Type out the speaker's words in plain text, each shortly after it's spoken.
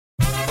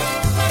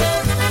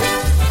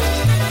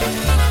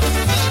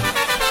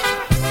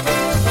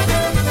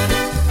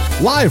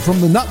Live from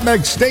the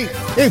Nutmeg State,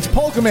 it's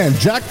Polka Man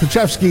Jack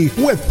Pachewski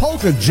with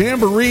Polka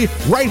Jamboree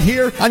right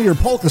here on your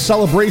polka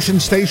celebration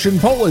station,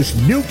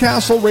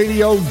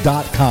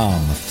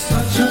 PolishNewcastleRadio.com.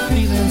 Such a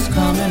feeling's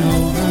coming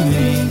over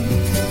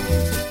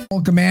me.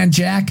 Polka Man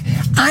Jack,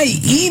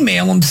 I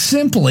email him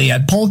simply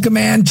at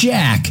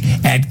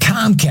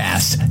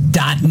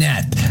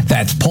polkamanjack@comcast.net.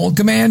 That's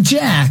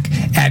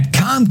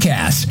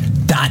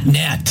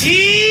polkamanjack@comcast.net.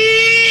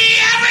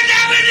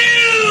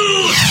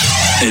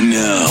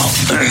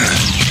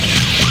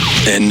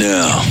 And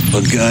now,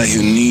 a guy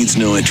who needs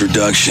no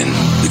introduction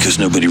because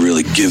nobody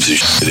really gives a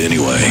shit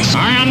anyway.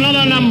 I am not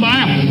a number.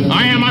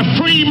 I am a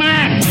free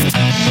man.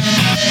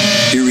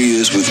 Here he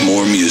is with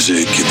more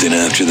music, and then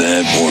after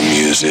that, more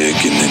music,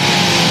 and then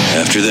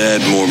after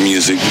that, more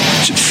music.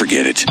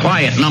 Forget it.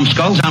 Quiet,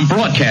 numbskulls. I'm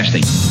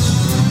broadcasting.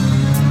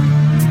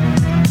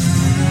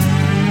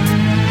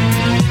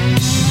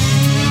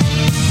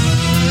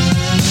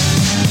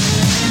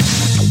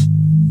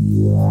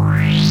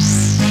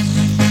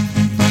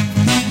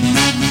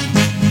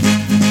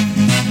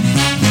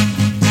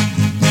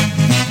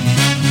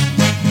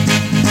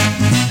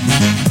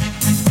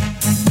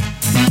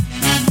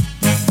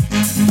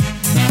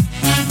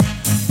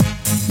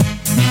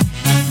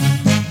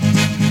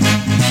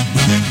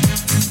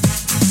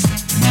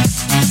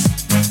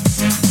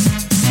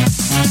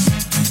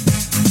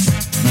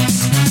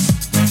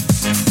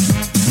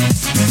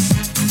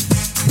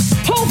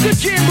 Polka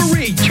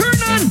Jamboree!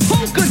 Turn on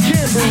Polka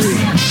Jamboree!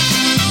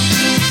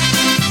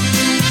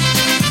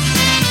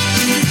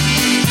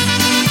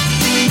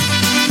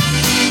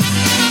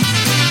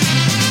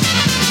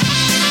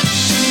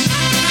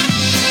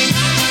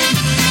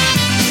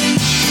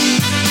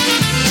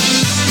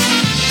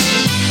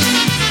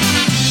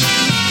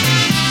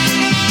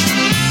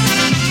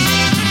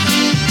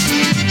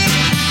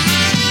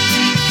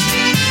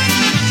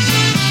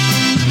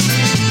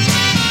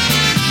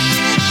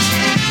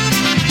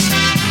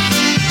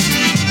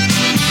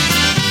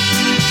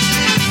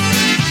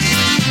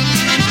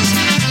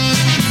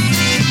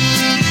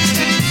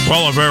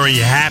 Well, a very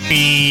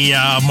happy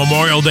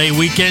Memorial Day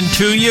weekend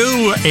to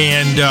you,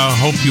 and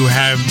hope you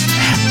have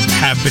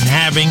been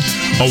having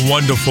a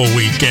wonderful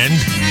weekend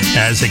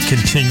as it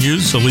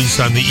continues, at least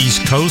on the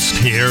East Coast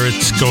here.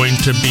 It's going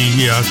to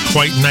be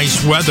quite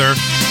nice weather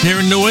here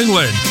in New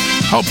England.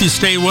 Hope you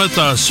stay with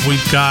us.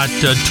 We've got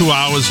 2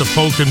 hours of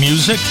polka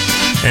music,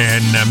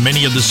 and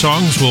many of the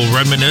songs will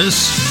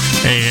reminisce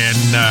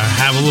and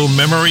have a little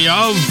memory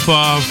of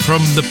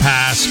from the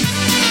past.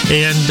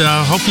 And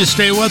hope you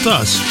stay with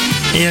us.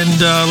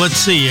 And let's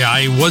see,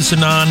 I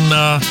wasn't on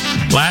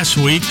last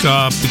week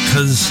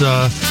because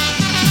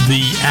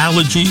the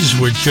allergies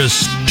were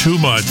just too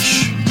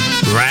much.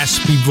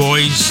 Raspy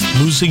voice,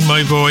 losing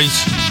my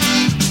voice.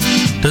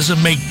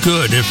 Doesn't make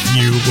good if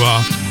you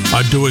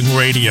are doing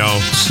radio.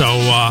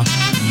 So,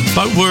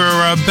 but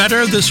we're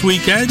better this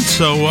weekend,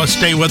 so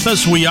stay with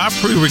us. We are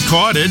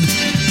pre-recorded,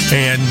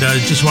 and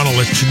just want to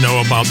let you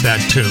know about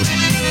that too.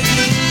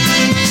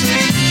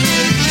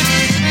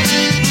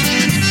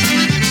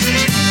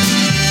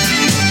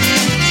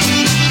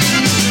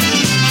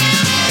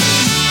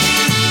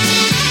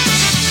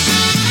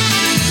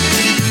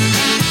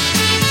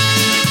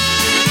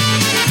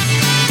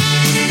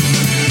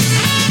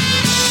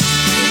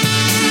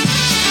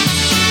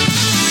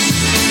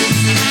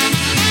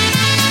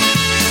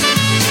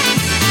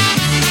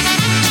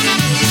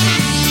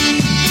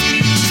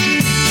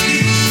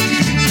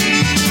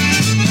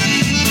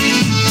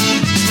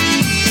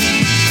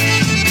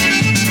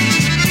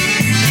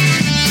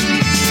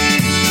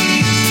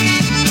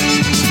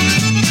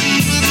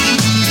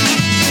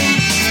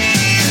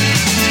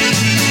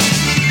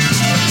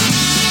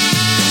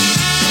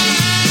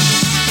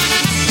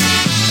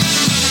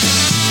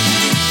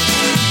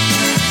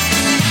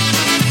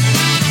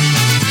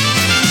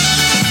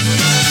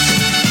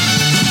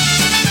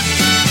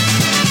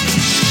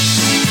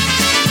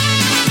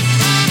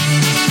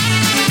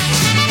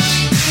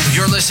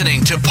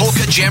 Listening to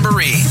Polka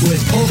Jamboree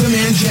with Polka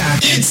Man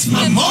Jack. It's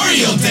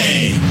Memorial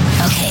Day.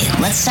 Okay,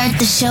 let's start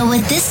the show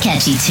with this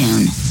catchy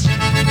tune.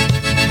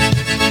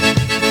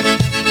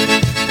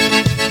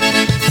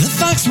 The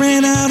fox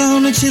ran out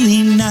on a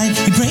chilly night.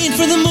 He prayed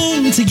for the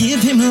moon to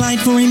give him light,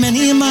 for he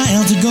many a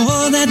mile to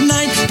go that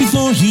night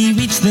before he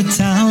reached the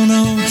town.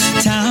 Oh,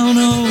 town,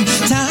 oh,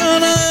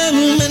 town,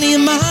 oh, many a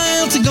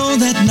mile to go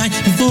that night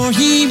before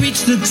he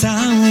reached the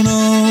town.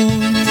 Oh,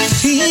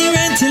 he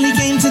ran till he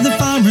came to the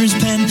farmer's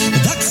pen. The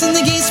ducks and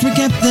the geese were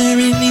kept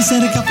therein. He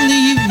said, a couple of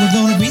you are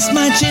gonna grease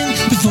my chin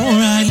before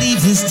I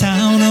leave this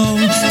town. Oh,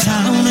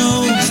 town,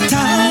 oh,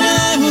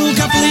 town, oh, a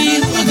couple of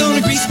you are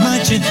gonna grease my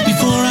chin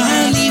before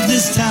I leave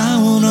this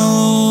town.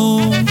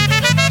 Oh.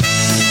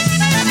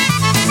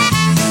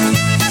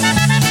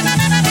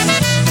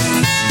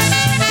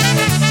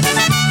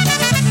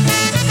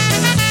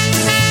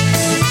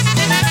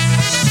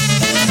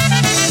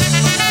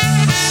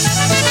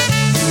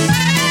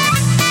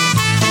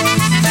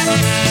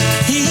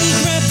 He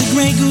grabbed the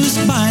gray goose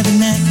by by the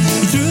neck.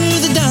 He threw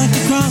the duck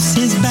across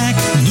his back.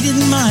 He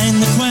didn't mind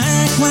the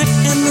quack, quack,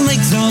 and the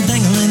legs all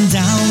dangling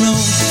down, oh,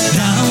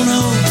 down,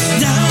 oh,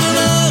 down,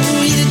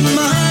 oh. He didn't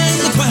mind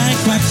the quack,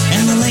 quack,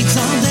 and the legs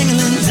all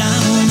dangling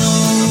down,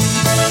 oh.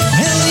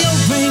 And the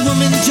old gray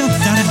woman jumped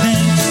out of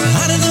bed.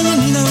 Out of the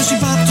window she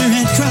popped her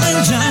head,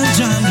 crying, John,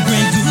 John, the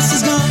gray goose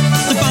is gone.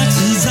 The fox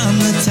is on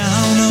the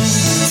town, oh,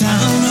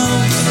 town, oh,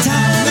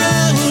 town,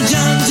 oh.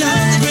 John,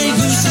 John, the gray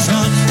goose is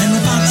gone, and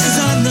the fox is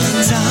on the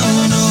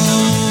town, oh.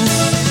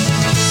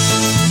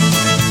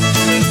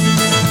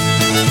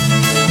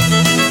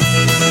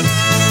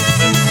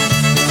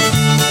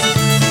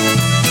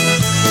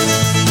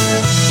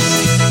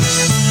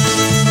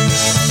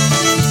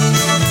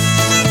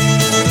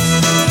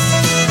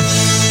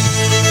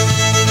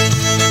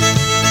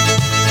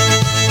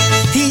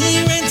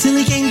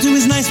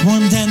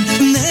 Warm den,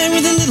 and there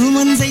were the little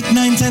ones, 8,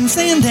 9, 10,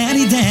 saying,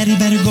 Daddy, Daddy,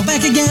 better go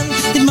back again.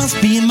 It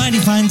must be a mighty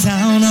fine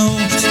town, oh,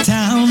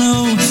 town,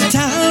 oh,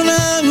 town,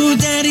 oh.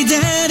 Daddy,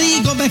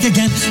 Daddy, go back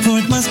again, for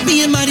it must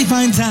be a mighty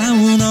fine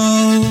town,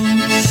 oh.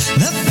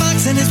 The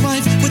fox and his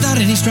wife, without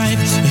any strife,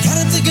 they cut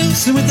up the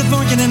goose with a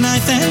fork and a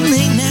knife, and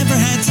they never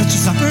had such a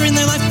supper in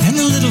their life. And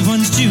the little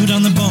ones chewed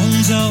on the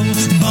bones, oh,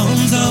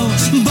 bones, oh,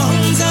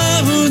 bones,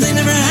 oh. They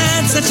never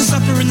had such a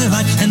supper in their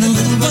life, and the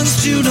little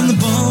ones chewed on the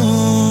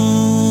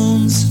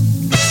bones.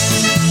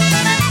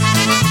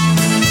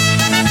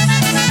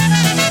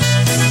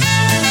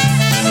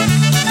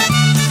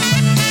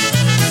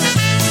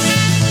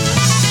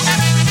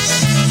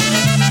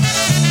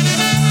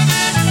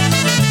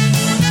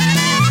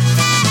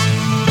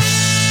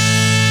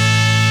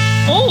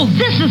 Oh,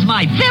 this is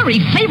my very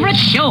favorite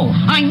show.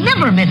 I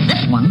never miss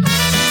this one.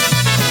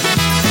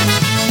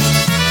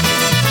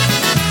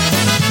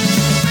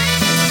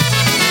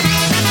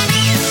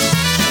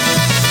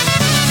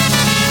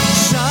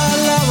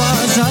 Szalała,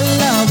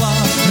 żalała,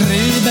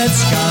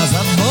 rybeczka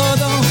za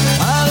wodą,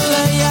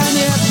 ale ja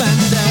nie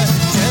będę,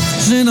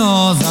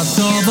 dziewczyno,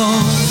 za tobą.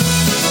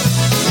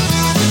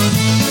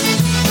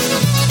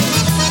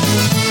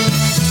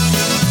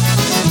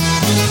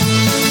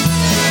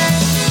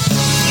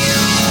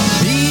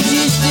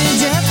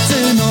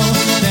 Dziewczyno,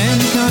 ten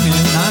kamień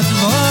nad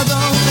wodą,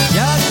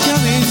 jak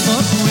kamień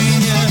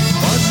popłynie,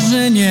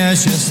 ożenię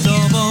się z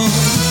tobą.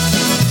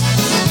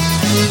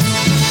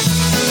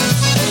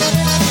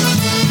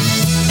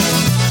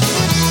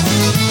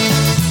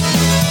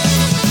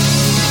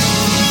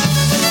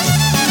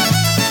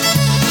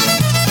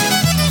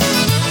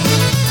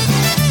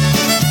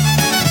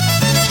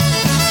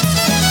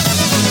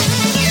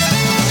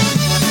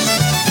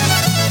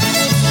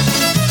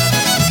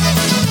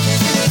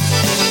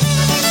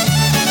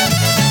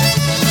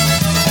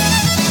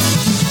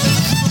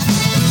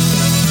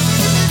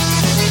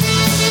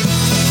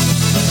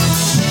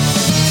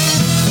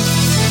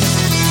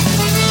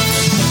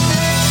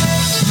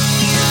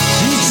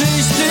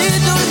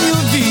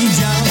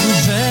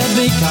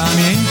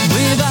 Kamień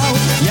pływał,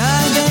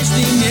 jakbyś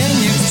ty mnie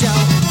nie chciał,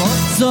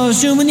 po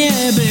coś u mnie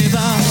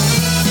bywał.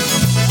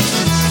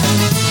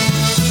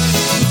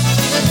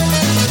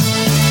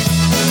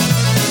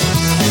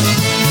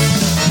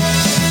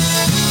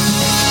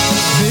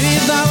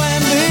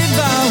 Bywałem,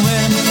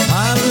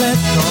 ale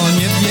to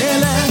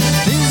niewiele.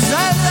 Ty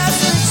zaraz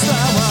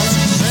myślałaś,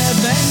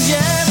 że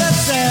będzie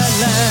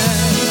wesele.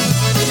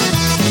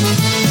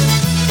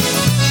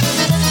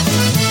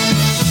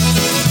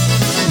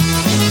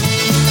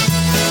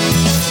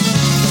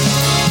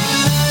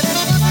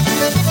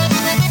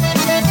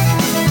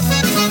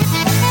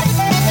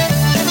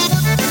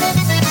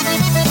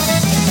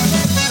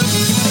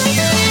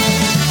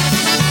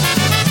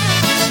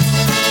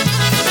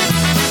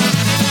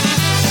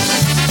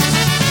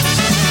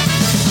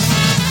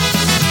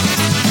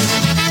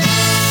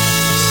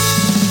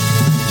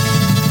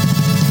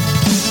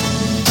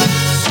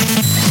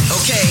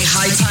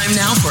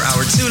 Now for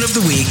our tune of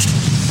the week.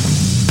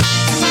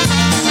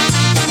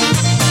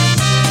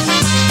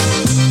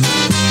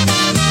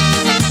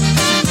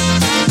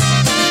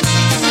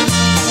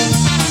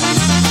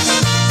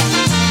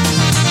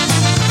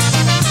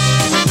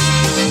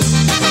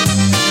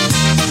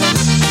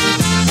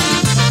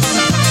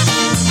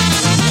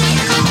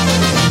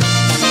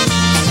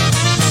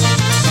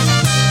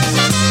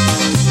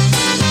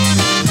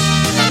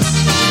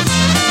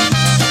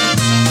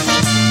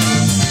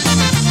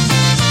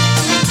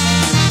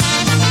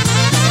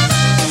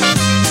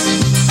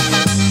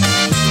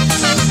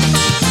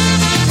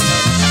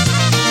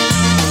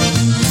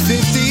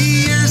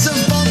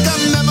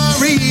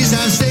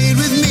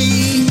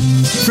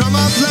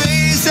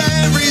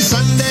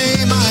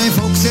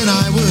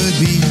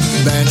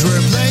 Bands were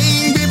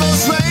playing, people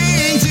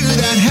swaying to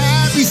that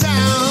happy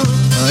sound.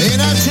 In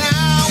a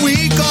town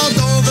we called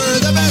over,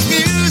 the best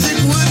music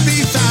would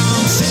be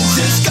found. Since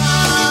it's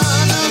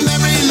gone, the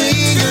memory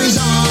lingers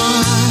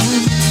on.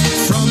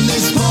 From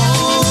this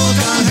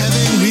polka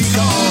heaven we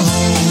call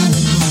home.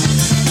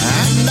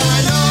 And I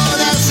know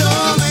that so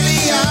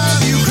many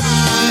of you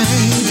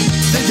cried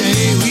the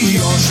day we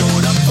all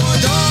showed up for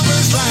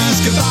Dover's last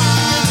goodbye.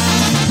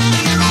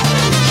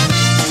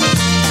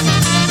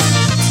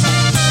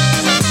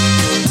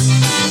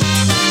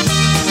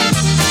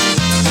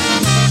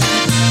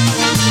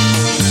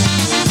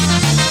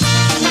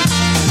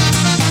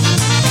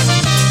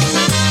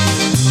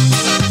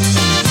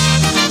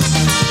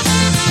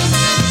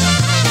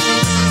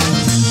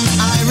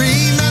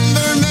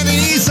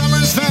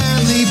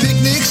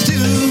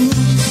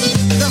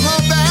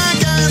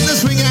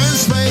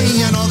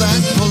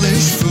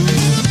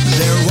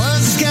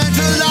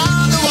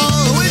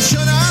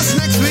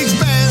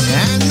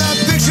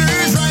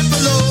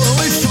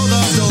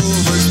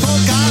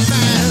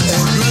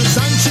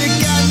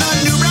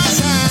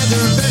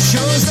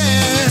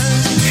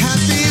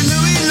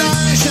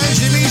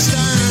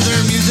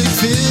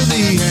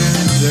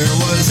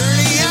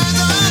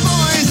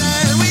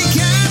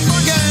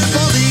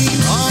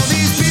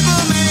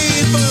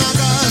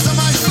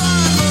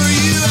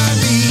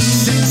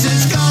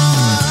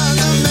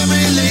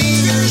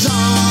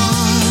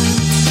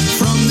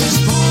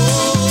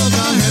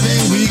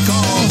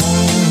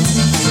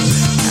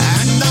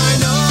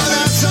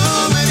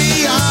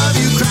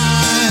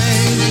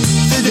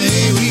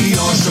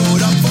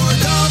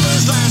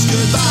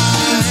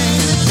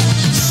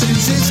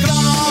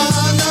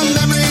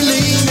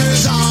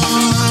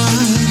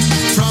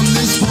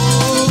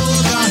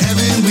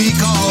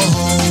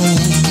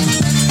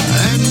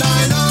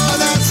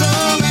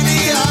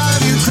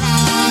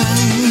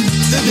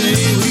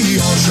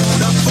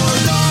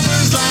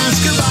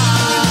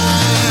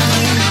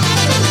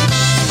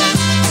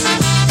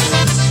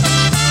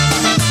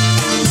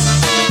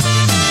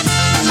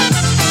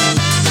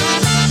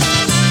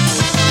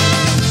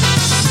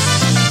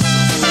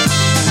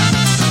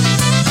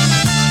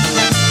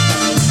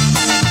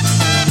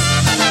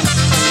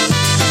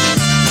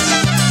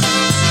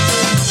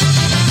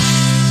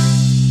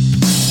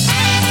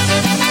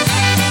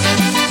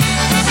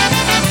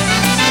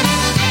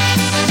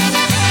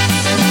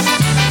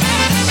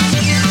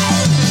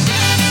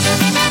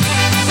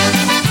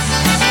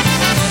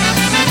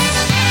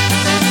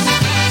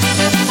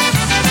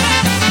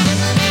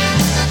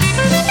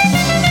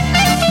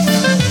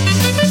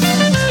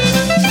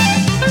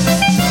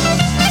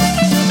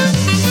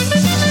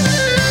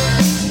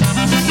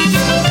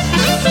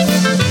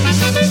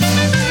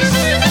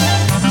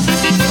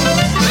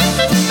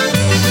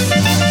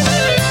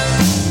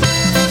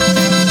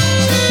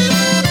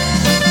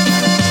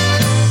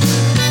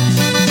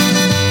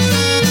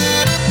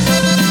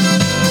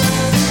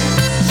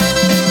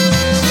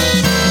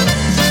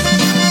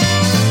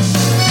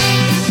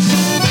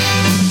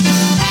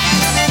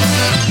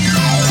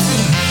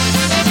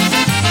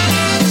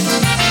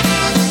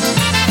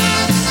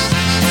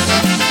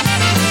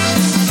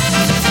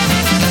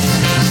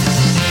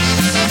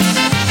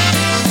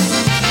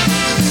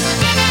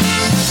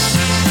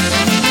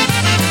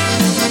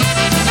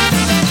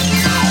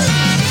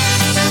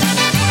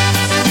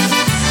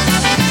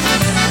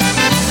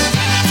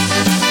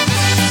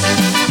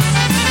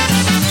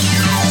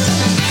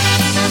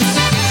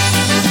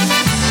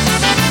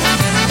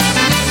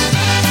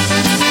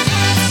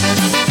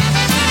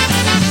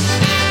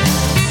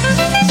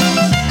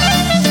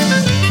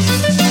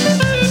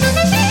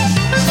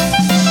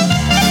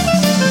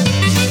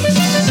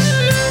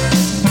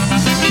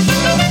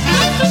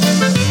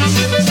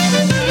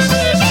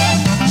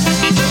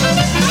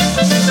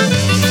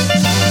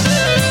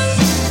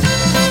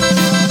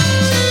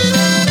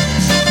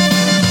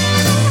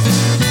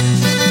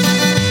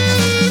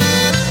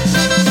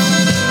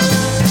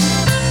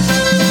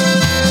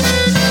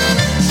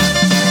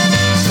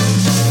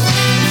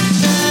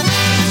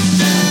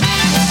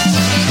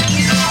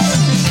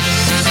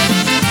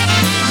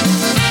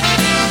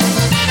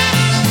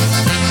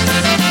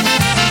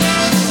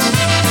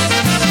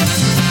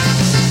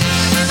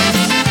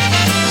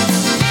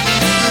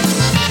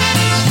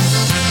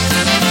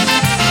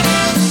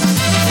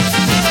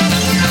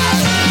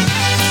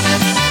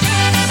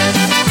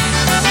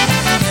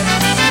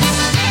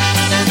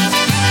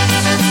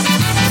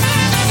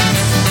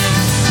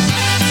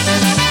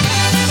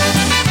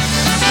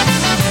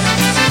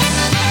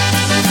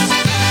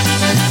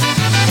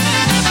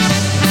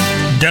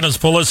 Dennis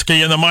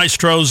Polisky and the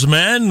Maestro's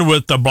Men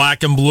with the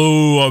Black and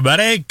Blue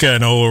Medic,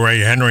 an old Ray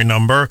Henry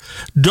number.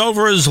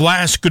 Dover's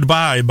Last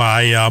Goodbye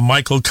by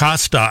Michael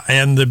Costa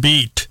and The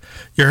Beat.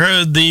 You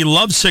heard the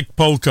Lovesick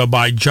Polka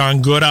by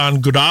John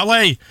Goodon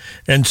Goodale.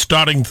 And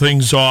starting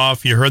things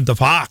off, you heard the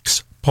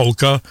Fox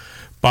Polka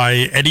by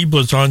Eddie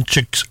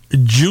Blazonczyk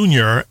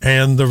Jr.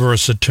 and the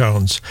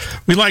Versatones.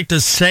 We'd like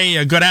to say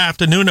a good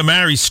afternoon to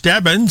Mary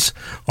Stebbins,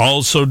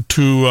 also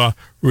to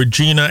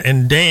Regina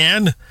and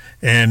Dan,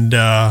 and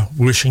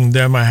wishing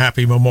them a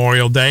happy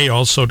Memorial Day.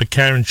 Also to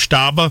Karen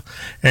Staba.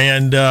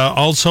 And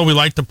also we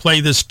like to play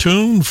this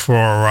tune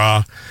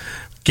for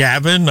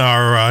Gavin,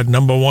 our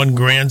number one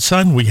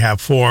grandson. We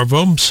have 4 of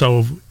them.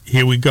 So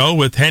here we go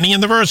with Henny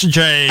and the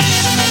Versajays.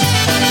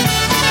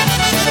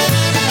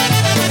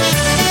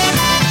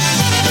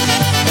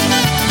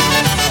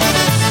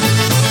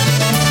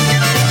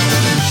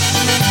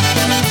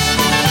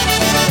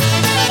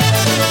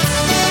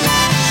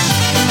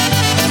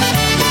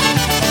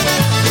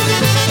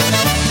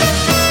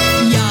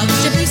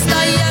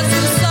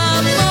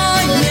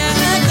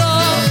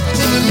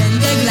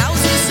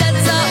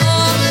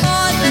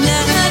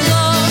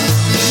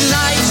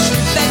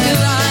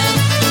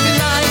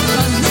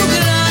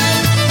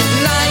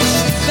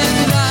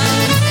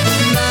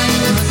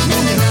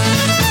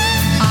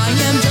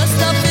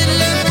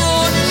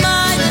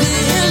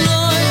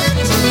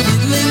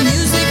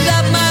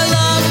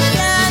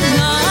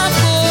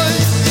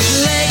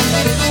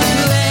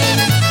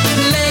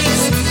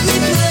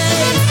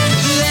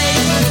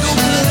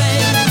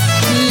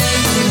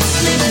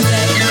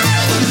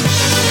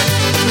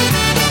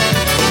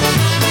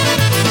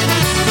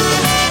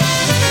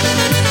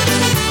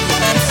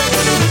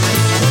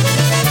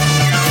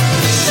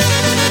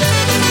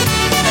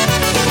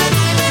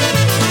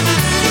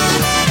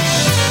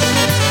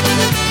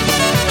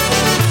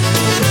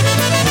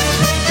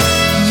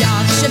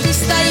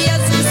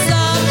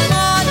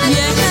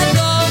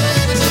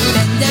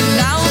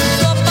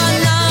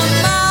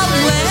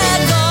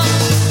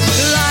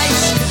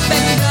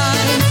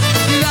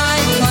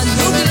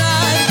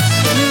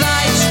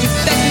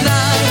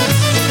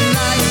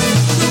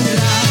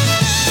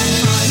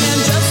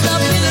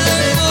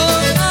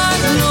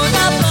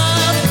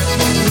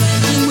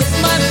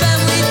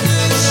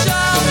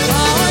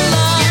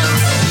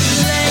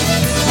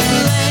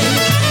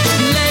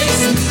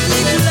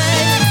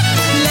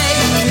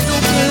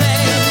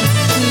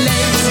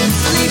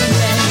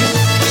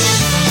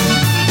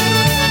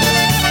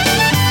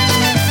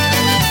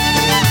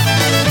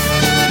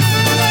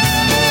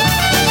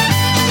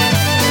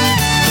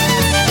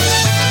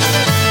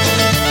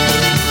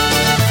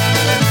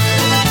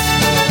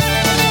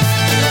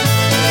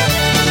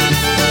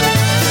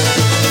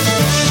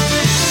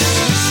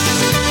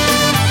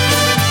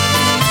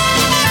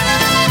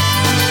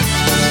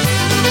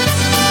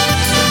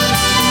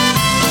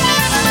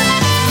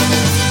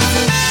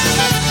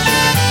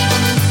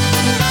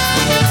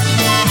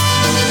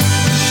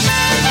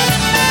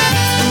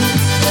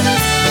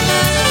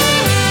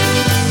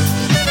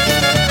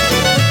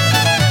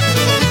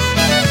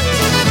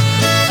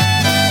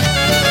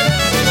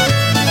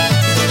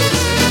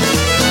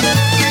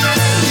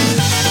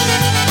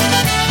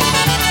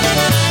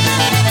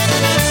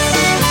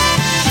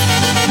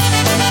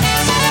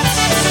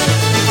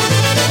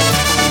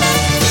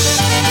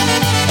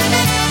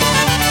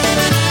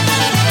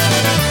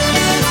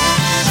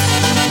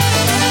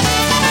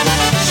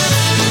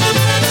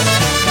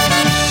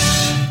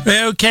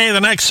 Okay,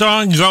 the next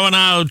song going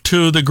out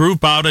to the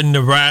group out in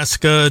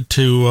Nebraska,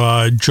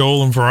 to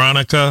Joel and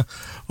Veronica,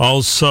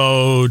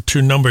 also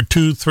to number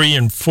 2, 3,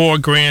 and 4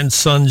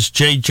 grandsons,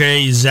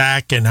 JJ,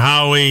 Zach, and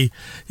Howie.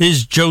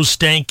 Is Joe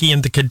Stanky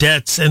and the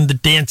Cadets and the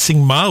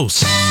Dancing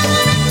Mouse.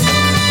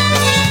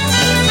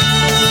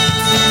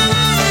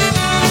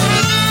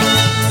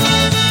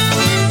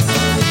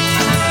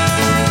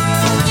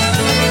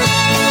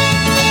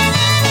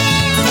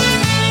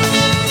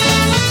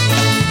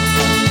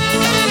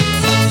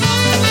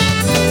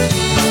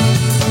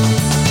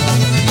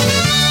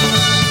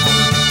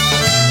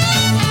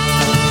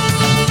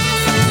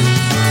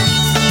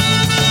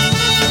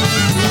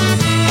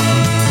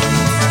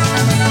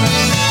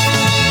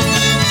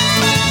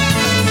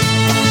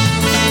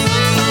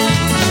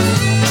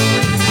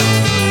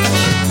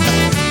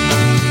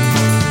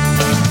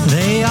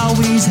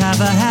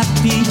 Have a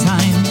happy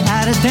time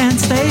at a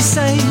dance, they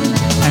say,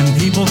 and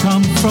people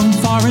come from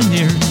far and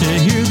near to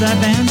hear that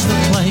bands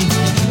that play.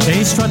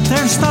 They strut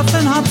their stuff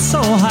and hop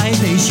so high,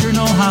 they sure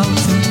know how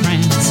to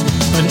prance.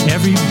 But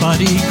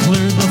everybody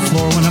cleared the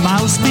floor when a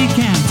mouse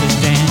began to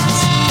dance.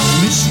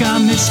 Mishka,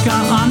 Mishka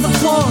on the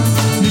floor,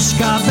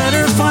 Mishka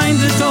better find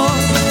the door.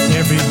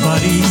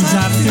 Everybody's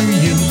after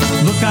you,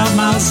 look out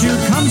mouse, here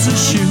comes a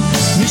shoe.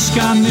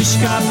 Mishka,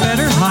 Mishka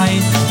better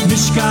hide,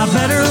 Mishka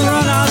better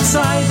run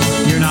outside.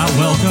 You're not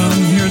welcome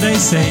here they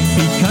say,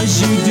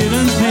 because you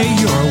didn't pay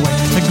your way.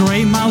 The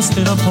gray mouse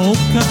did a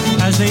polka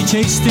as they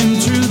chased him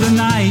through the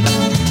night.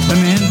 The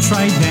men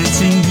tried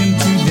dancing him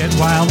to death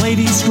while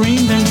ladies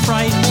screamed in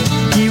fright.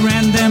 He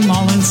ran them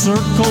all in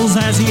circles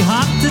as he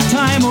hopped a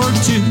time or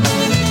two,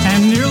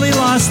 and nearly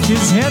lost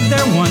his head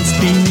there once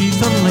beneath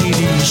a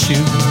lady's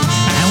shoe.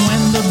 And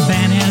when the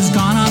band has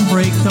gone on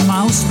break, the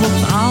mouse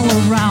looked all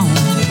around.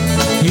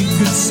 He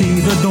could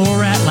see the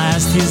door at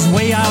last, his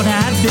way out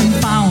had been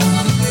found.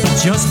 But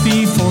just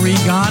before he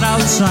got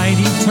outside,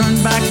 he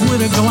turned back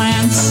with a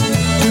glance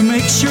to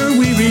make sure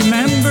we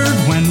remembered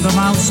when the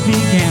mouse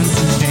began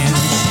to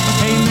dance.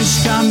 Hey,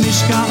 Mishka,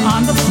 Mishka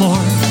on the floor,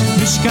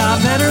 Mishka,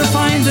 better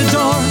find the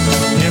door.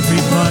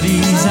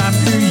 Everybody's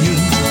after you.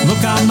 Look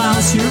out,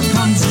 mouse, here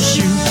comes a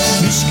shoe.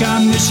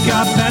 Mishka,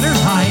 Mishka, better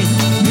hide.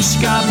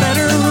 Mishka,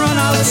 better run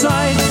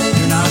outside.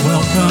 You're not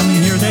welcome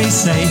here, they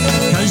say,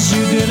 'cause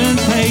you didn't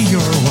pay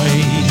your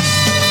way.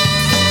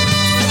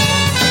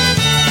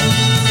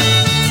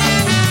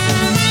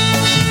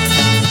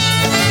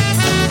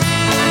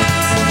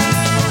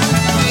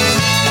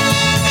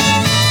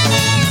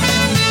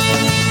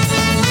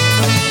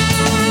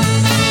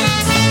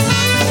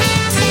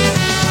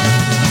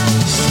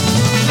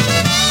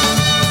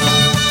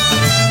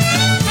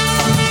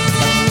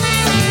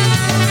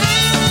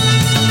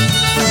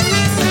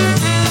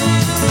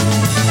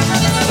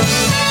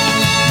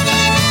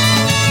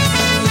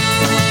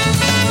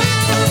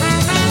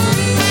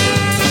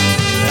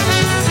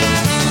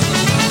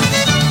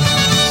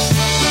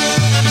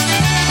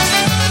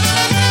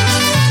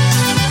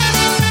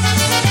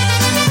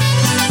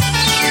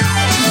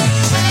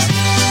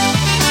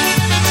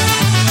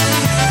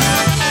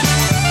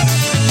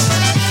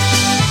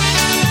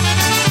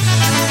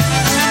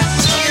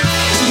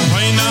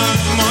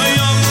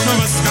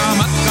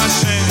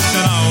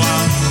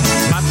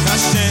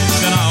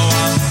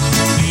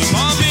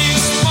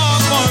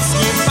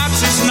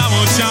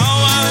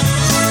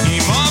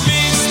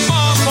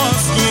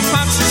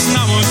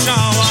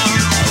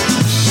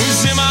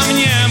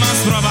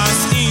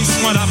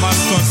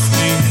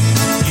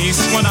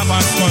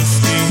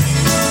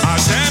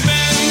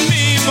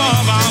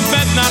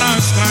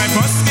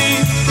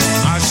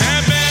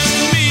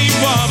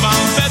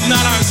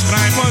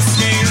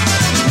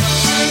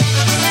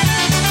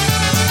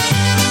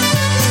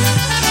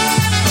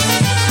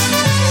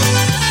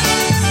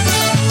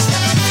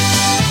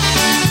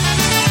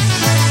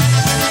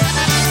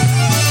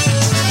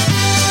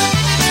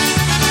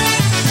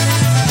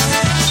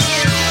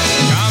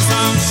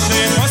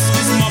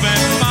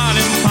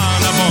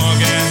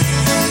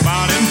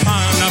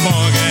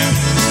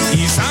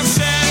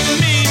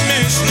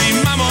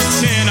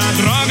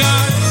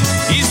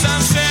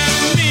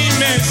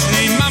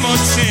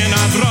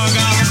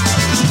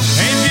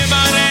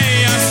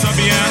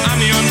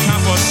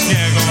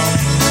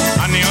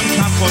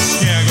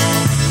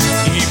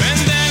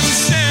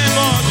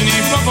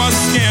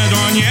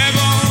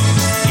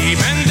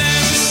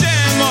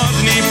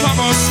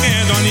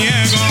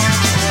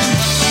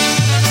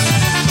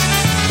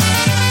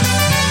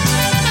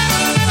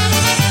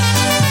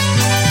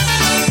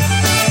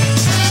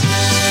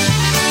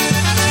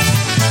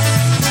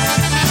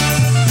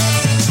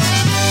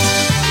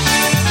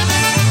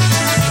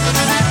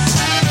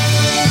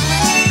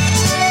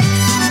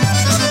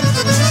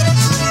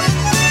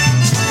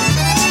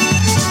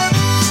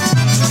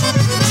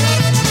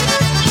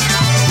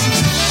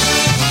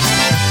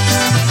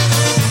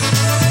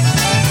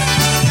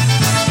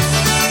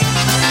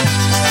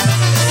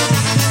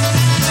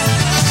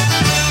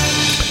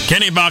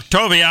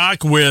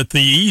 Boktoviak with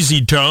the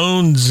Easy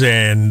Tones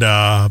and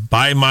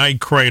By My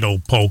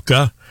Cradle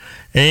polka.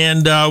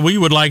 And we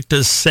would like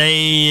to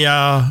say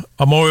a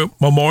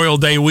Memorial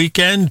Day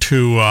weekend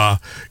to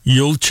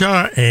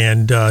Yulcha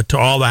and to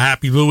all the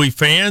Happy Louie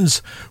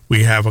fans.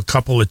 We have a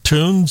couple of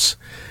tunes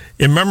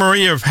in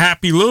memory of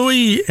Happy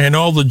Louie and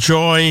all the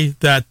joy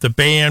that the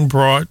band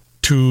brought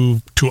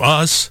to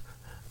us,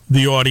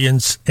 the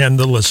audience, and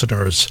the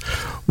listeners.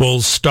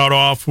 We'll start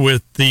off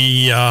with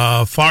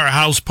the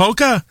Firehouse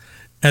Polka,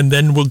 and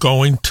then we're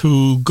going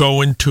to go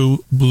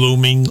into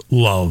Blooming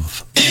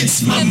Love.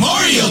 It's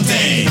Memorial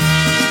Day!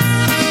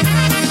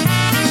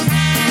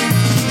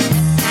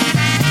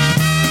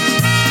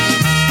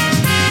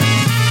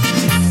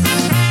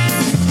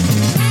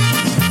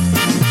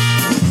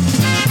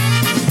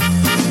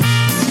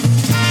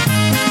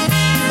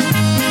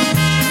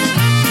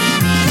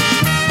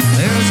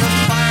 There's a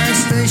fire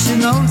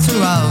station all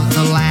throughout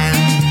the land,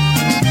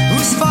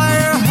 whose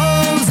fire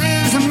hose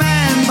is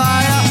manned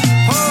by a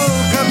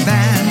polka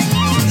band.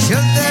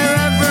 Should there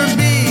ever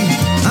be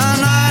a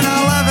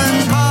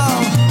 9/11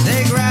 call,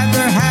 they grab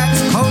their hats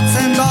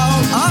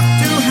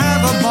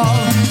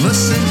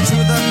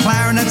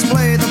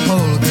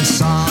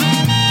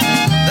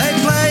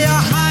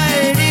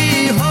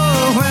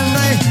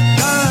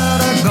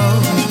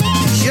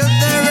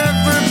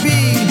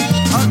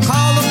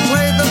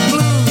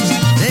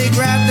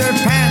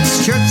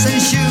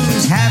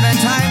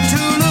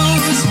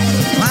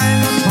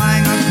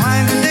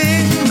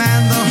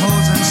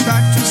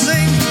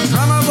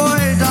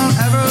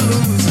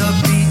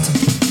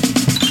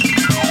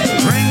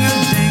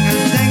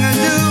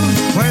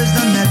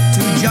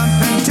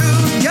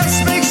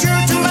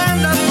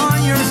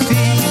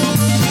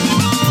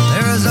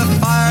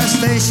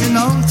station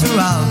known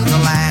throughout the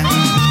land,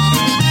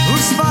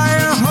 whose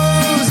fire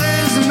hose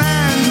is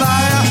manned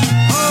by a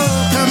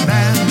polka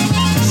band.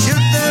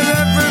 Should there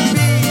ever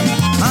be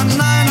a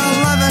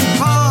 9/11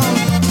 call,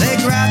 they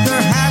grab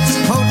their hats,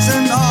 coats,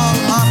 and all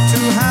off to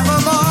have a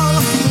ball.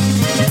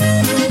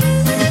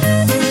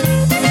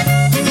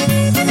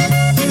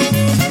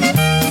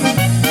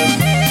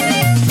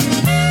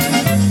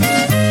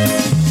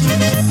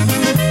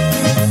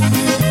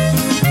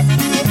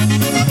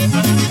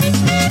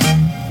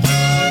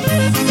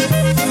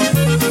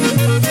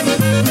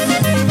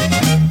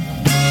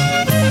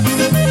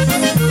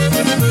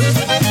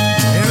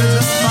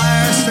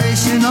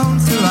 Known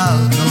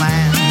throughout the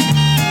land,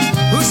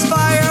 whose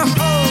fire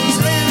hose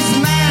is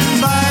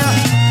manned by a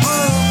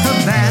polka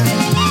band.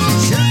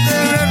 Should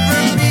there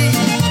ever be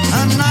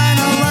a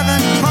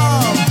 9/11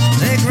 call,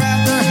 they grab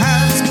their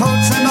hats,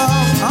 coats, and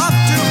all off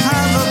to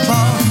have a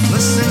ball.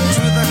 Listen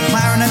to the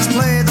clarinets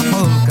play the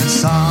polka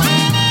song.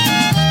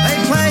 They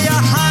play a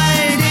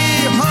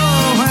hidey-ho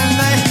when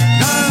they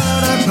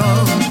gotta go.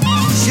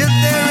 Should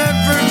there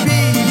ever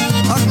be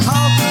a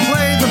call to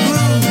play the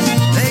blues,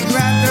 they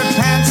grab their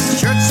pants,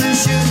 shirts, and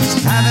shoes,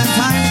 haven't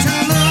time to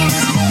lose.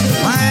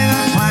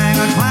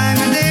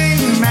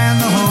 Clang-a-ding, man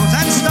the hose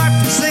and start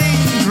to sing.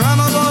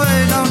 Drummer boy,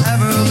 don't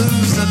ever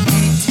lose a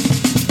beat.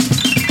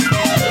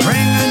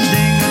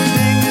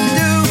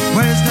 Ring-a-ding-a-ding-a-doo,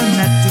 where's the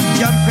net to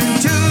jump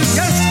into?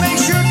 Just make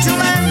sure to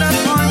land up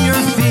on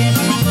your feet.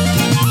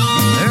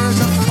 There's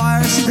a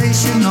fire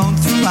station known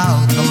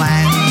throughout the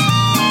land,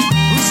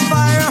 whose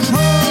fire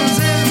hose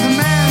is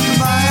manned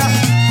by a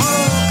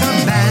polka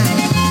band.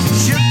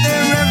 Should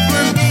there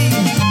ever be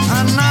a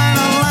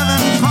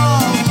 9/11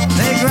 call,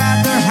 they grab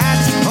their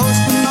hats,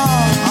 post and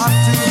all, off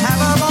to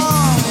have a ball.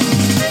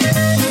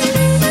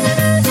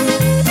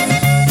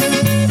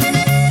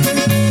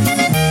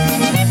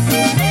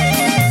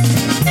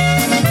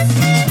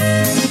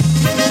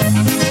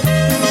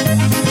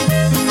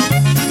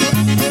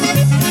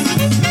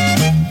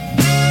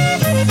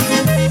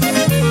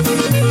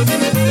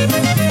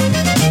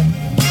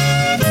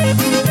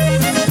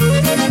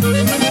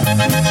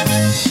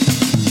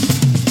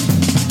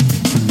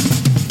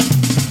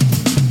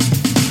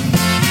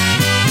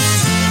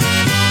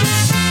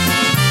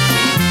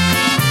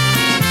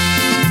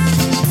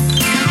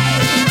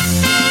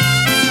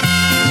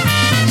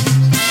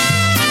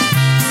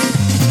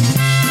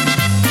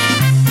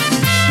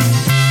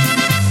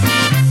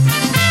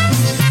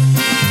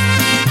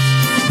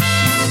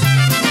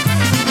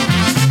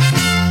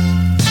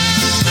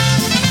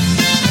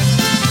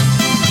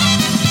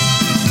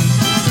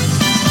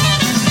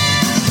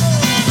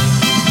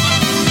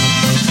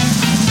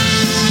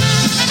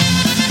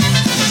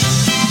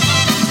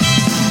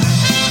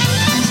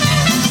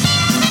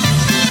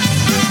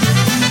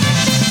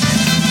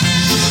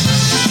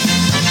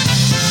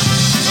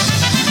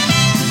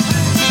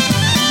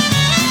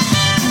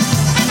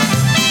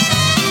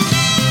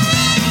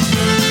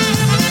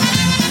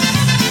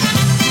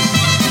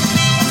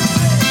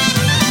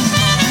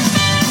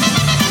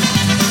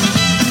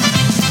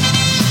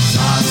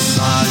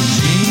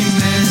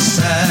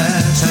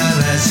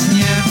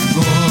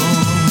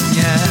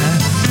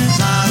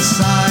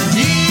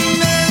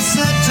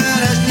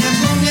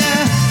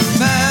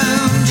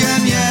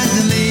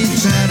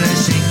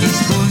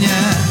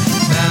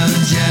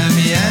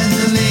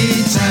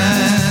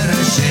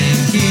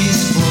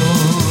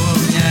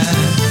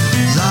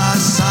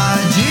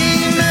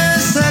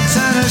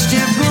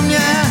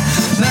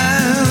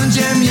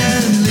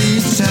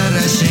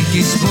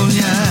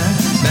 Wspólnie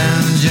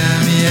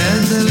będziemy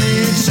jedli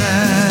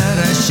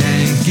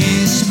czereśnienki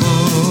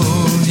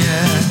wspólnie.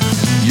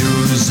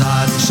 Już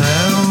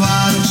zaczęła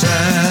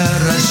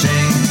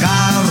czereśnienka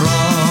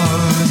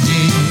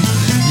rodzić,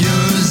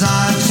 już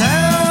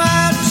zaczęła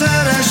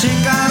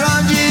czereśnienka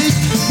rodzić.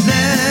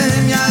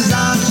 Gdym ja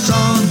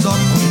zaczął do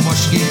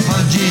kumoszki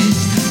chodzić,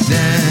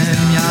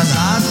 gdym ja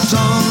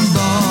zaczął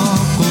do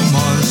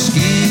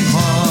kumoszki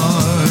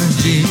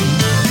chodzić.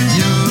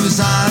 Już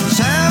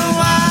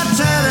zaczęła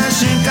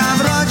czereśnienka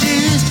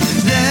wrodzić,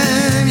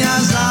 gdym ja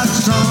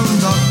zaczął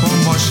do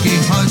kumoszki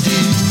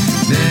chodzić,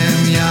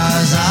 gdym ja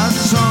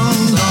zaczął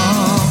do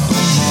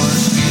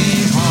kumoszki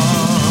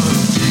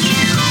chodzić.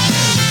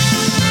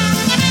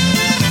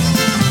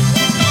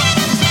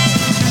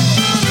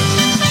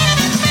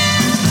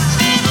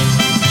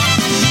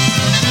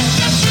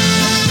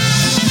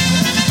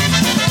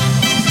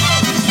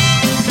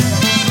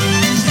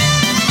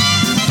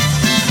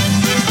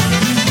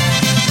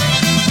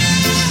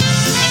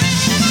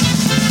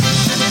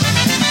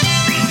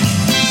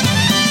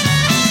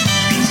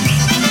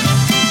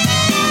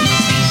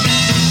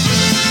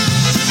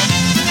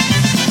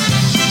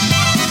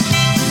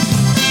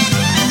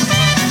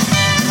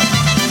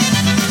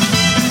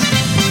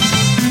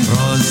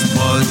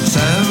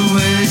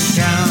 Rozpoczęły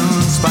się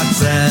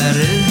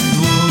spacery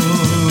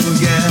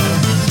długie,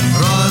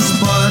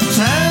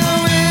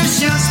 rozpoczęły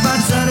się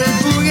spacery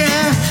długie.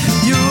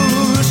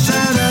 Już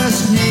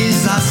czereśni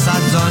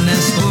zasadzone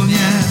wspólnie.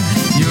 wspólnie,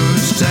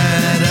 już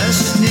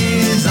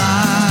czereśni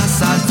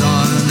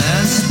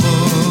zasadzone wspólnie.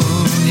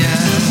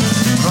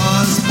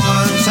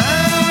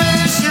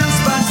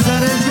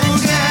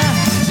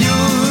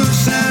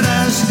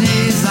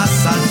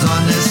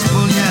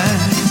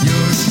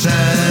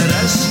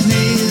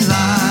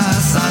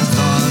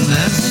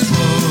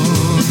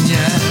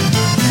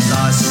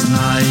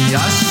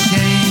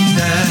 najjaśniej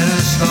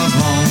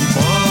deszczową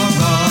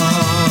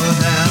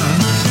pogodę.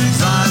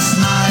 Zaś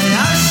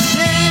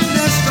najjaśniej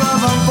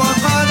deszczową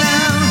pogodę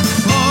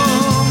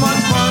umot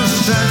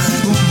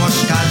poszczecku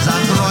moszka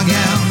za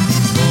drogę.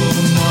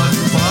 Umot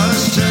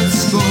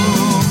poszczecku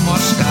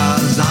moszka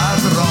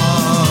za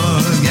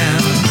drogę.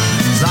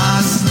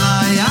 Zaś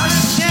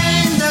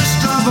najjaśniej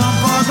deszczową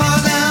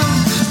pogodę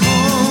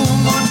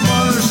umot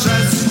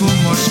poszczecku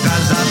moszka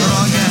za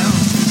drogę.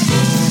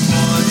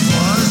 Umot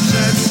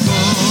poszczecku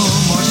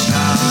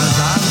moszka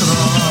za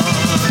drogę.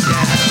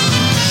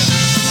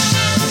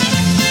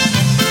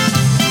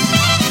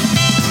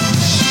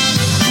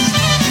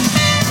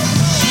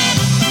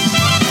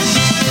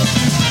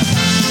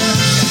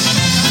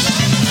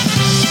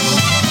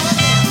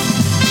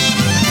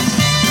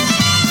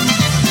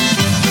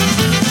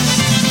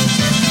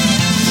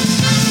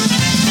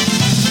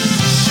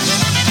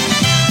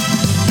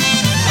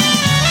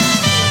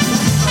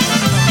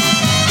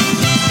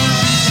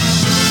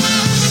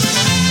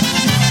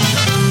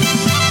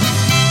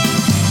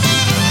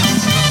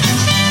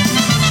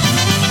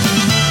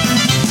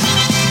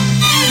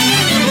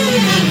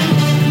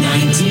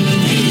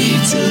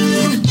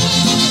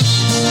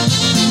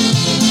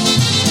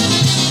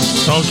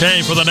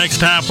 Okay, for the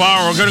next half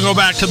hour, we're going to go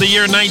back to the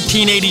year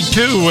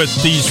 1982 with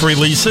these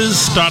releases,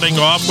 starting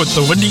off with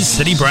the Windy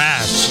City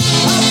Brass.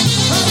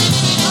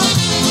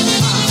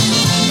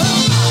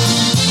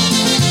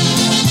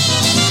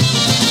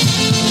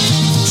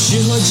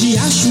 Przychodzi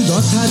Jasiu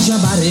do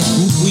Tadżabary,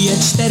 kupuje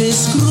 4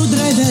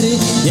 screwdrivery.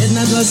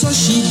 Jedna dla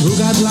Zosi,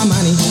 druga dla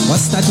Mani,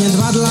 ostatnie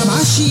 2 dla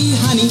Basi i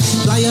Hani.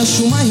 Dla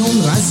Jasiu mają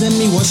razem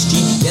miłości,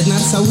 jedna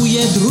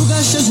całuje,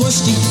 druga się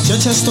złości.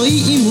 Ciocia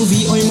stoi i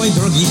mówi, oj mój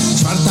drogi,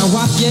 czwarta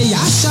łapie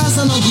Jasia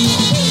za nogi.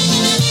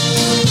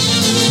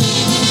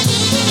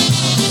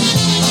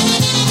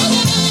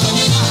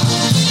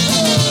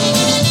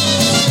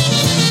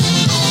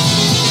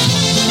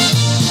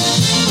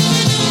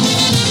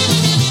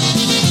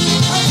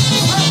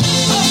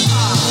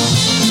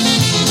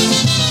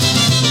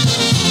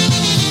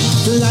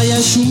 Dla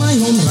Jasiu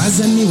mają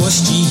razem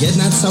miłości,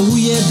 jedna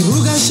całuje,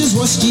 druga się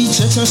złości.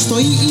 Trzecia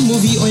stoi i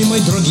mówi, oj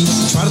mój drogi,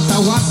 czwarta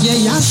łapie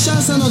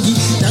Jasia za nogi.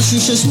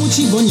 Jasiu się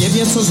smuci, bo nie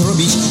wie co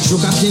zrobić,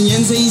 szuka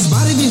pieniędzy i z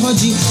bary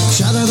wychodzi.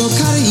 Wsiada do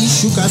kary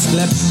i szuka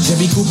sklep,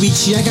 żeby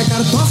kupić jaka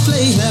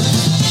kartofle i chleb.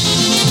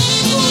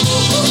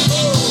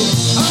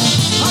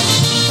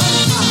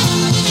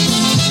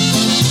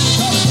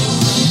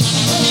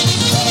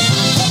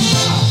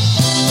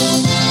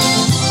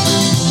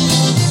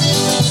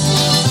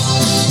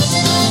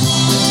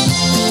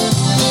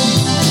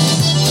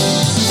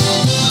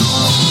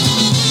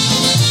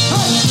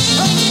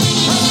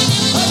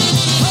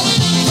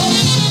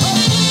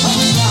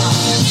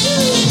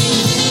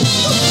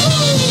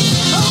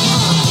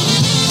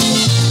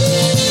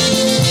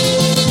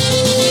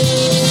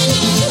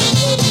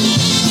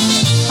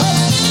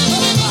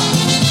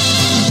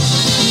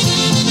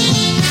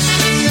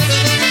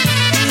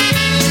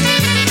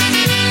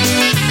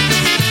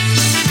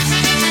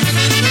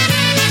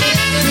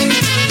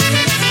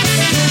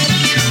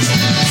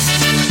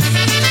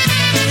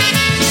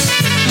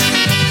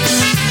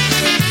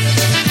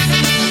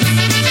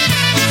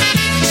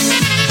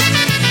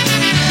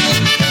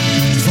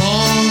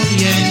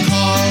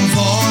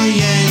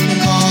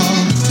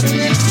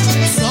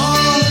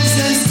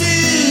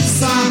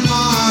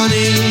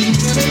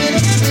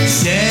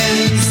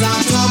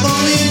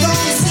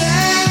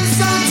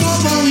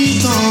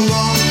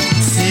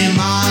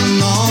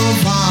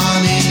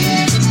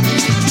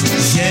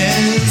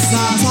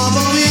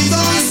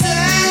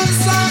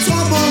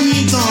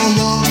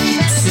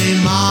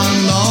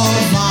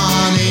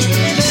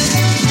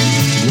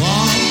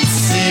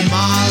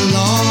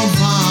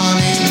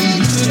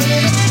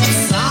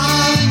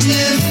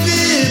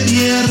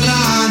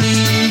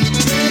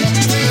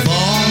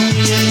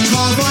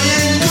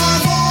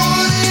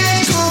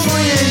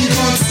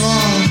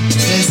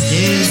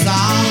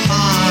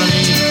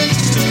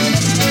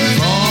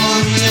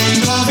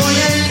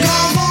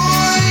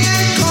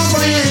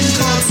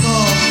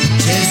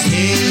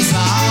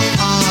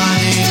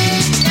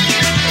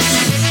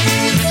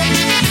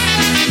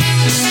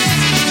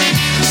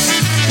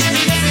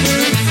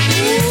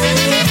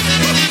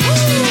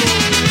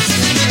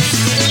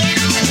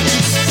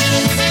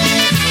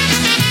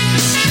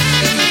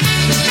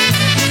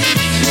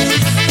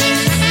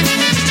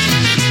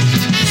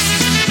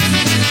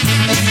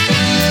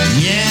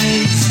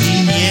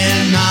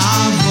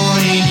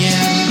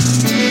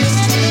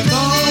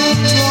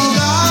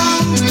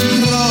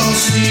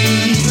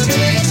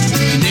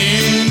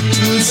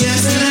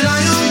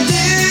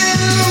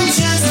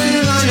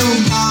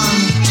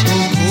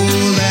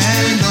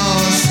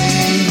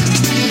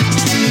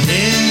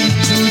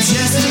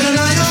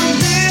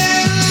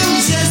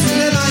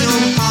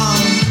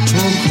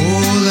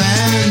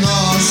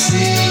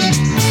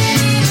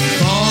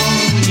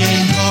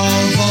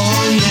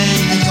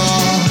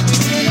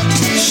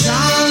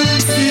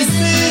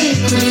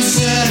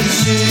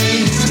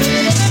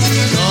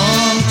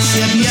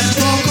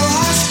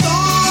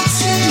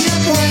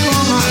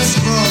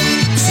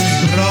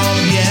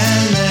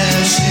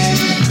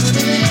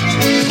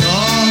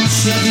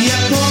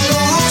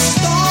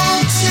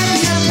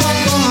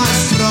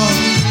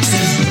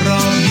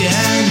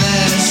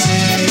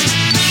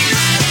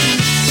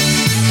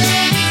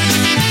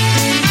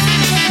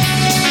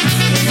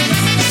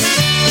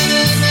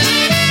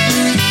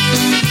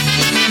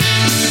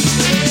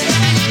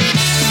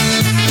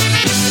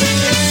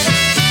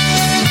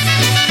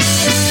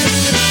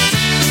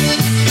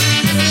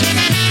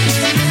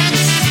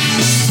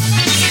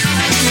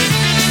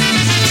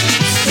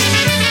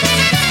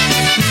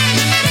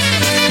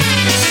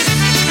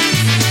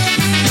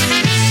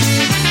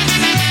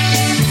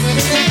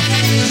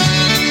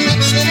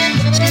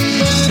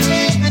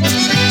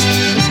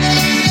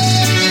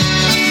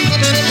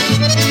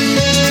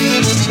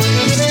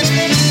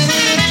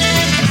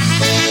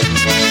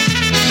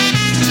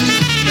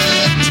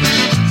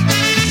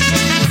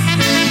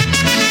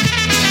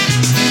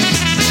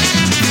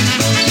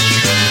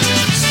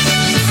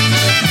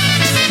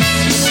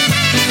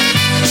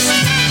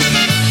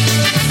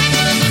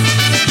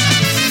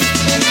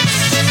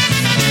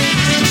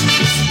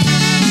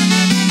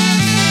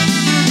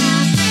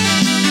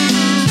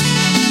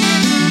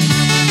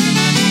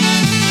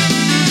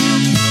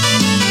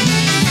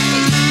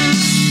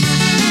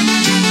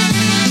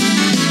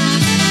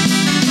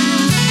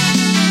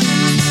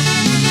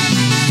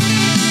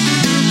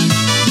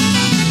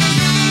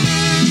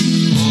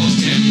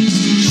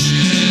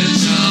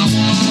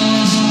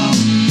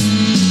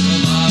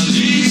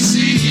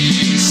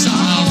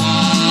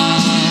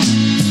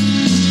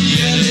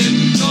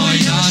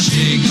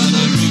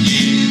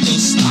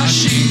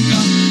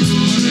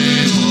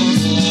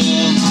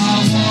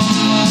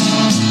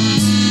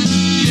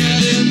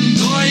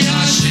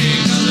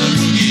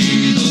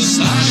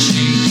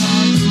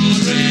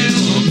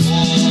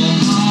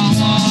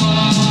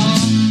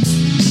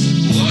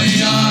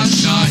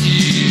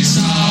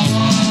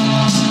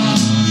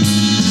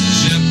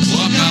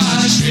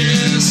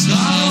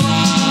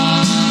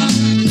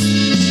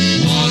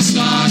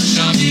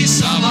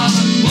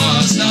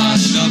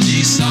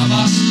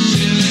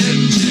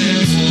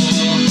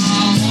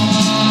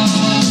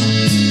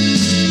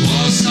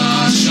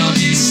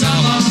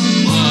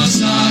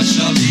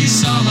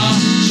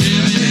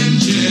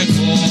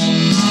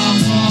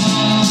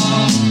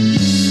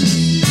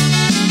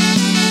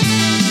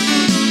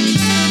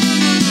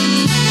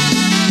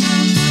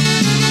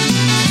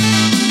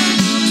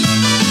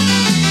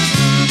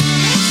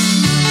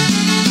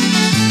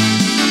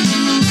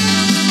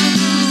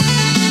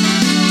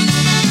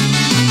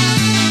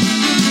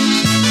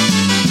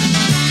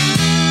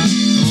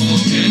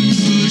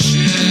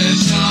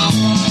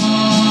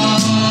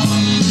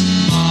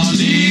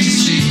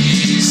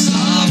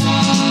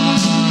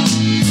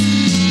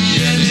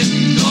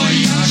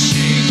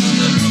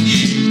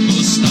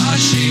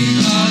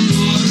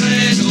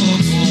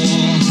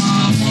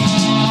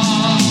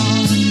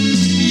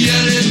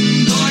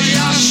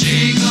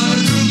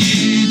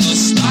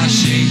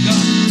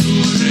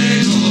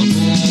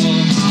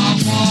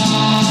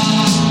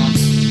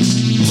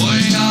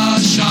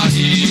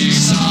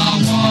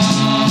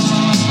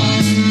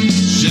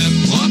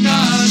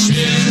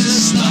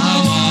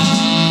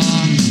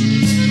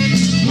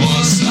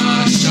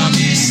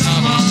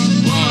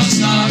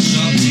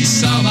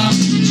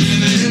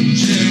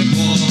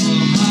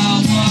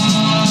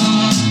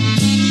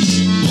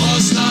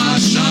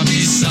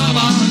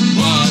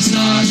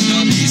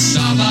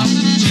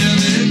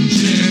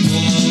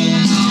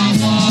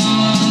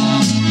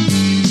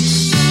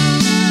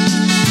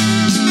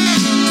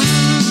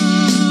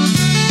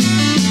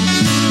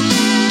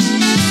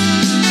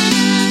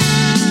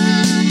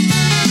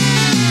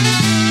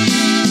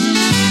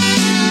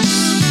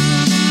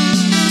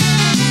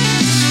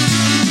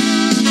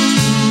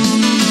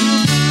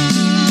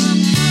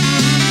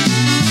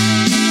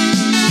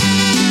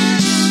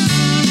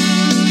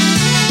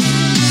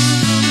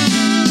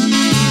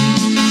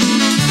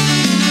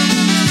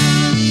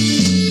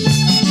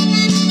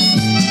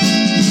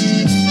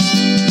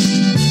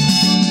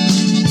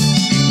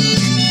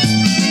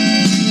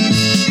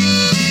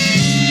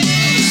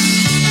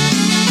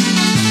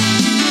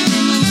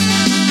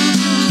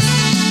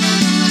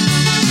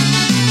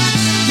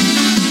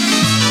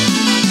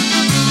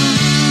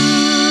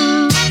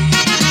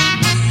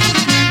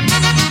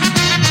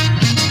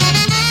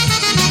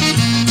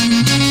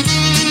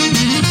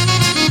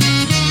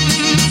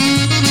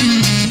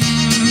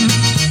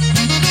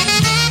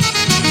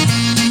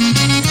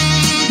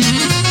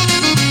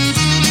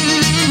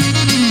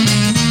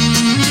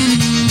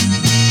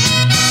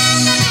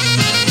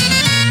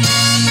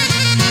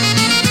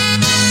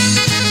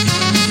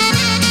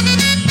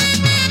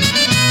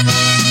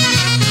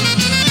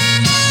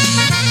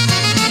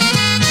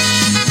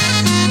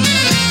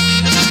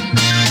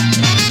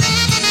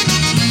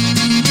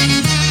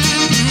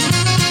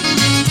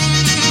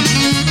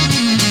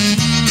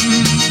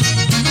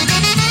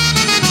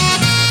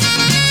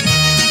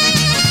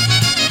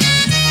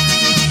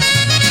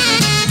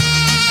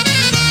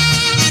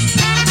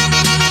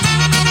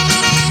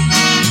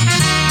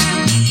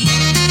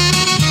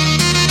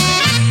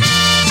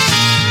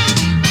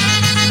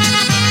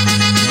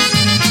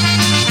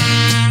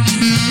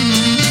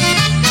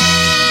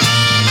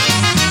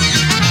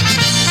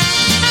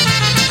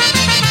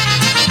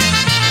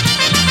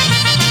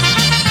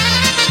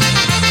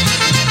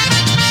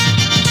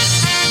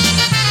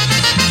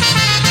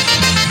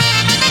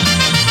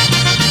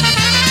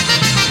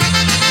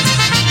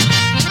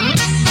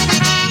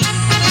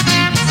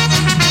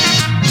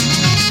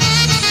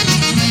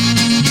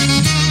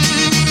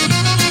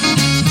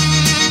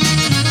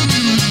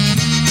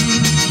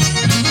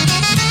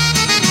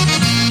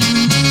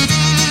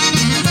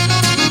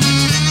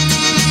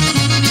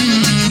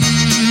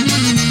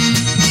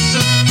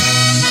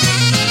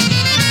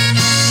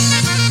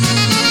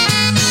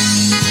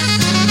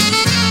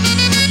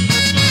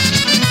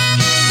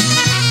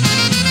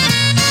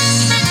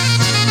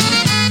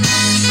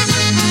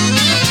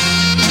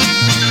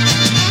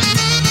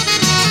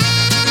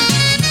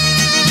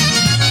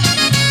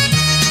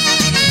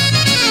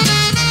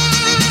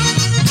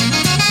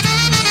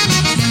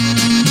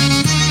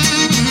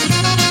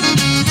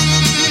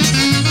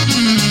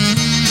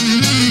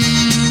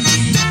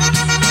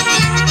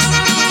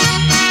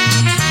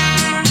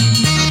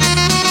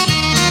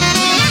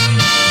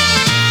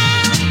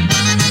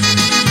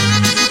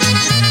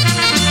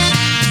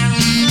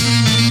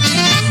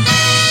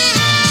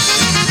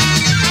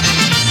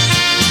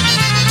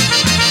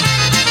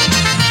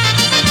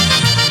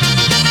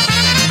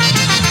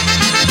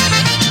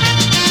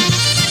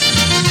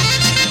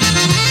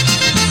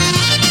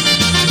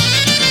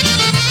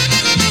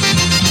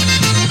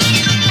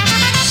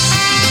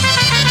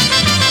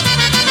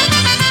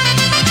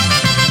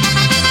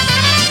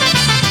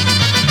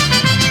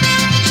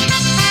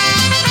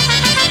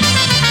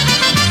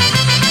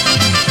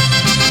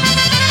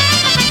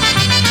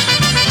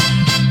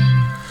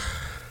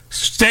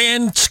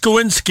 Clint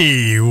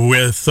Skowinski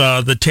with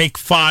the Take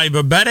 5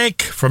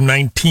 Abetic from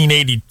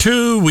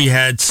 1982. We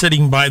had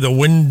Sitting by the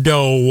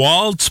Window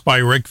Waltz by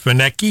Rick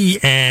Vanecki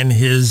and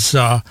his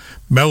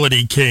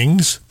Melody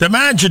Kings. The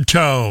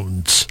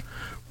Magitones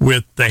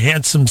with the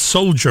Handsome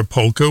Soldier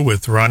Polka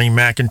with Ronnie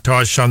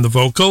McIntosh on the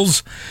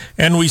vocals.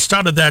 And we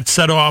started that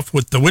set off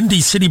with the Windy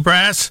City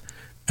Brass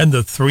and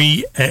the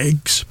Three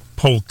Eggs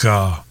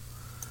Polka.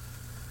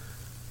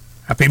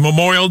 Happy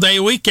Memorial Day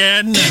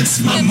weekend. It's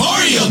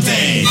Memorial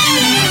Day.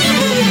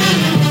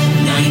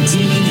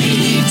 1982.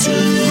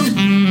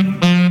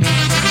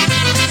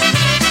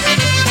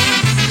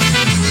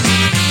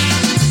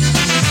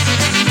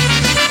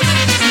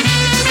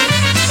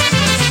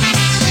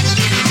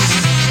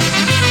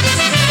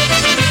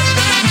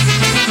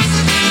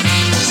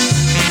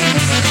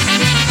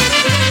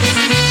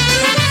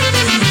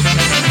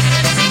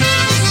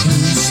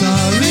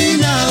 Sorry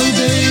now,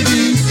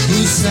 baby,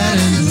 who's sad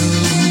and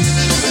blue,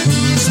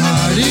 whose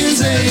heart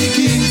is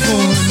aching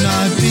for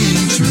not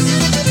being true.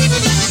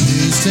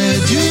 You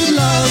said you'd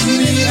love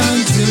me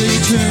until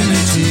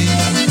eternity.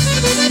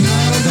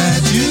 Now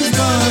that you've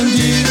gone,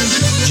 dear,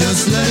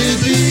 just let it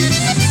be.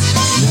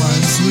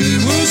 Once we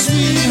were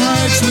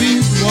sweethearts, we'd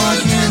walk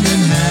hand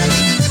in hand,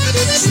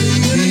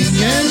 singing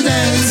and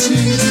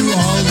dancing to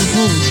all the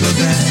polka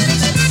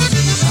bands.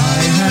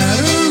 I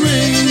had a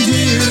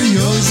reindeer,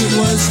 yours it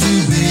was to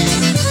be.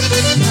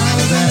 Now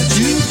that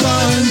you've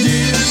gone,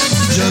 dear,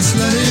 just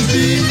let it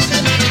be.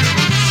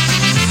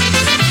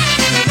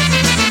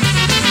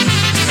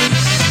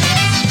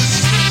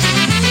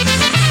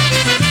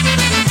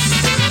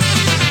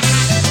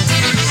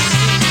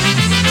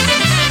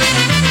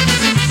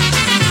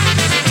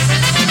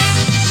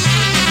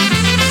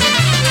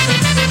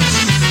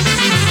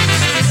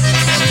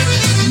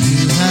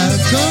 You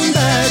have come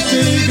back,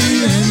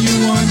 baby, and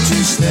you want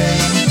to stay.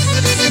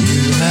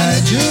 You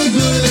had your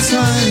good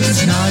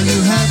times, now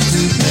you have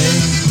to pay.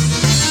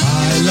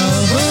 I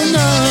love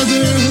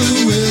another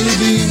who will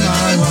be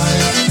my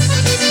wife.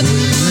 We'll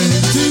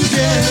live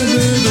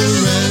together the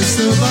rest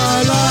of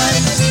our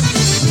lives.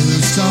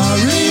 Who's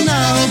sorry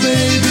now,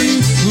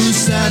 baby, who's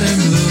sad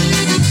and blue,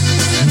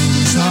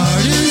 whose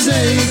heart is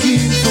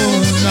aching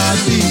for not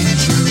being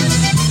true.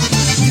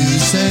 You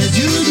said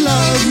you'd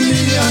love me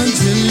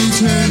until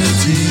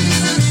eternity.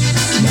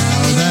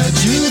 Now that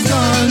you've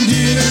gone,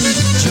 dear,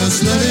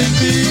 just let it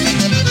be.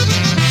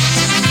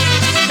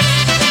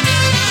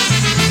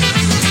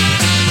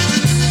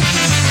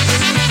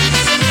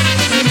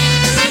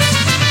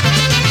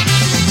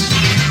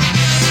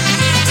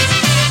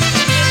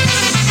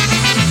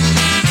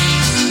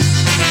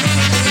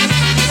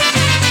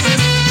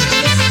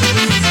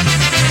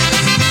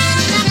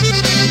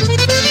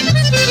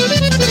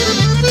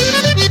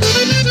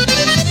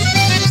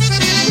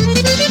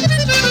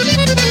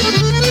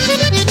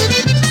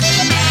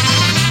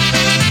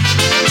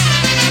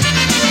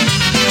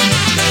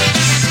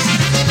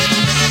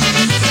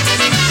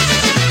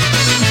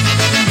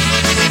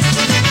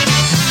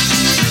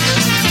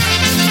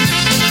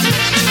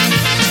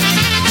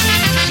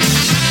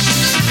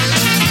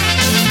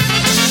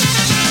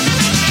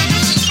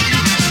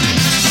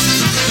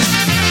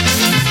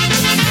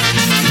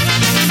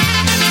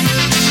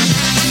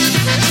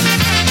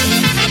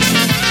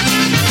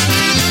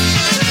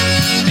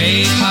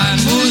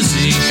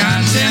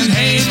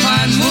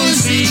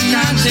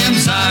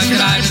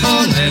 Zagraj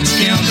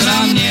poleczkę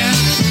dla mnie.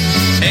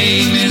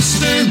 Hey,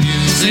 Mr.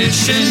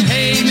 Musician,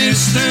 hey,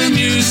 Mr.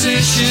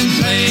 Musician,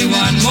 play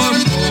one more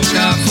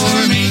polka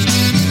for me.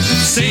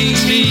 Sing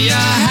me a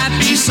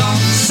happy song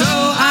so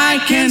I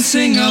can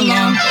sing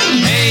along.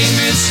 Hey,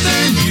 Mr.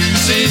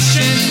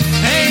 Musician,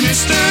 hey,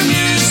 Mr.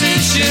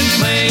 Musician,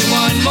 play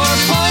one more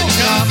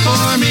polka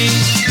for me.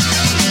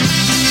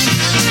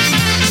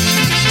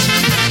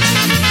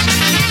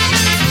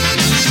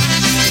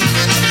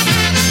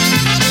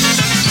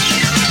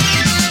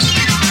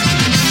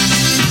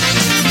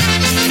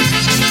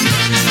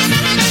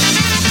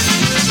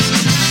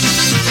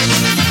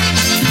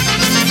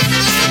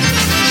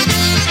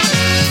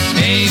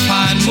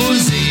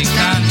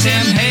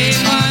 Hej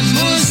pan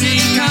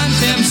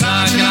muzykantem,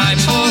 zagraj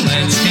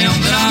poleczkę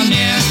dla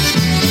mnie.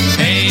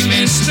 Hey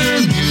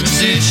Mr.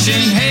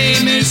 Musician, hey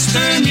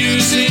Mr.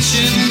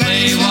 Musician,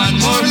 play one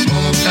more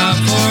polka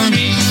for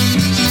me.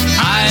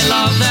 I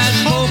love that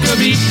polka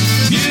beat,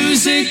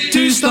 music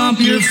to stomp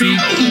your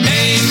feet.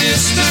 Hey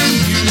Mr.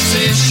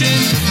 Musician,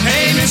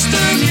 hey Mr.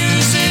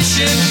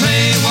 Musician,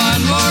 play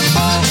one more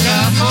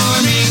polka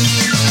for me.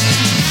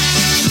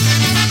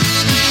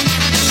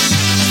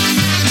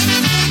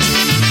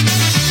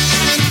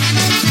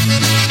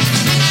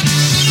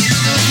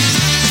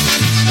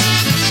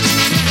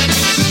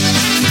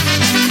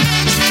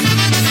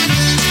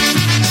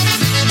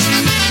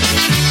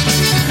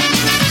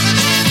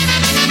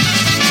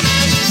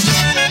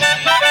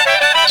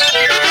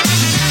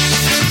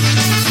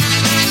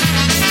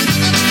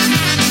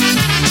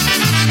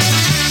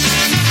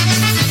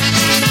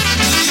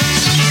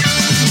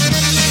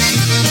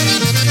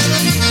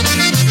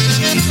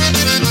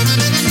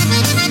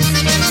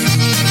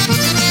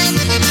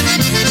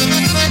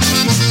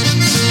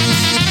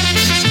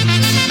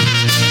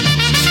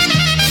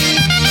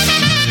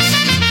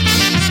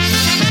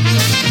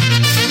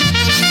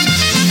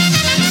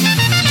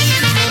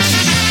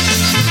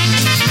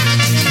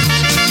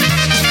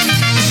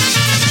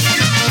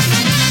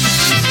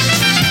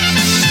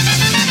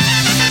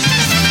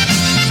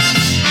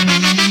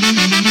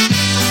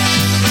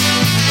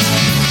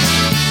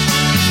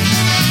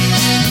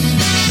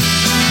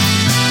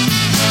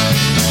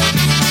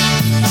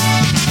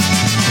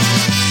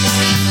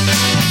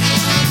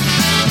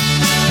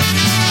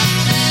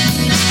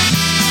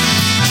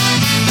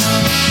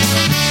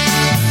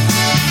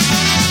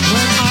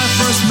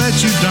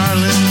 met you,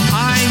 darling,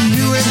 I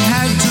knew it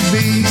had to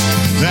be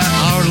that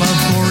our love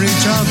for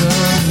each other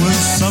was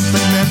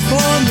something meant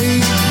for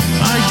me.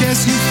 I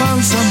guess you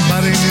found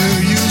somebody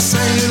new, you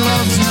say he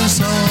loves you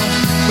so,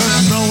 but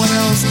no one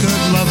else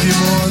could love you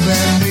more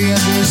than me,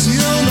 and this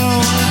you'll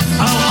know.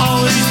 I'll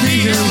always be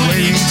here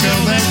waiting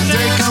till that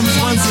day comes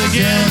once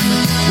again,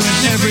 when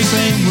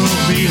everything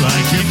will be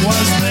like it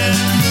was then.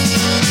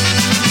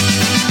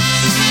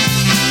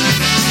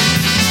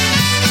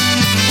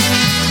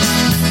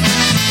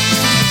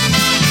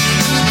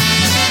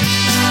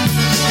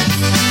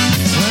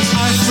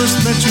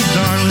 First met you,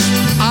 darling,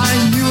 I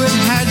knew it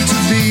had to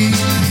be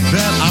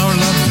that our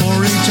love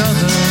for each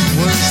other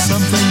was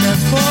something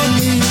meant for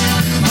me.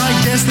 I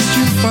guess that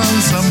you found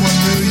someone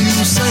new, you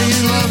say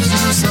he loves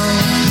you so,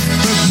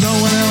 but no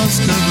one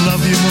else could love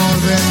you more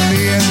than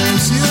me, and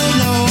as you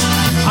know,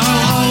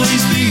 I'll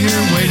always be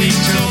here waiting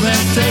till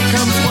that day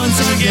comes once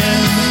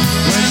again,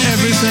 when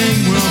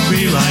everything will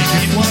be like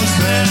it was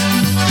then.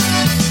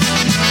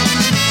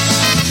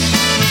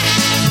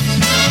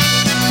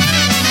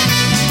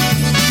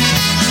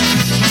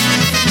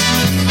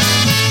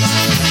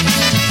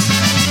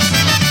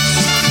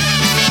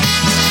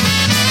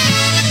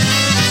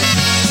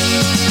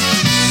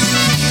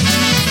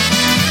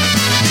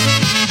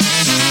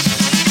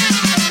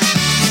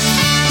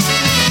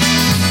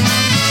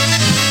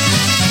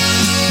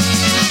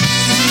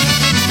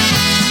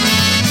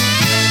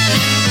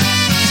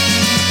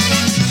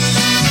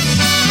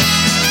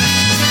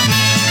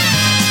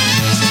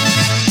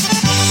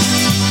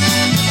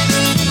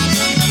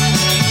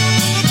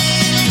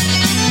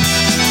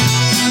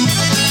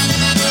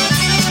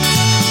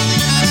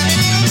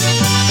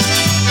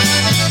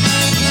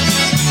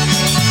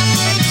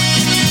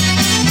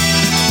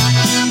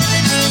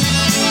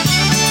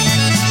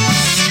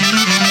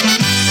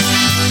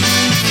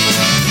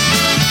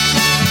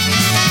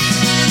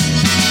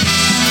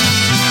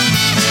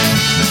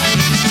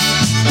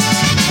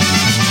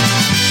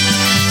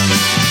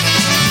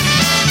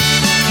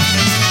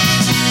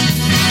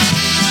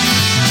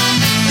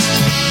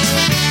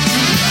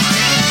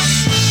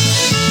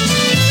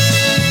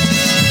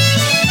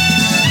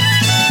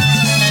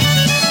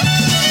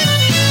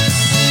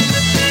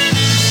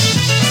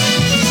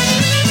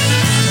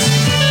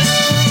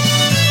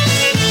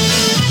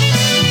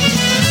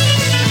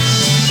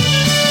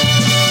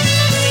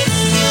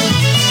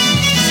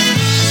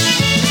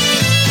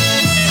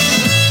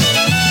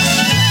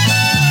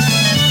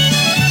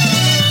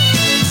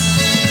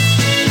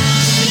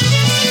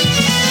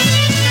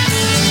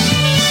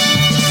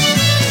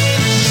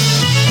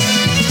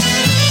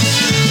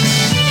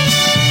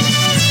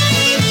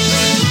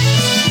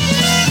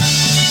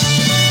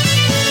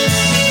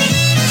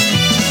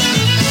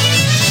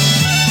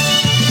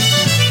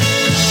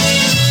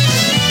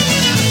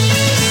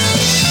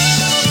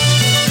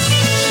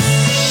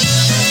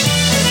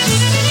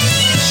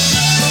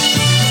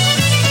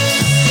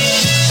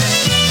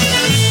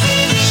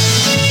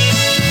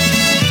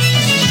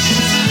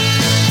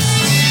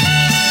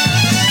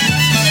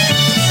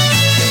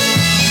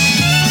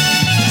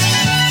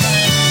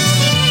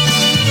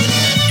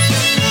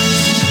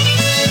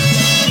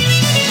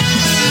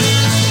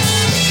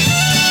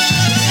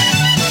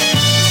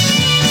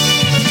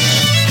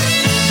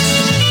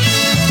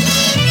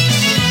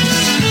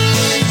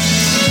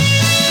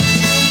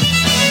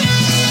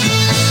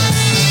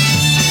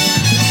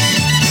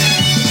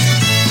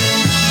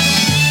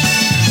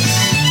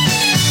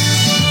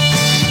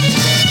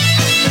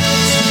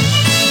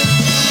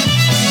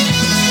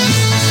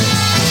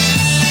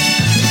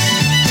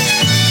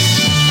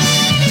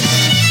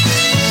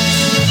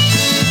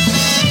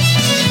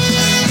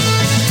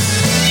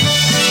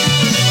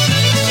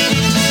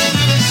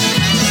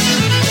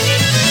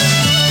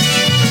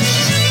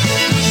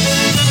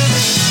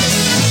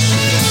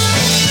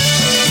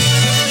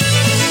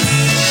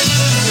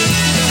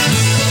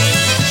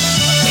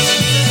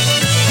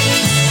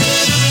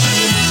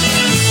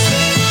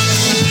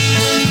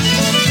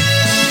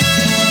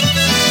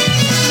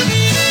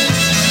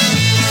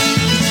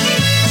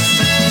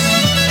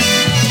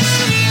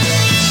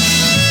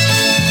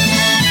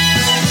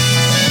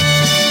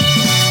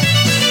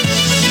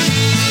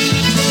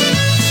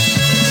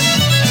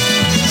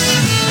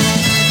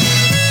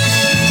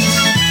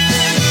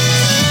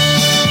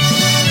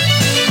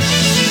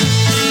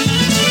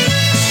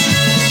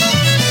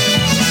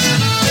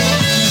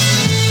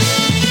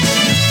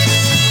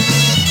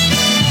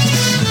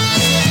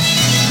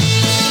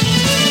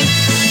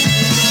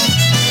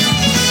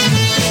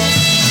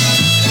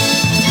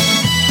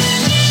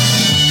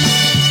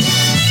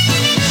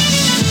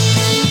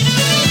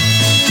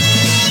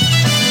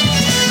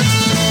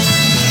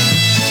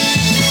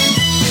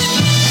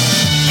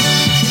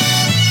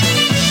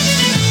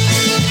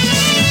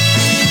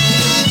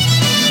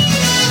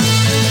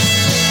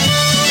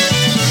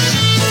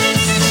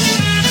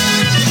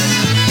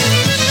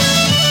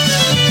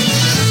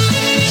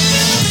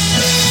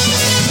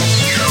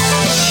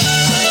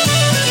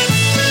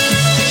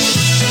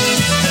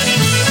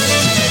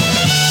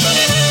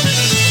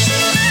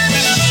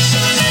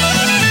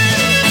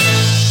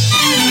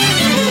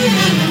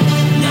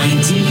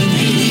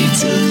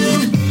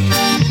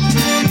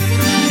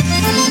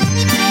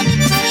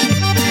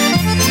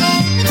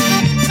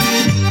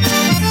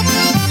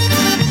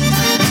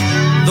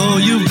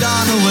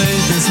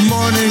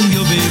 morning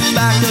you'll be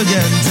back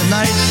again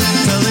tonight,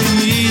 telling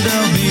me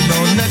there'll be no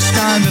next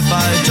time if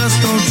I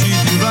just don't treat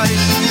you right.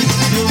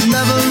 You'll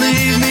never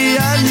leave me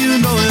and you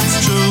know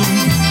it's true,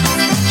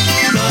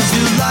 'cause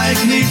you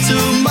like me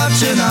too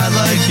much and I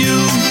like you.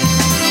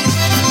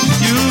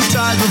 You've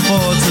tried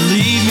before to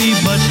leave me,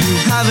 but you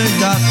haven't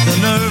got the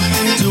nerve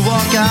to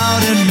walk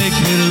out and make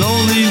me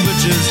lonely,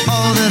 which is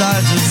all that I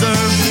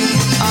deserve.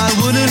 I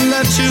wouldn't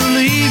let you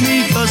leave me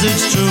 'cause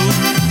it's true,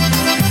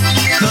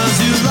 'cause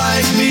you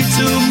like me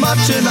too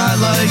much and I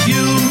like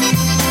you.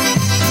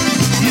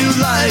 You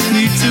like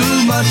me too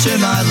much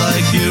and I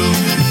like you.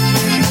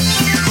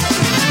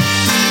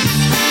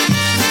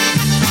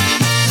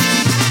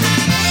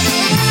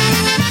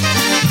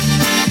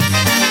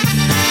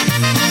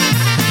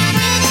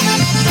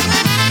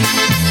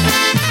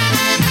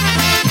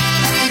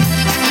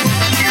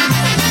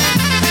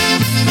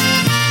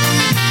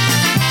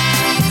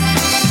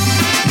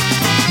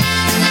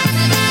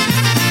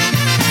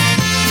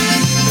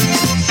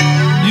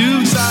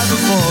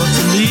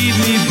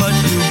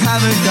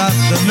 Haven't got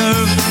the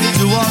nerve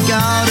to walk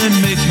out and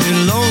make me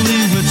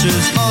lonely, which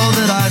is all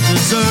that I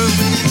deserve.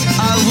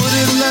 I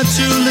wouldn't let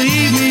you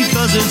leave me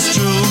 'cause it's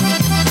true,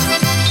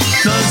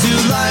 'cause you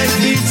like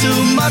me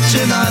too much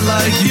and I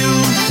like you.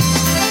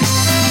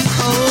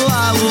 Oh,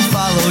 I will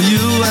follow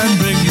you and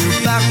bring you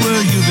back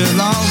where you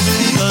belong,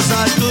 'cause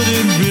I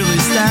couldn't really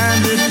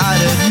stand it,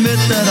 I'd admit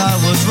that I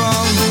was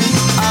wrong.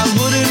 I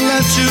wouldn't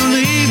let you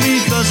leave me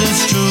 'cause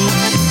it's true,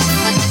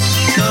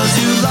 'cause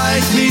you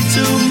like me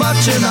too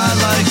much and I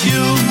like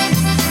you.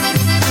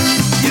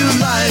 You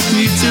like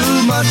me too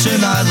much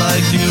and I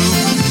like you.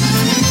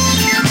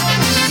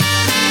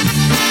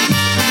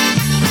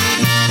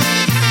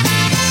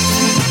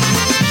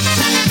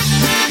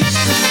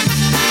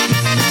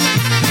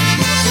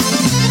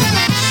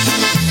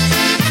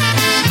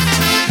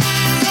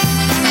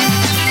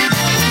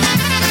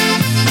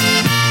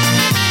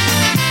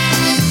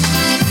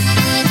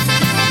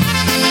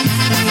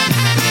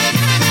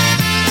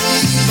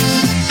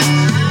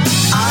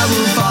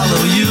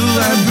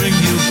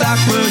 Back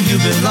where you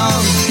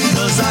belong,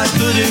 'cause I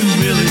couldn't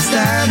really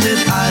stand it,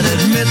 I'd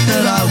admit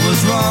that I was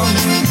wrong.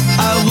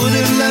 I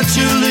wouldn't let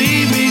you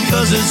leave me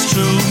 'cause it's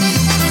true,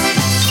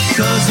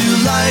 'cause you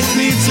like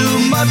me too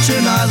much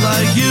and I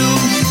like you.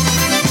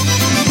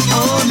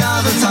 Oh,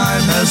 now the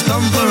time has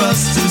come for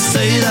us to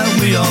say that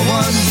we are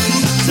one,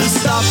 to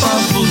stop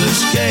our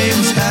foolish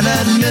games and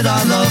admit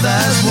our love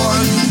as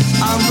one.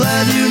 I'm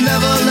glad you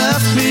never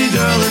left me,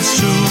 girl, it's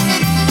true,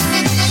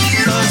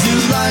 'cause you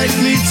like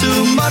me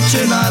too much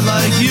and I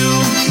like you.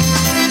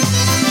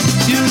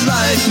 You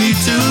like me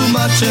too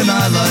much and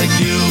I like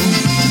you.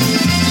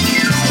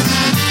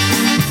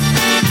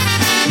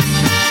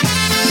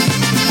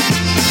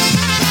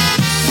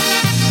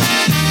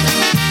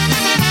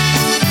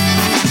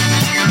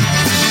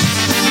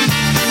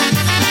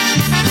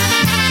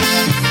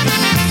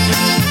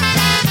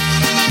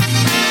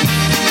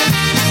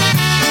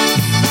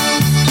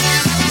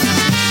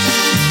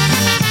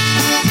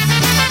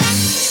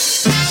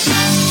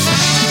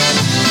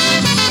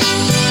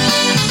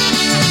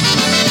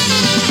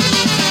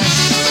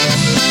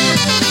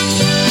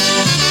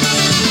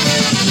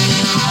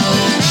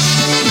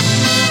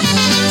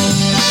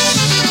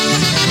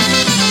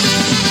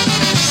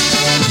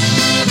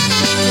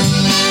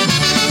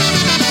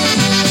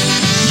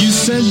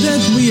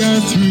 That we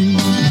are through,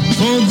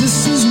 for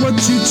this is what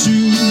you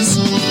choose.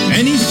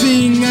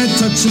 Anything I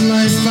touch in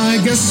life, I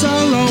guess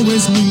I'll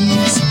always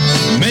lose.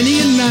 Many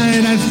a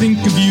night I think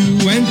of you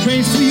and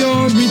pray for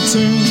your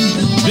return.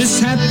 This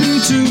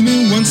happened to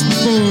me once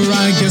before,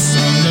 I guess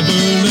I'll never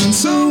learn.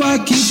 So I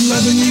keep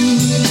loving you,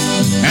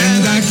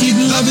 and I keep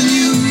loving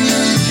you,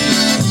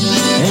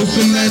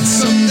 hoping that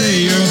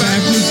someday you're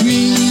back with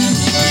me.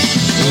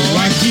 Oh,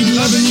 I keep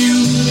loving you,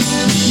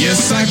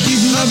 yes, I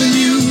keep loving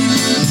you,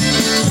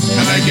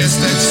 and I guess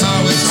that's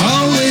how it's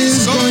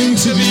always going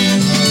to be.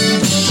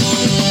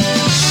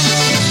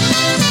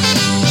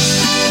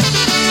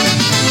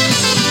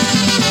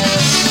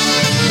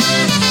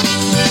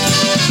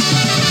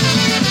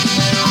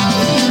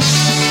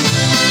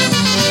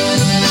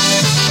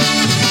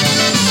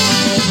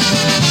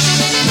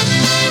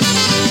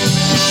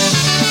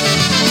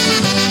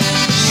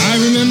 I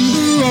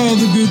remember all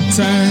the good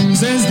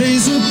times as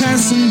days were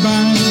passing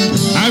by.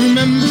 I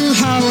remember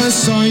how I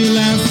saw you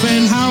laugh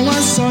and how I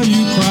saw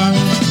you cry.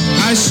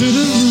 I should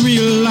have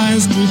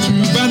realized with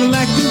you by the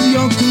lack of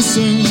your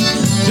concern.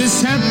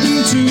 This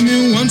happened to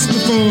me once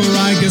before,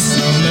 I guess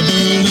I'll never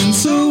learn.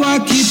 So I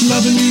keep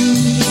loving you,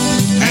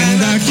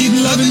 and I keep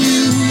loving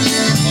you,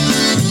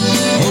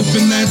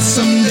 hoping that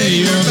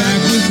someday you're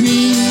back with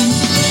me.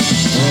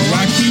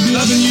 Oh, I keep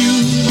loving you,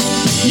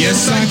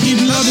 yes, I keep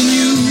loving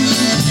you,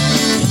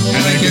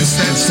 and I guess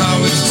that's how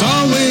it's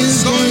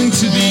always going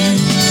to be.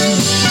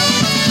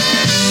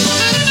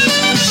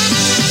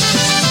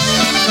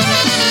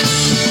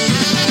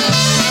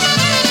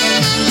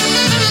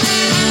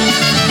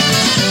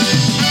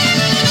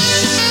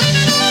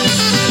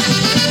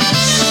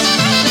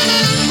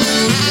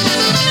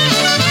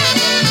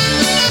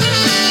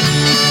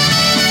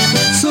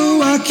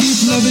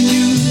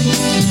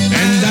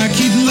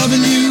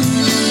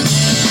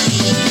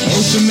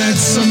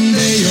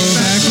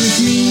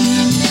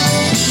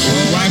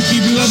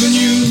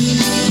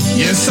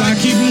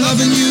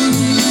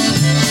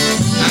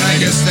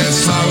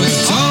 that's how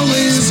it's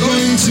always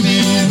going to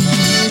be.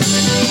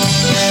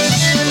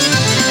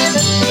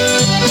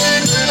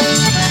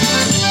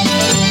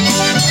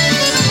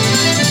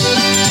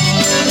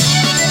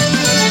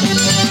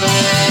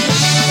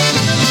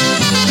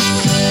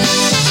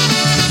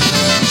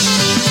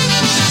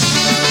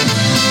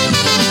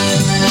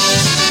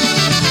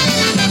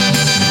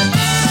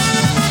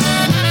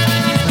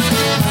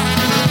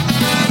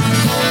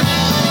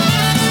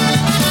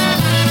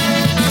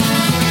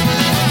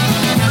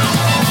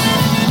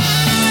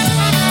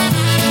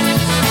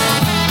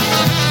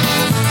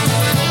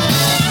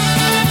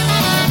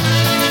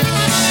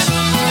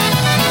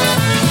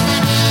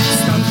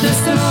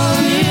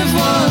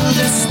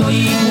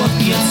 Stoi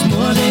chłopiec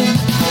młody,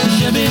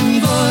 żebym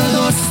go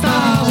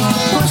dostała,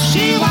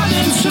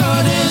 pościłabym w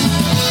środy,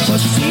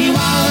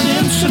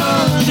 pościłabym w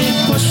środy,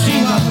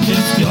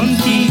 pościłabym w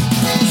piątki,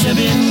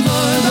 żebym go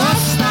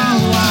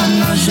dostała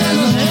na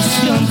zielone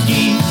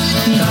świątki.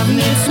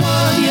 Dawny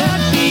człowiek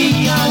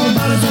pijał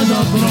bardzo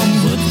dobrą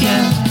wódkę,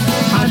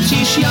 a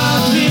dziś ja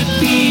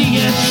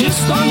wypiję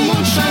czystą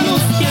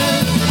muszanówkę.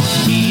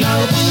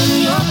 Pijał,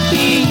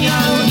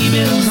 pijał i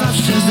był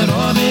zawsze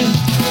zdrowy,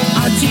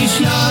 a dziś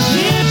ja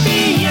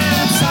wypiję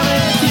cały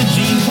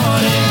tydzień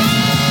chory.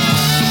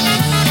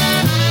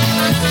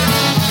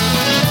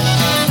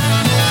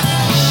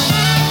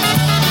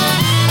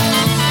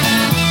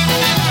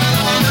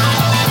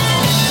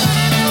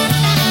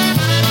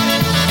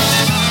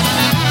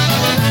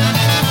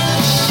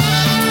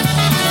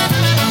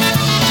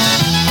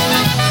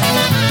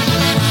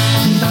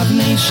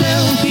 Dawniej się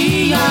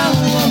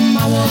pijało,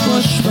 mało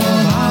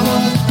kosztowało,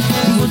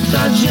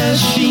 wódka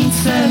 10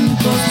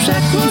 centów,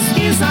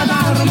 przekąski za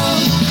darmo.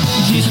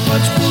 Dziś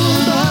choć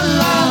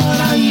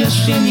 $0,5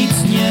 jeszcze nic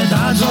nie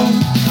dadzą,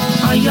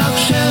 a jak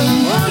się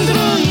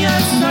mądruje,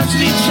 na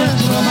drzwi cię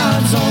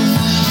prowadzą.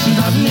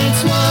 Dawny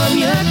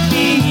człowiek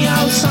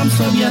pijał sam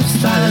sobie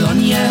w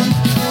salonie,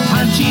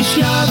 a dziś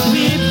jak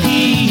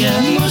wypije,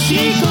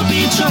 musi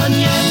kupić on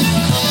nie.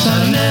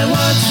 Czarne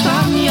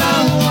łaczka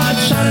miała,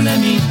 czarne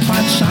mi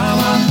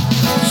patrzała,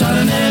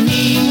 czarne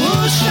mi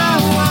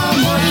musiała,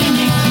 mojej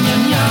nikt nie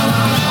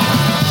miała.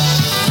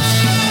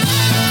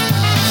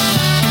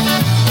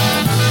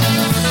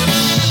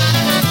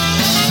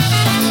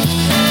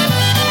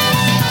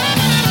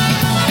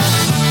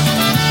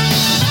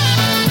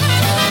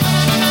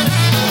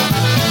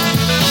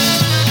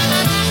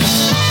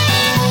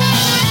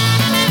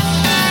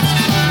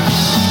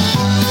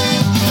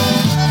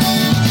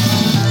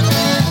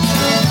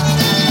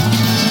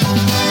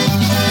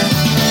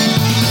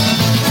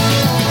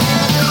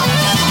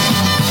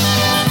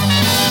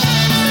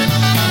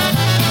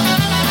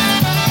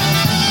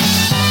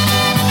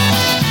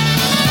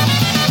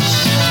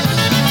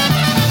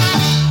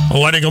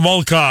 Lenny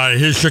Gomulka,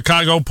 his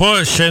Chicago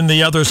Push, and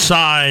the other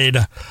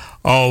side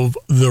of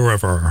the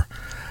river.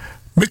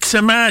 Mix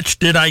and match,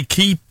 Did I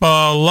Keep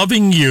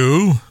Loving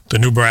You? The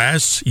New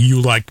Brass,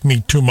 You Like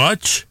Me Too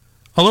Much.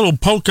 A little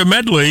polka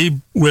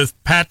medley with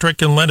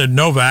Patrick and Leonard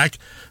Novak.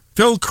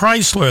 Phil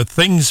Chrysler,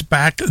 Things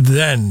Back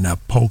Then,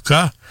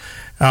 polka.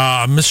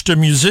 Mr.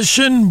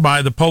 Musician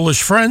by the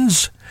Polish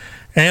Friends.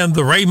 And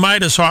the Ray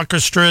Midas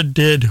Orchestra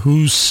did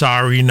Who's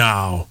Sorry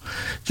Now.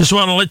 Just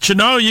want to let you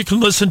know you can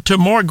listen to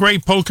more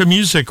great polka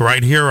music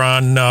right here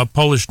on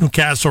Polish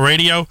Newcastle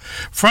Radio.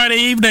 Friday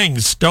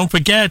evenings, don't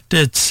forget,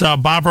 it's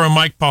Barbara and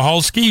Mike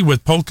Paholski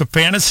with Polka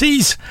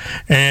Fantasies.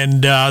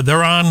 And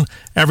they're on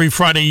every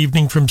Friday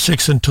evening from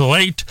 6 until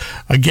 8.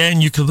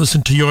 Again, you can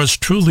listen to yours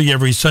truly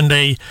every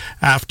Sunday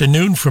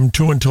afternoon from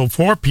 2 until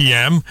 4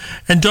 p.m.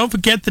 And don't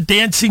forget the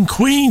Dancing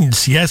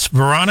Queens. Yes,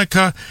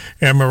 Veronica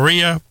and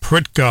Maria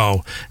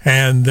Pritko.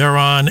 And they're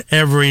on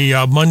every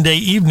Monday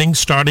evening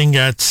starting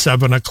at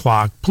 7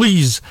 o'clock.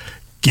 Please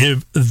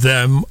give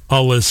them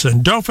a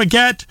listen. Don't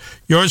forget,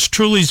 yours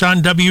truly's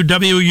on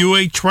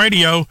WWUH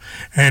Radio,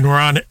 and we're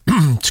on,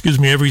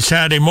 every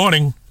Saturday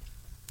morning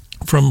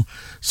from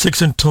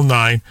 6 until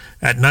 9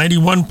 at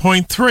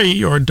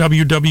 91.3 or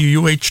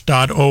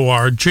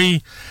wwuh.org.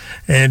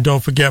 And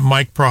don't forget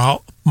Mike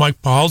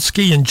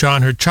Paholski and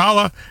John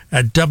Herchala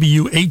at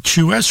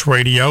WHUS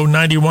Radio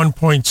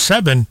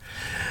 91.7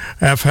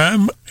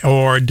 FM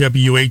or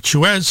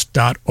WHUS.org.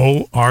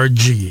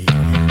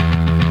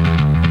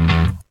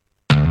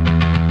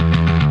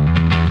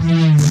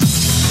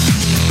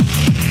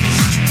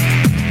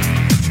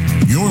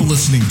 You're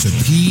listening to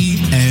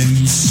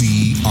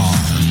PNCR.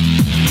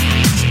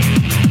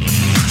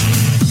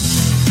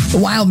 The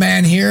Wild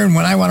Man here, and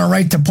when I want to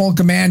write to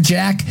Polka Man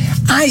Jack,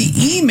 I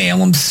email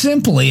him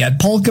simply at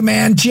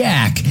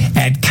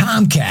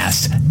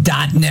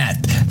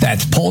polkamanjack@comcast.net.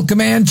 That's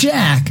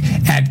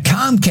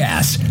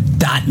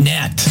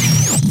polkamanjack@comcast.net.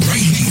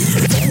 Right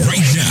here,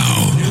 right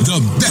now, the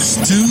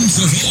best tunes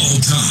of all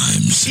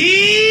times.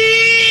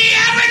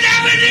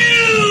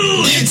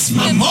 It's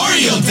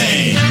Memorial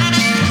Day.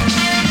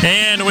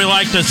 And we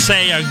like to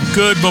say a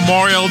good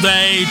Memorial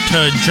Day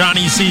to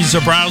Johnny C.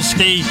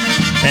 Zabrowski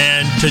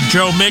and to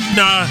Joe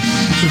Michna.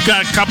 We've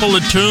got a couple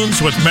of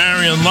tunes with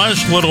Marion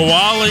Lush, Little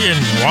Wally,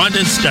 and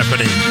Wanda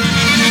Stephanie.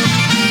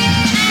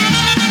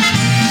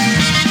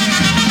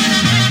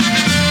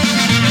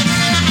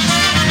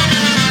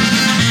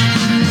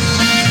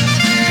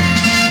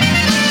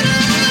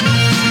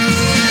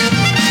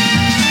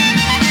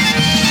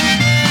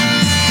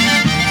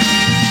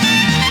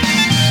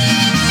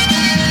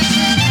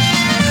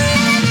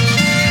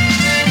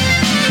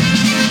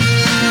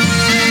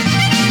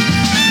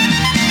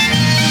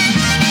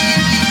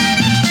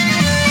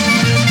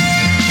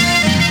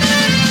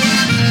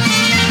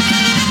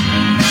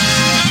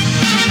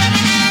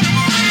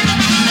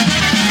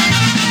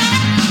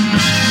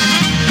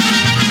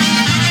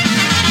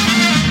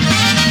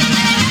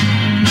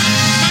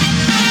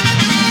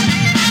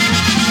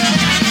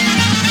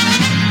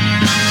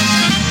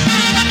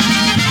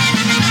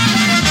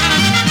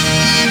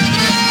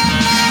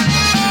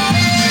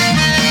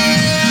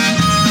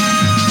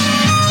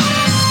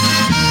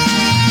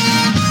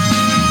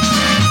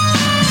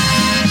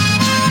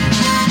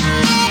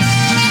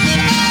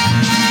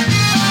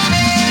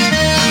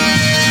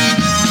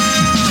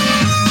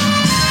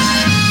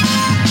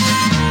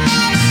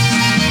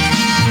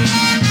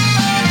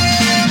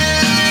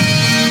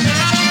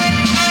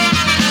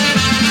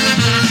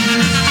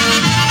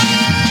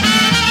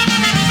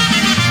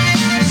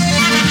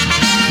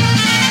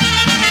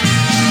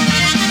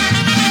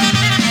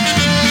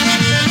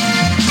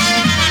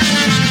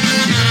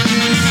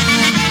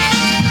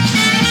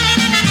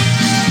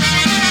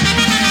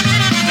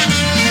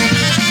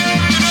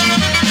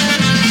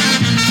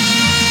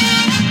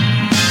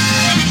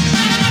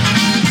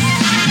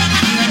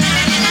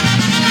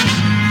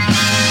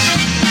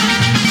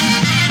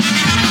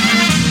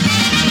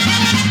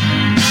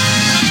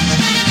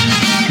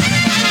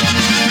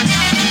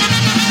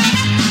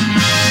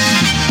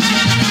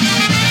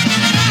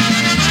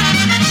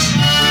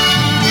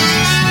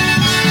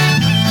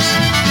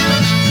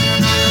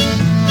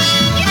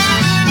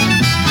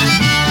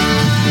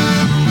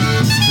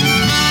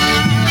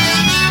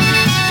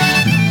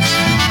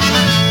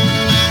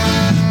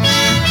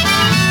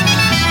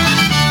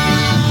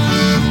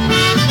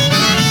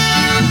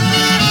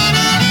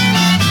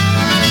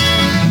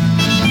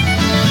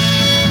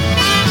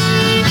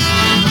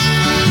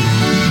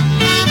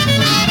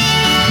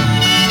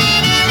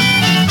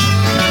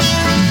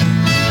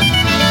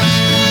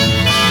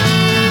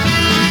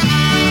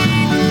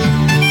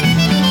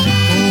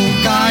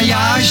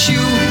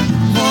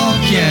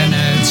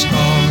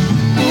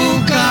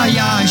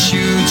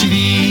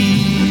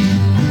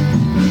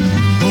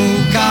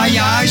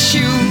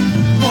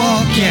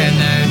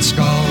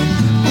 okieneczko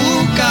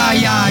puka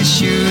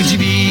Jasiu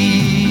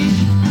drzwi.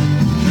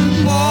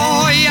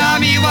 Moja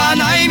miła,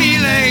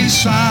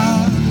 najmilejsza,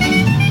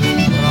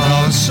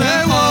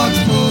 proszę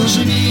otwórz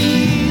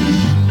mi.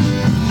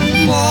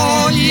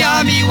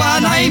 Moja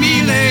miła,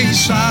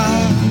 najmilejsza,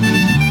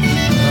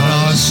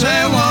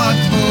 proszę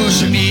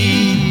otwórz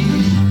mi.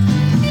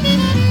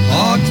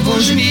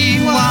 Otwórz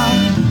miła,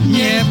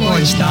 nie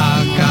bądź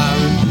taka,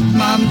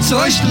 mam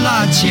coś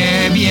dla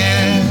ciebie.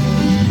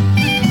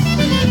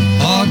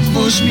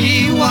 Otwórz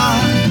miła,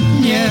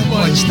 nie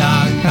bądź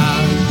taka,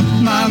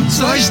 mam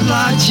coś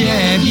dla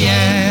ciebie.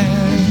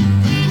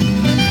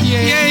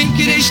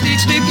 Piękny,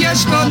 śliczny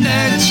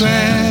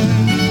pieszkoneczek,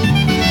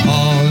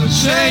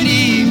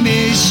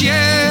 ożenimy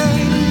się.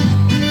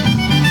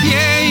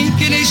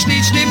 Piękny,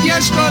 śliczny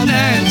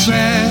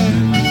pieszkoneczek,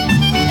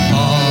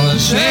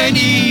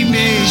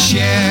 ożenimy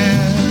się.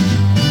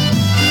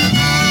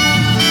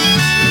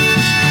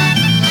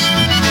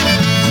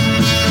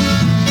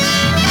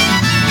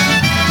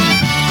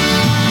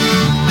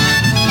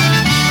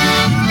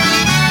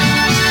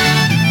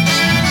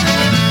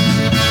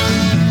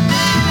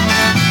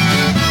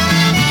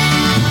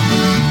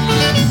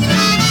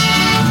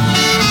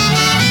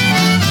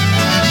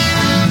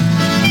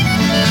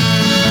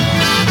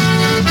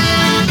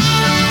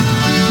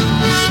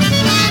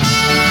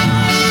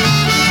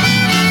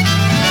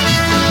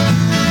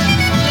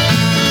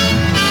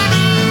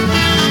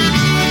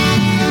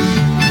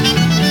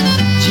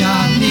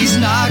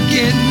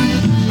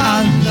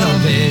 On the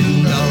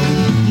window,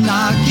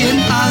 knocking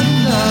on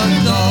the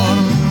door.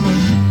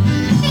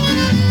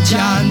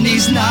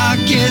 Johnny's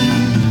knocking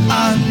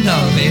on the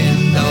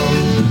window,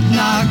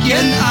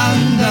 knocking on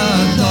the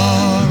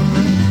door.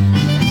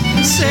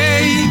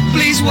 Say,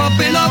 please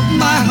open up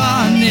my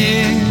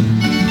honey,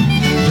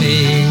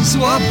 please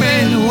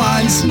open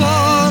once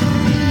more.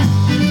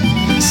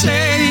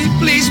 Say,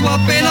 please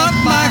open up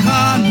my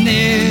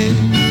honey,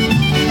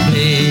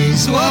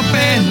 please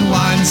open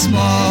once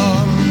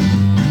more.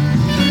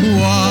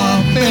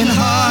 Open,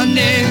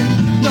 honey,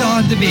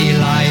 don't be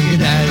like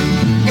that,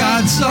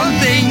 got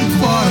something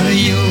for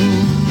you.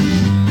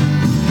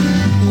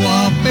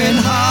 Open,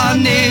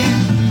 honey,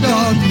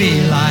 don't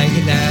be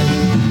like that,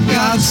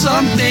 got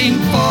something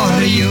for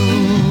you.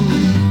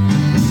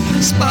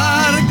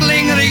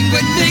 Sparkling ring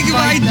with big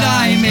white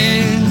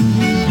diamond,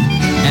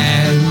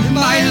 and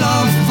my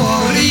love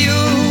for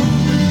you.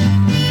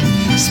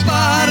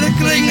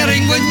 Sparkling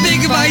ring with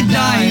big white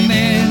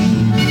diamond,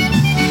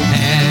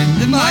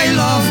 my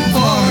love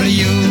for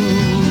you.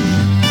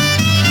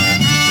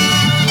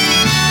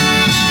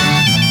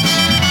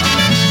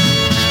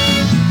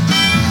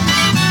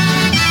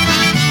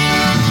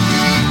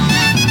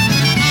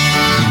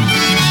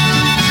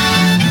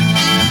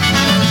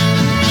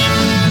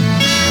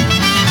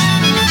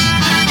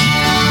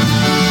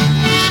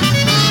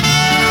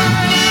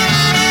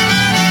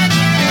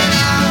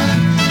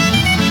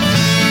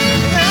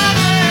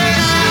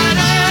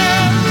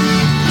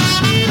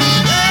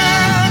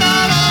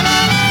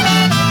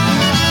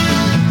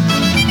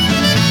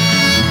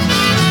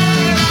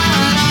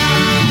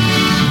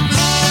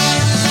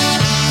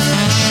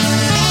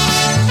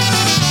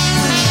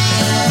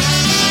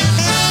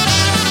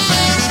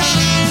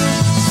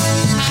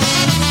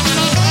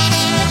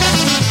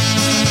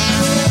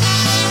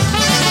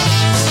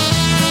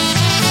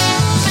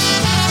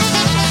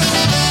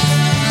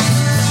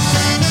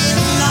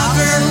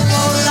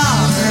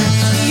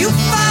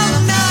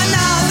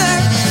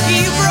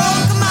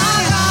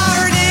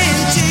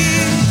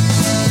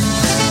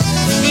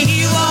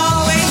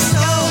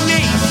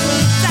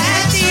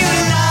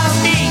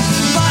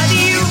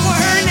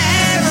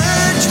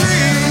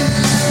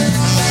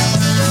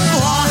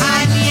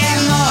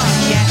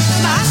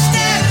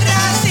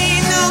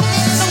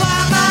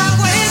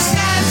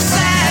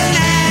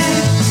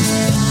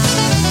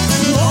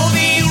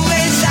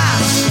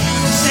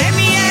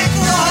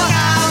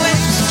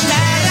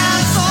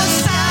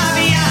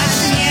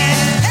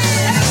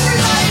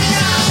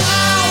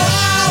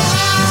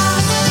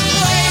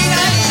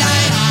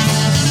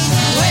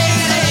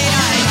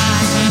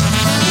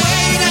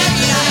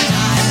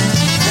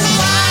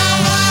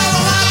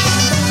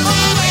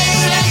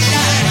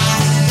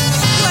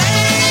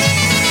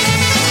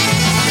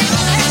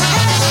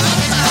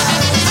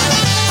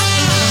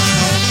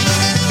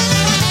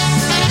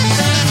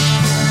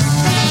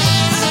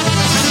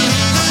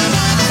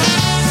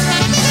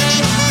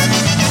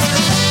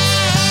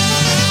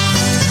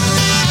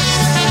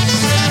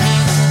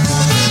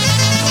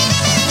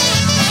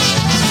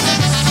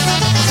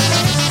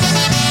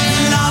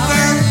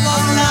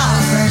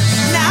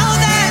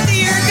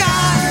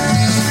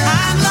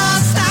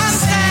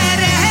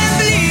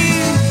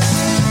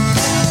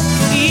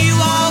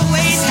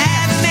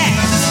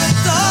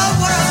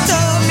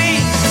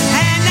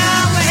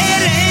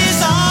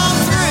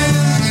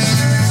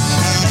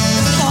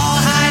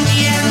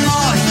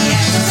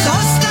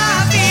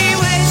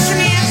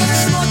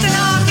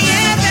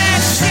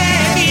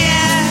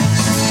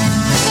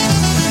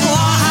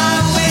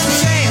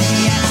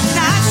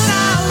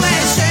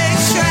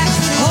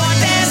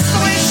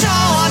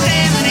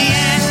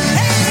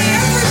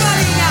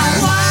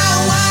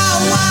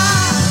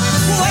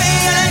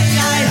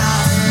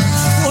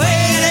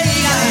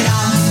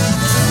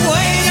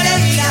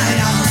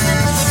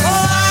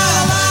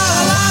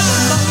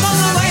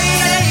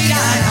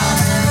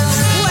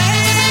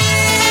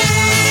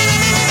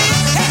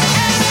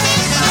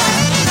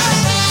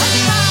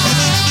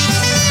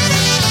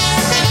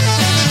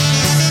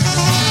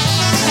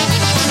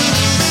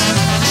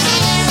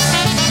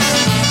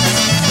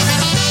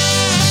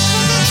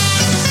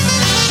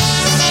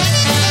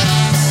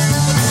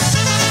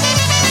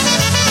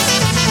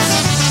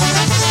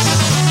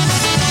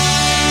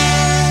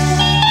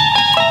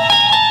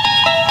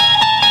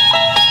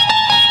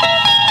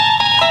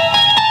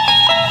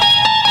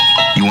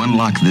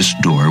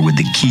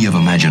 key of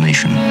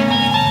imagination.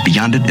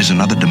 Beyond it is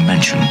another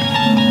dimension.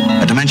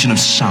 A dimension of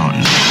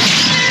sound.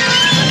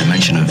 A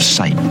dimension of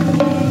sight.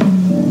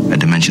 A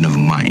dimension of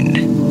mind.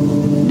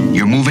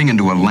 You're moving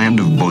into a land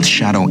of both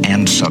shadow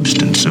and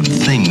substance, of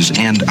things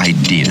and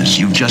ideas.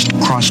 You've just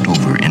crossed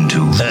over into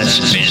the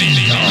spin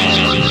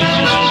zone.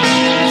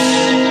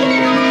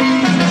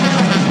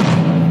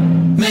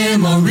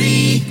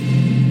 Memory.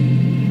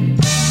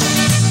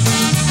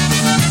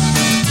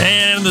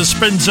 And in the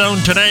Spin Zone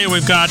today,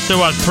 we've got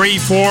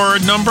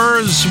 3-4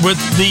 numbers with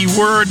the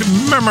word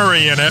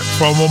memory in it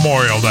for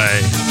Memorial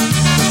Day.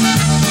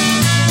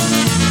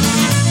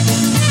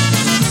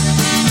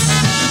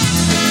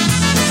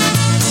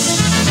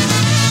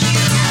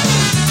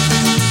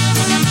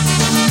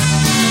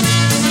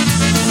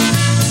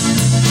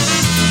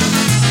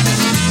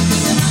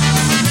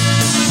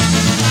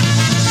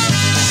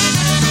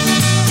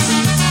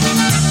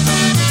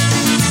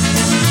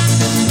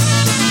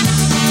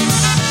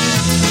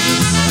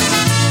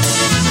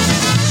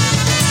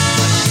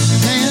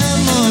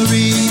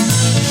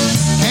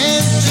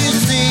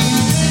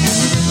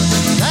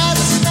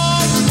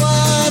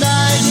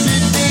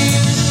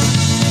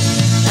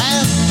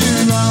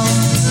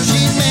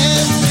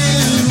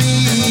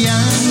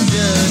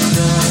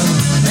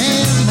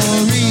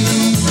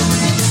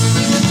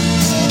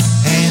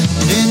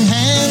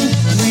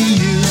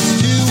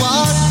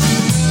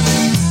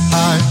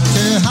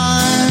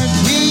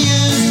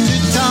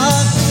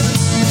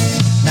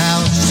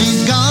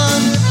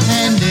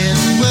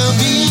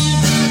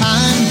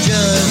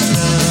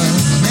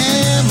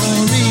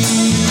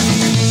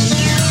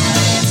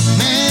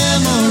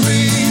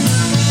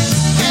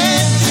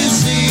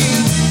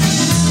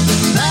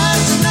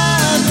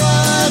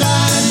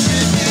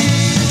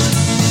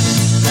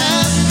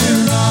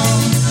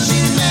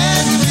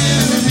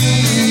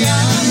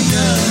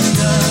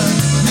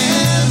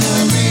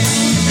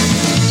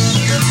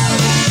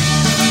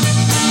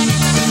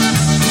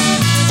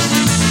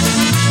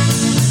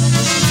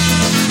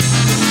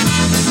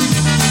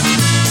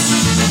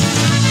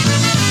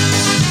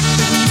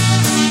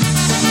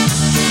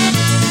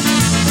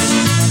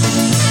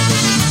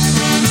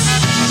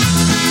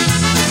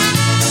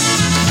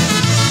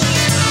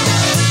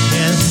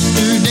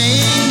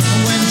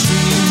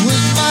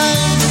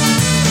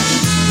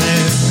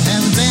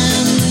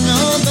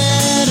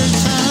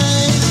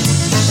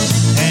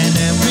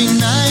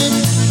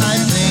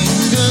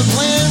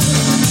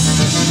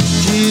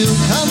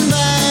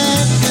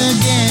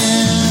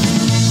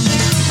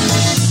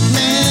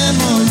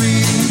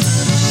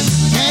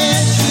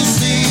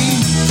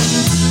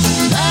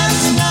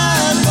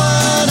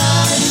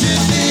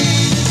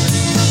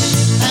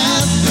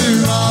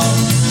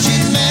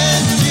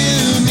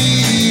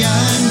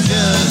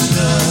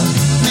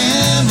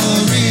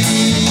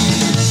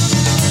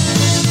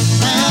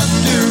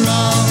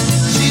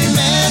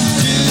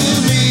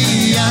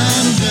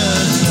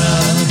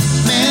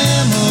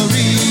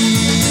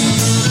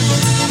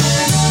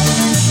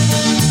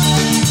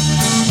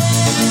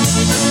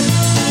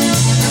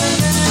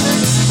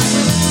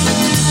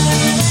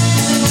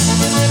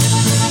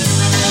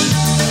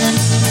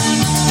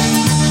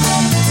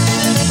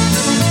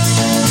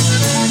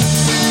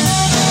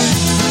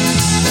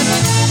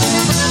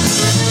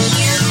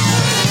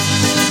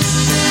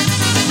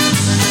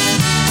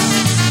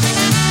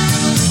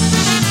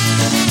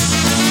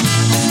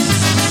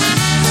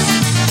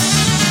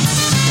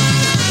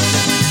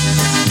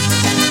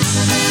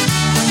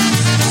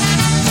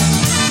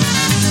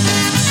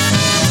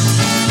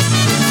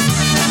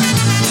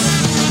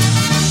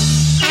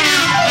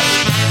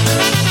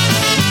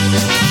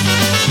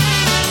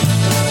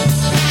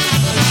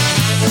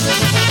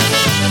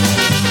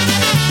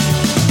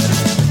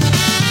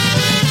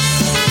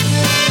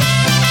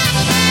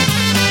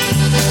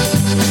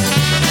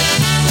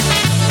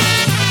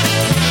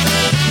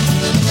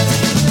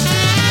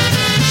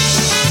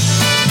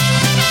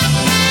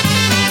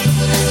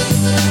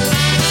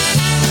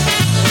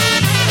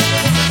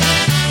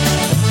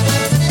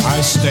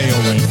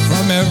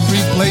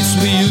 place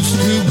we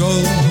used to go,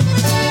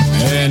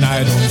 and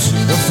I don't see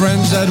the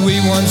friends that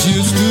we once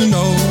used to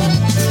know,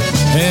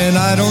 and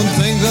I don't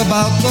think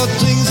about the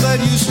things that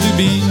used to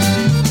be,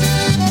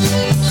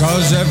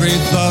 'cause every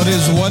thought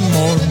is one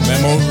more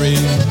memory,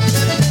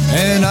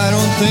 and I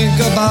don't think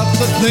about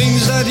the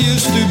things that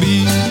used to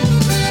be,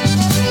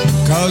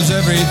 'cause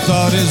every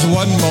thought is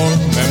one more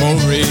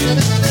memory.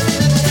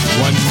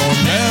 One more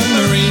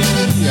memory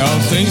of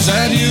things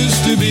that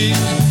used to be.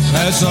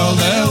 That's all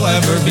there'll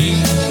ever be,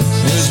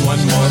 is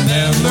one more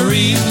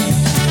memory.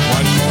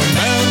 One more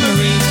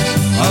memory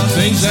of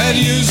things that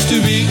used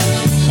to be.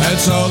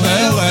 That's all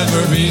there'll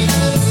ever be,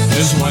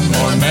 is one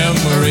more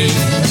memory.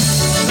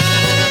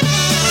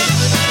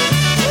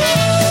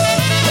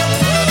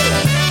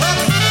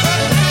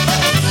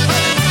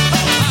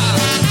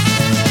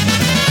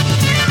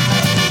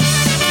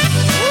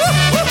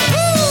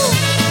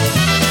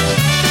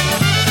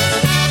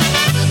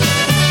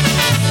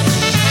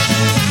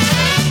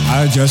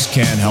 I just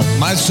can't help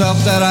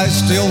myself that I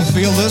still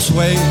feel this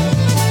way.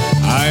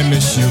 I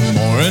miss you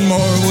more and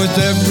more with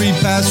every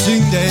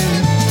passing day.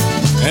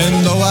 And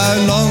though I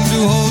long to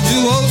hold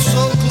you oh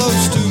so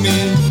close to me,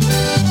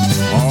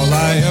 all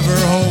I ever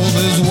hold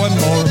is one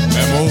more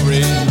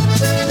memory.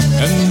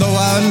 And though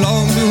I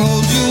long to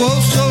hold you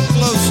oh so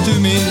close to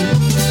me,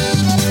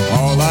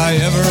 all I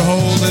ever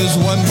hold is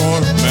one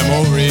more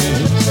memory.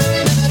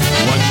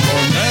 One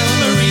more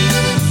memory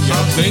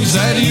of things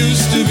that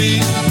used to be.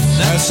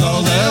 That's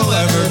all they'll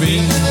ever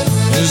be,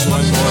 is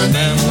one more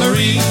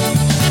memory.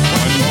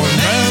 One more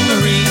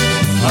memory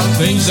of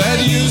things that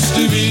used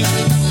to be.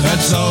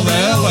 That's all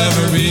they'll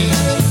ever be,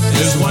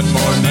 is one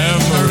more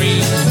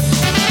memory.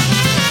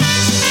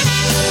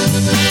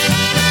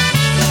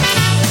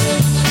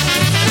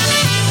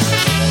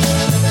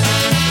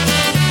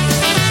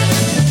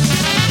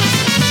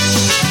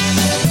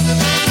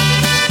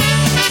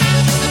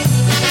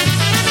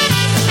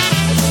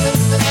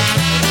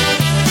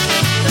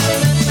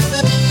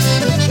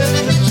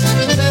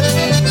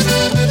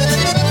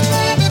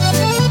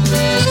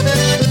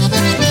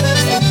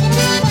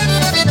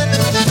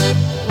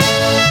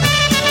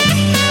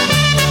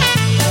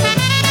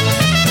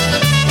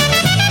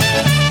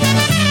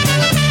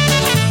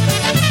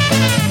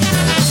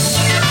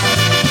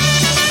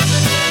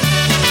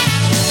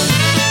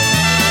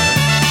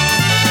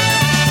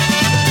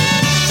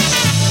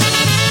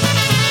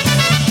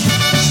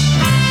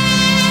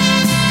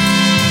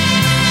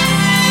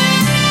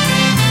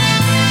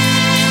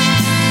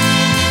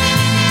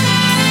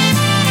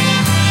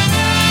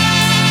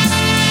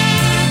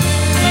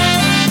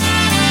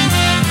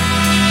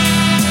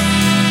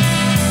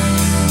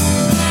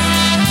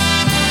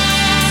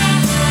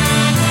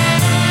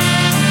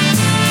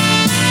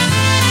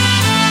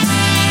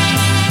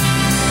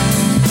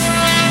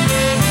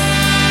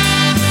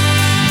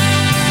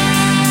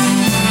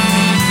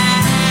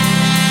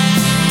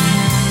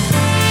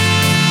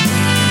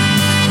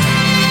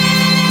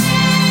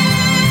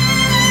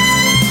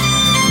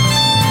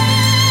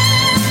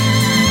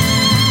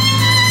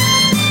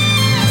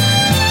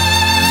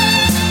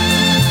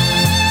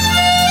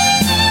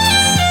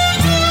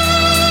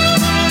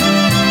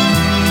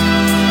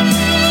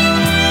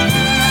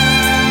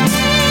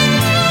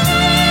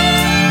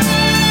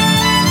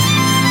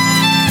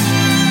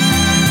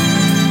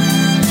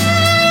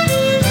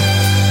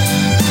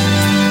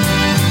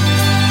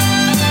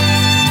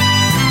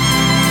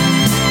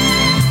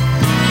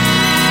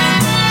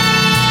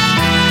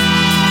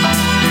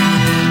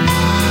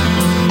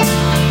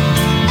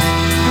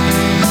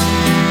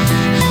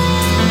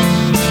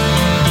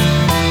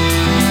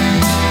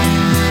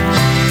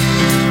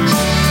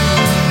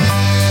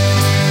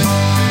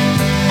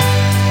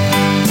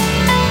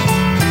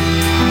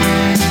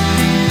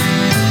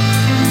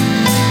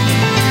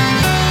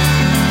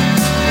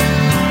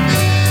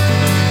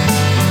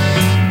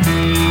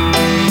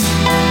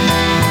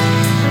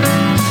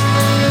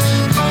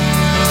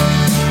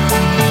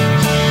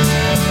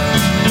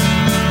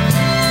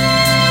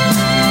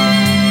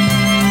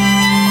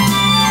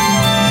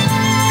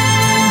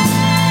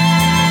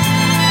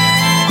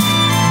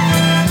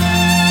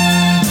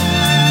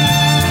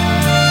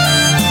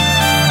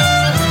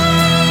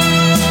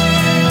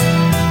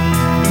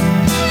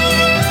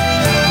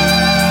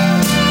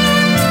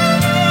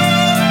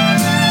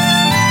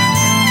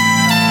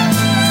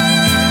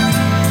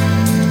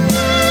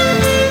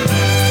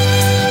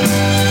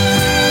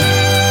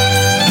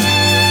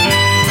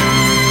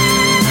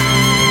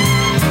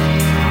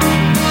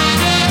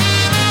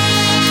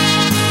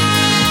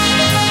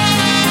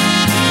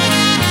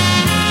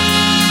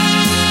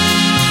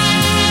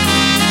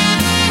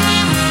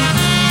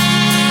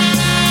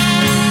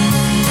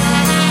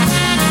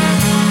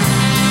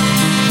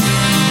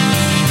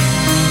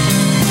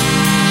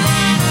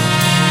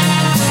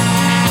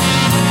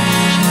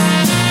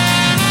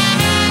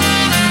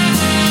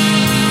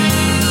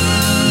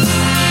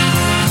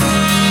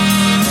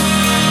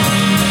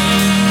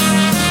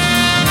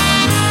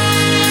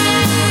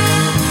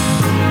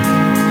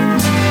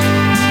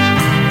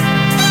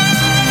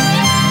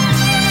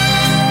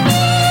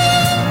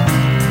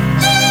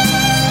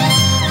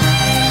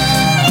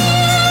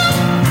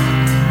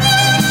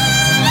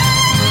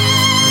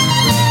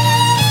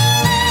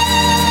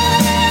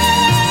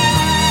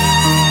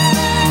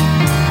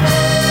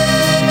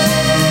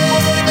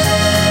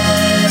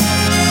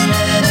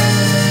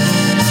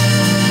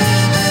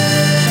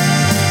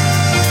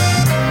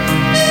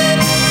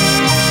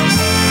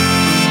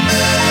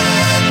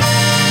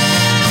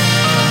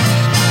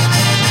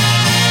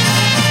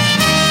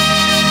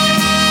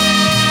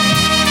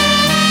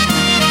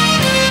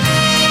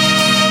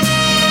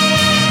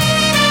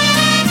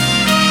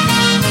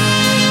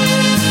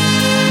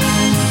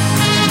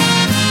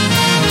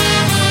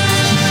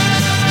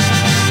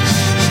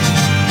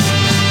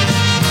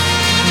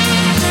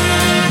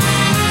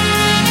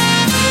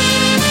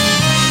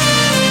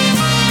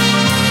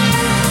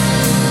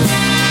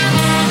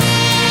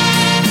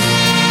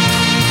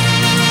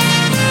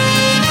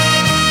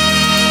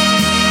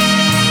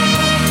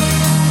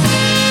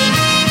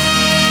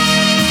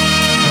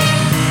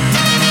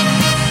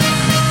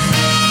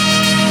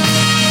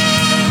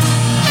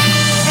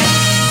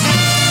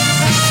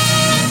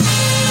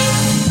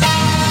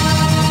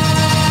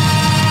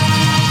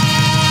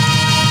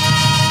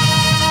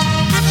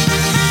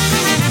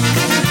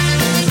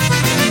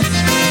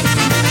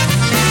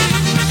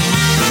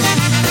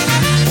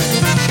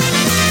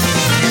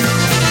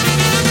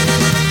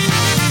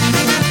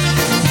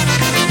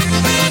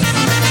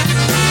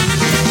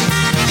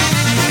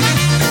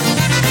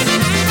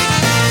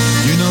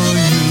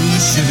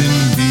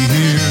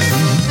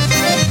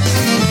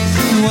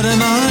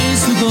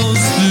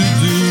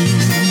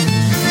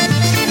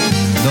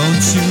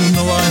 Don't you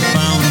know I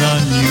found a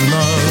new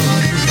love,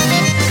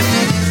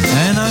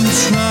 and I'm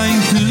trying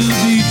to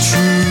be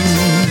true.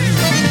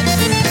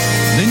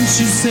 Didn't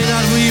you say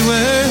that we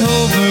were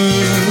over?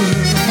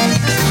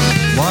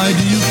 Why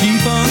do you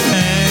keep on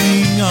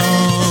hanging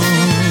on?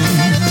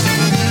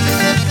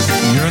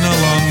 You're no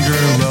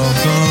longer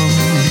welcome.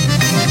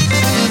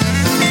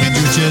 Can't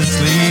you just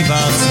leave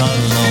us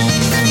alone?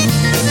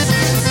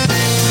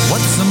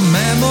 What's a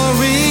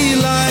memory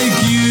like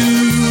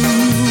you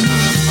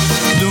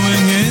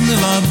doing in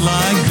love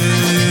like this?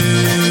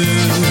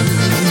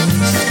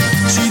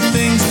 She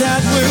thinks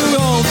that we're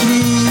all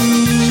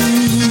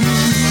through,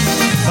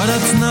 but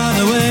that's not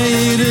the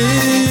way it is.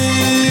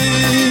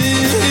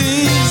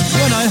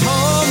 When I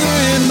hold her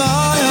in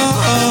my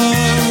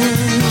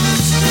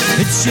arms,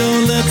 it's your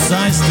lips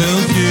I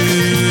still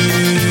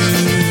kiss.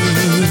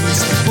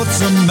 What's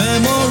a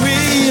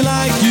memory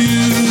like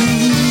you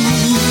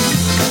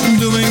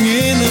doing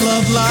in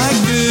love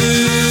like this?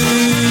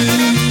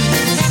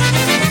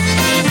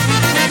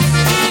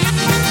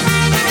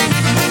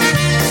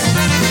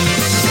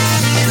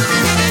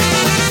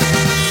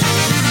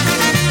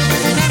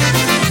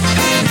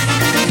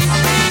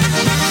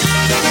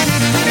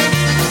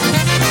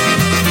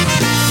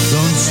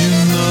 Don't you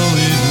know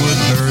it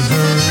would hurt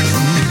her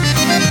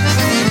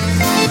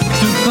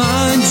to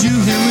find you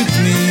here with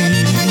me?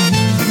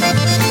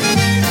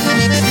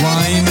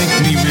 Why make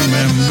me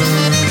remember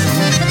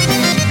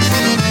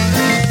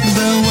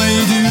the way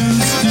it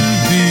used to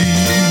be?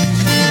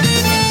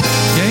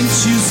 Can't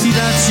you see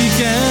that she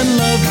can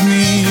love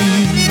me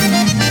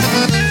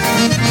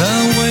the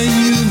way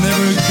you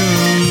never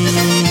could?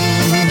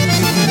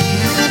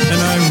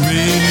 And I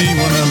really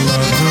wanna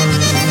love her,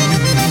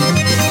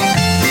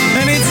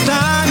 and it's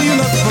time you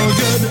look for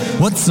good.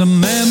 What's a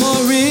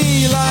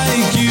memory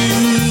like you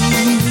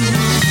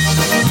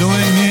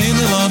doing in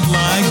love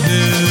like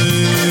this?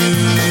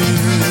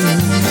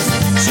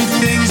 She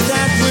thinks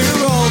that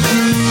we're all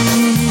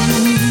through,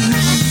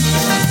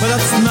 but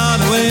that's not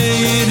the way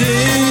it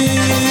is.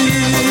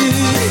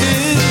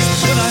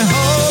 When I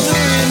hold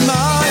her in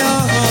my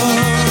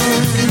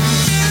arms,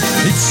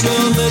 it's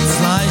your lips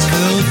I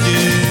still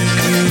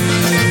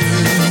kiss.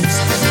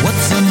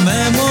 What's a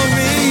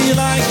memory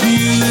like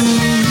you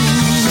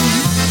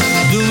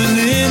doing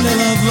in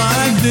love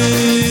like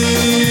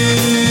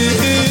this?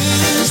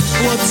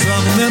 What's a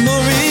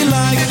memory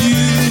like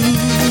you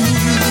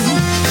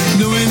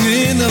doing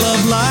in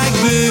love like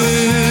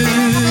this?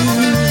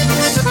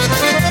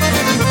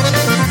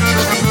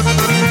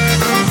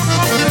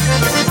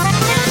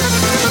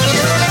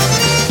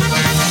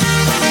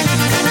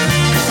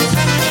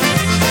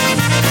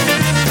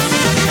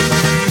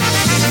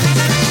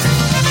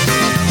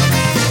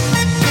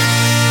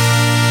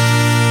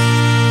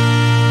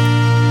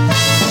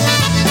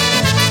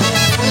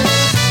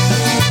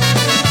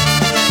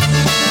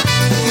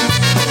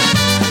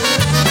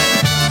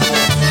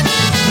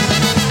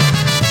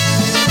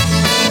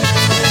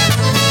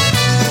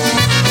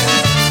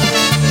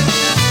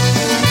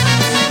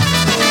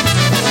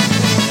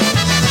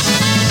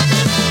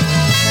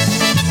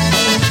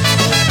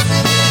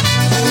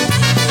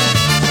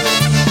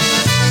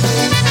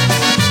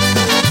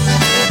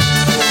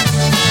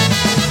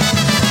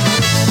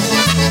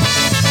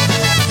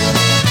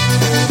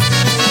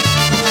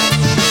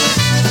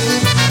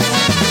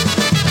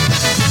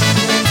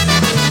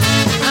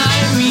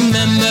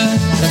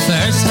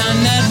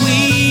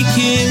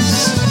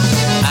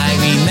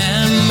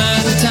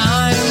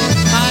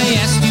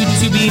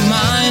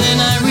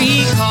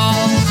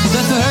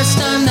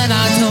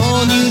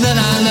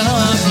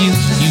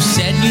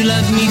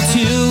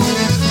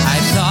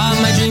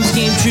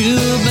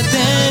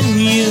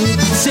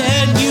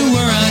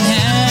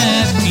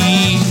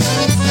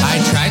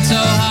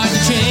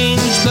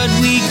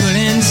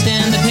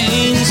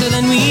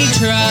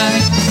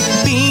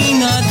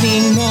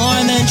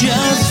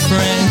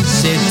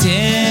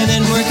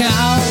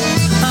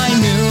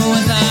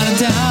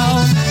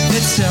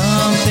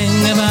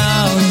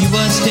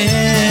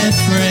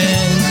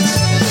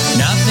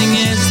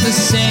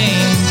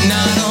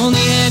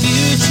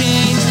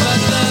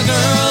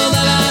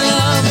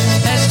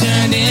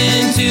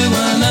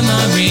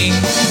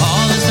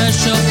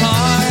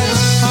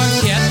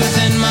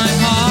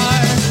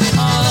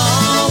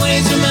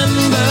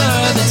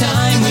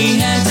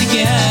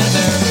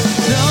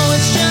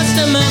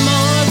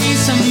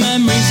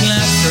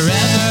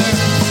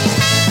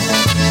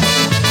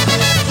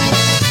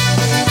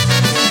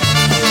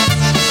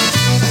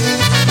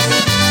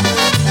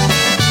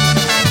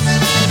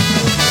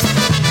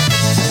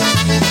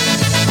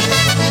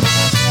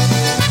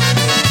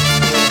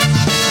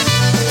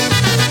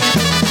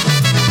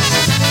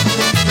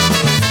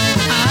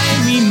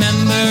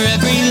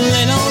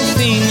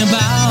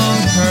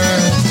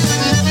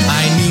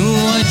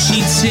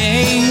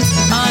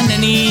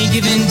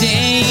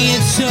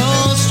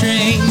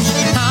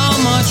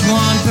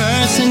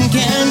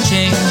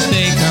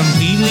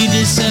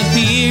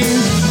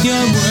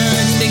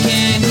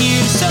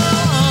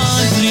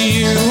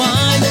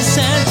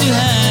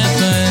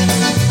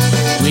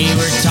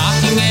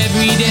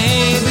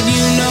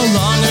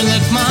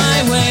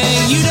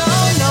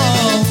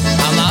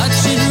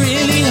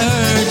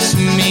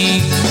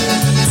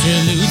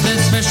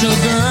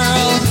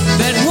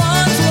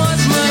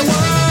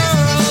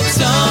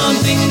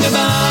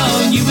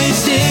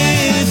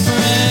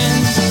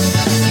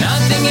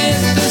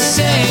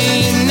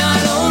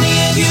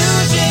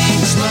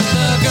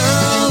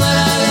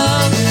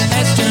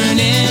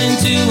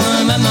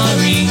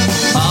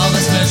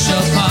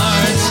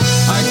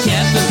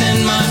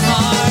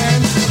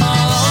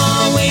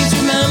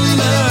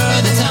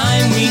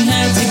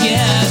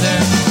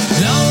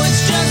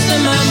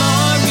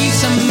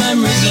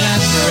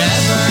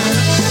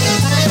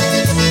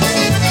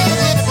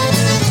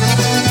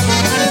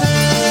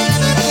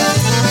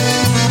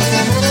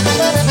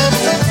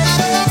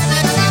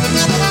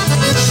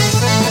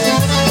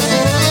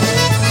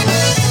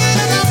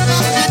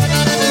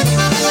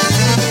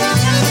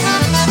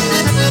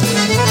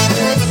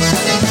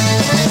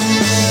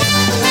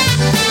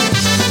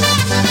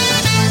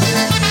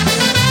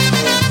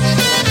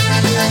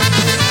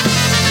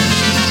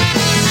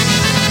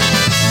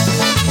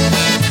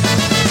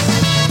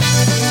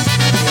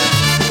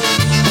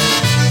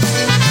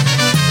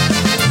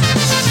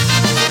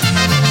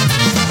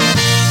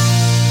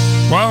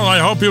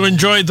 Hope you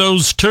enjoyed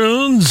those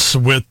tunes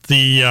with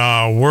the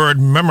word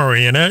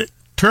memory in it.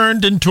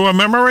 Turned into a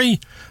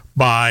Memory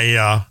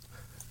by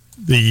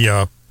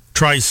the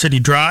Tri-City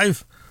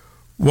Drive.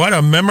 What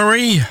a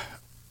Memory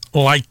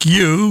Like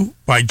You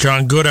by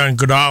John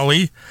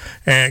Goodale,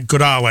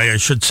 I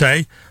should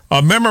say.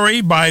 A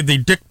Memory by the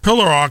Dick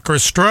Pillar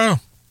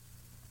Orchestra.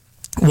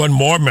 One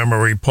More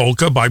Memory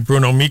Polka by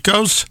Bruno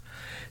Mikos.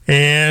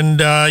 And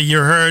you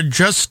heard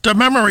Just a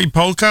Memory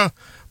Polka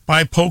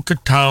by Polka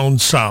Town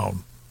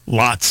Sound.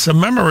 Lots of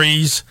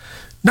memories.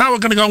 Now we're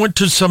going to go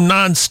into some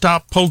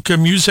non-stop polka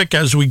music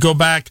as we go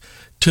back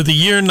to the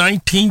year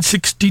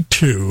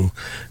 1962.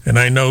 And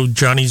I know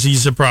Johnny Z.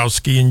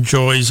 Zabrowski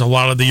enjoys a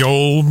lot of the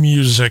old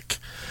music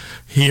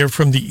here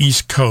from the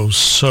East Coast.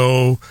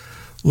 So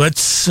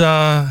let's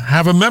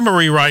have a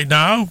memory right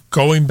now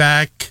going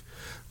back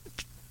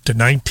to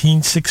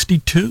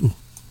 1962.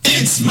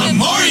 It's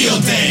Memorial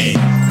Day,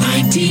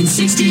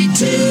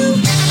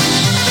 1962.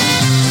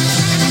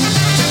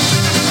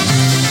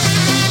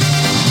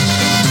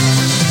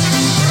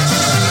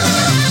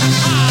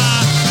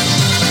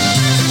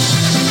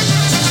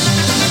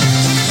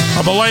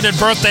 A belated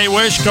birthday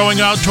wish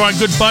going out to our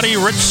good buddy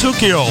Rich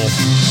Sukiel.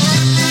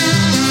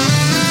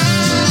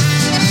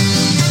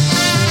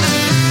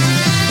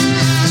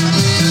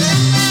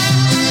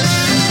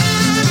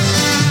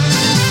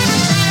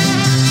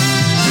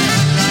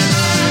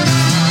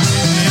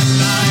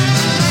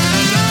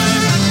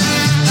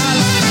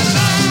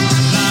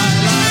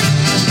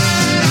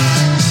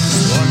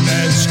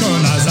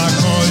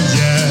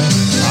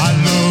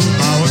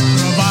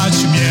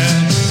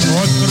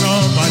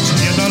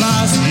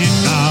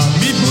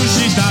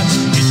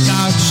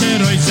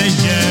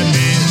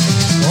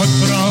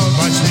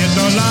 Odprowadź mnie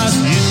do las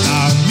i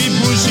tam mi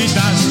buzi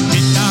dać i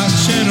tak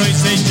się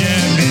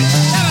rozejdziemy.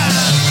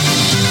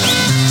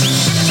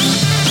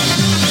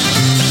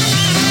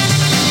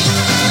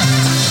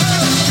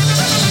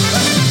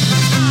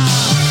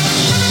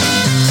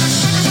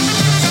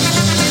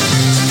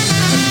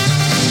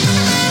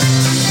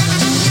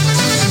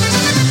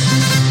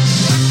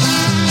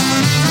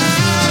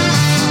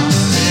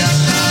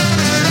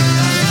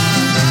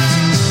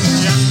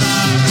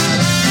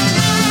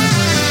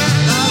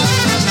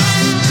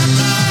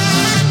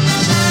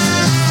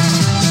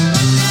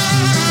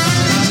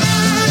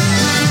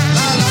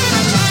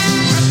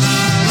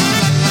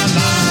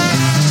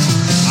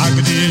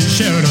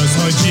 Się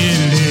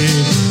rozchodzili,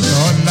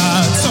 to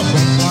nad sobą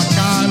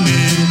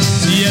płakali.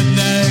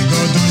 Jednego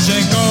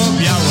dużego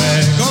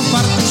białego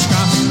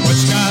fartuszka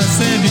oczka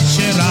se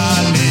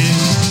wycierali.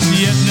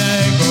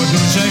 Jednego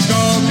dużego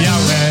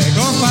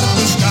białego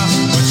fartuszka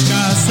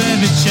oczka se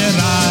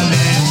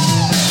wycierali.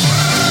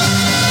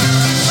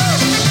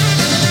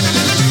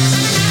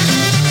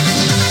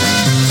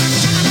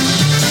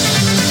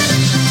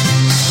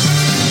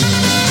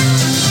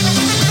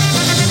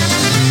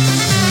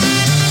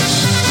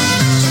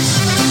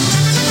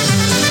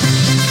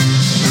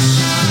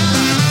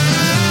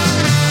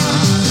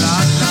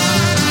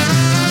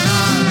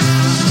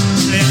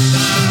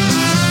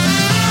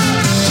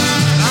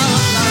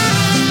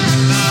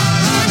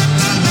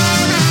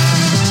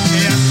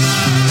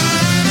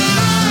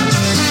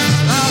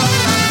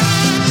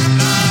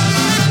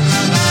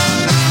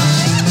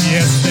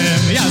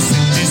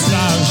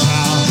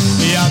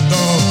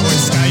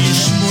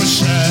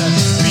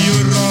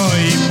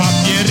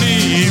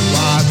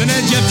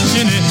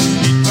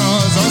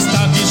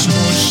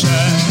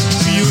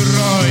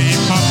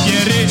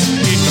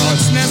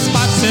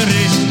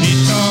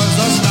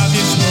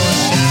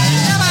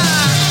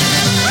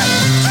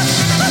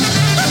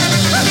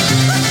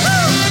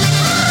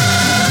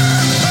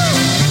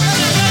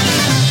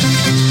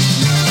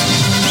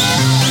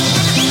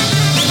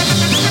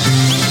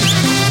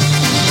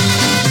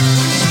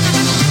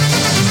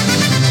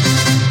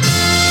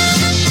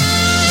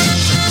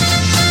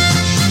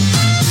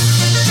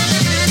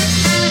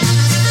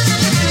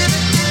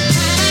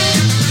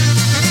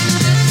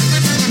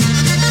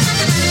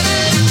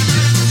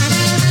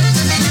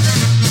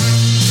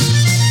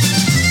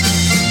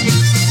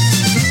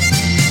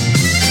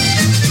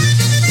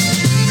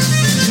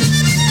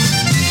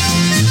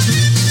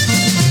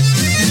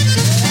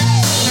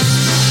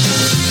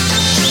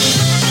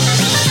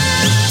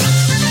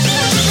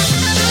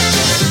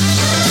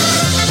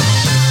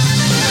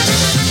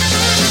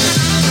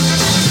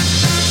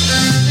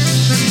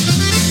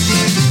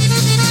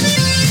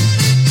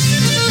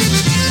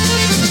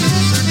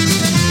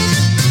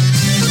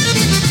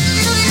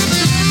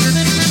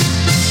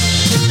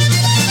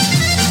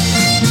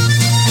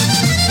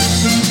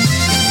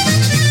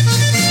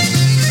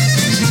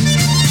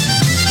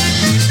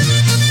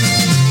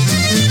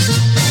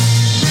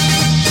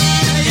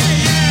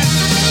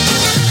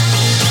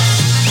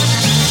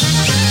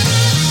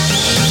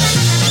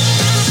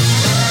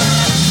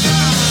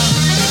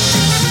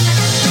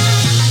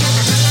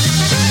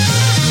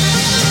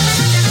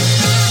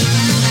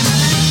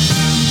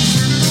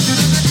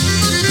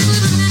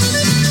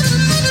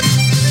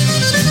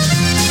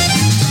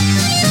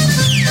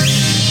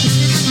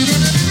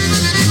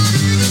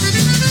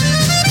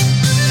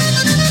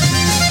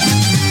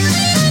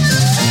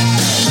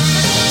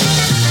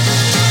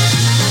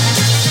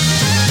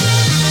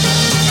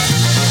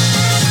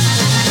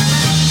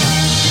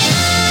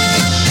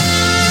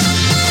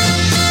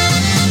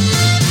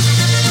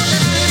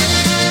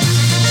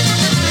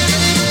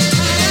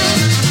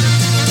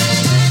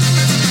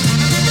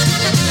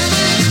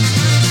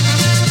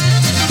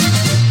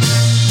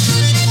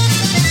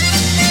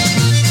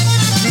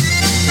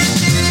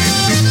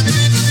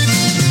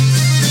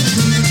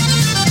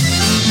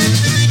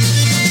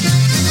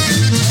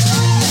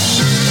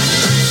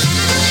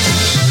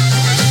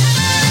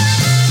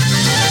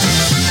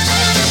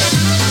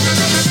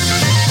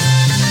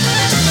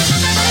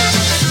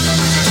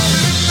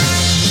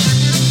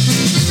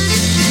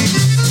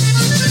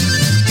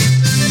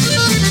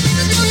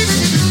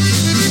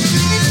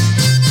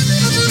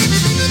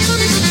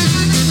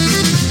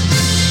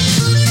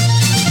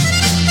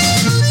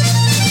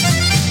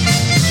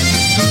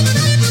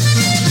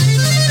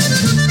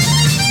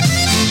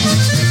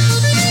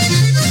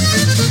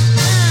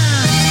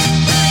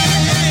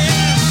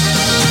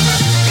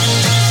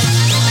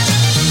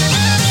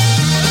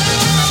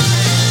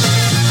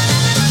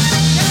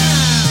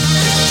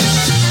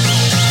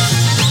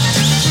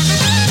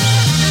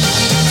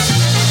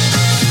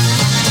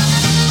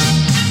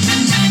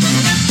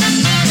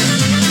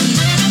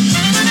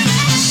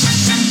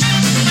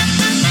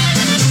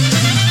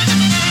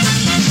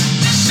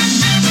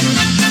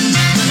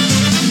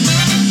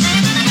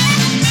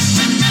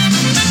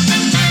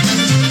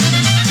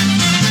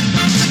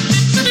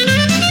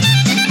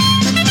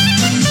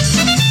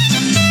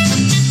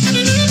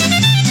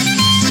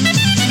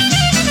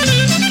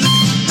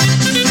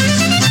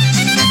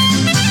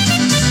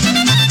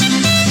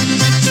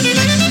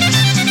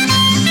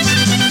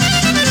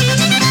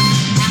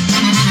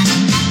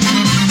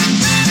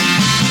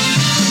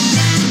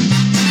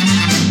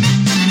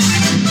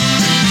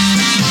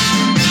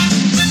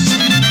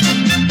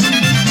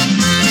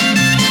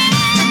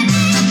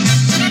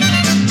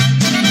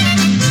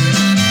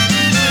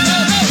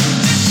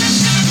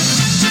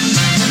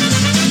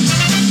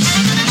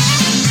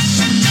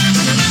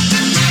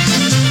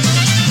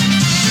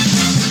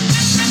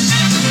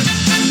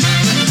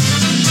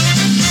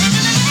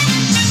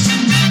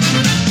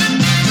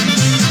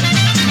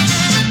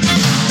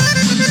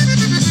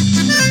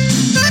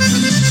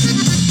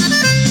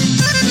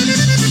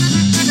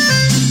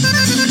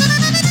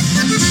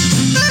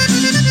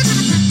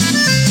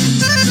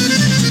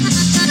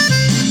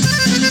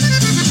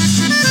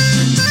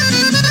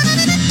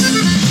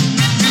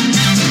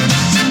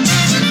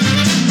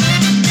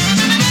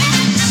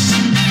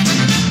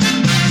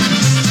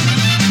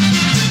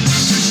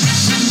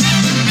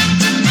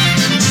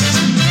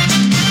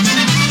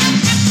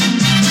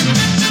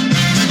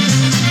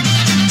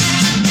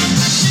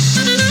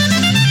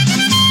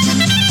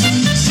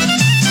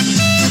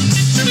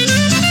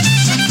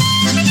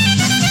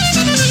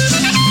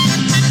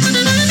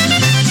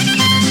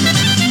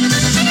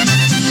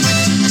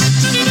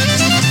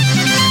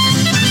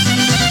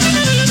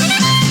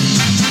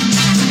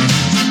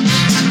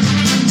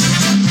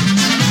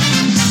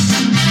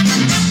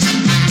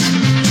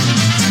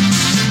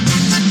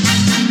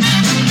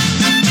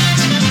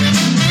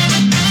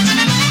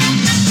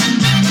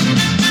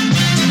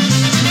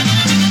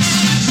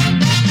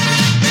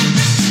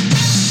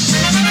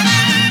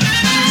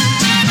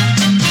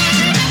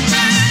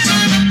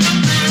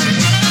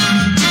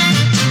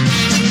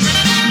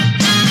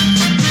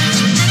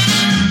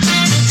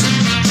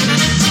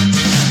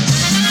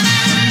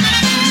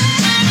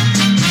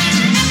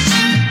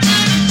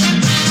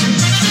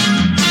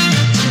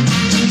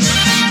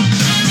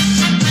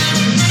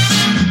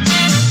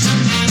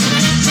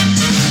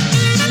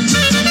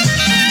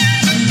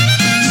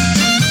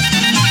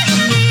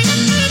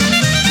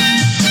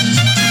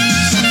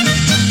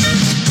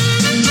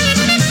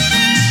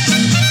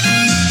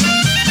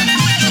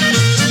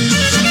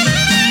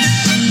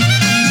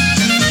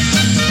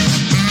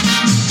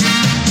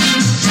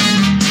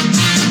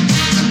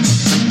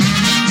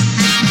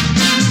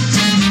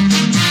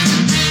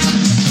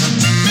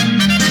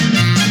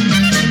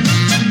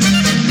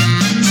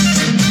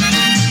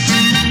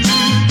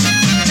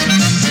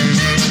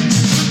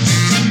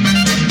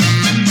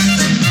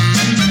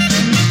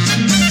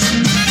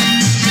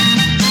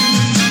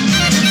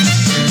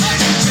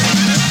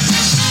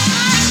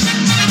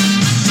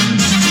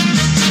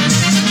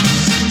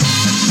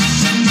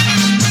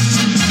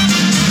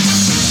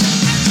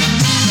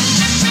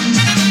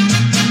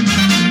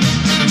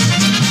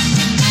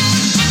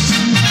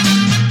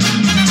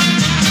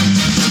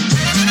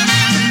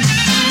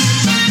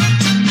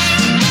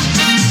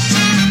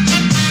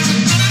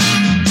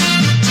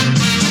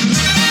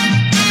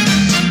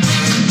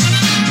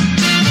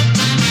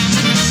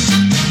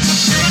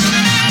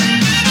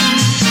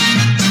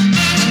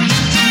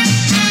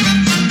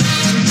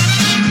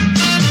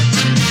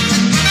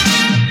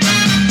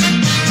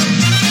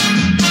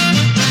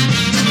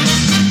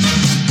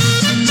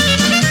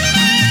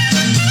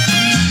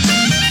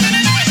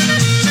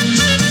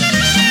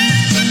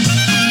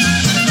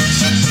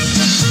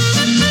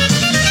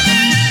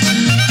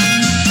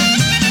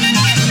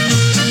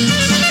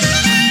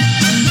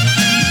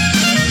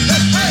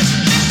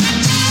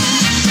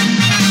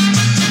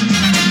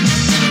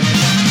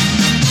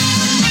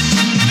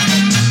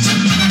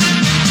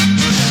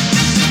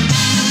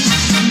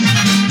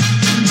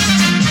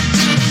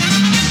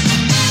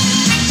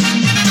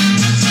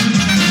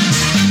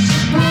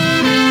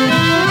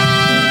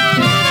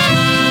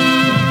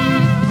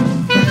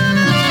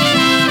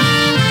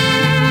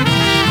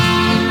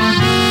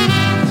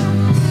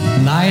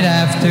 night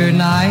after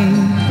night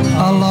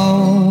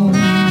alone,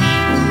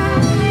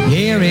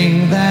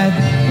 hearing that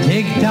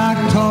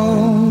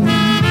tic-tac-toe,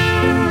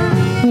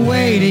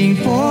 waiting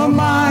for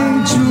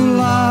my true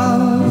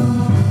love,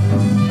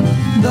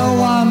 the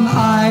one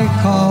I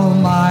call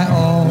my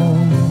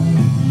own,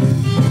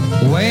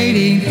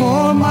 waiting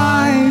for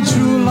my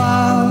true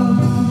love,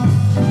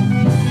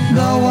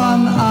 the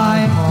one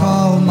I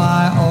call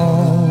my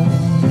own.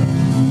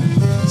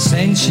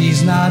 Since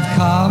she's not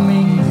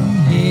coming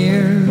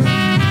here,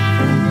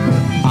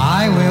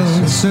 I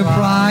will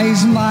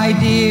surprise my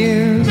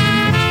dear.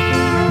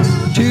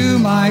 To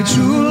my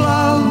true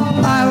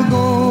love I'll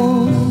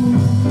go,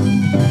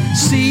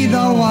 see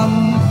the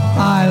one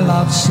I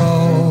love so.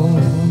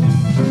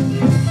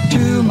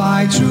 To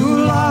my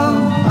true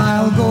love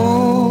I'll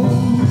go,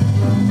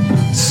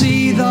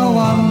 see the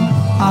one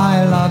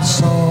I love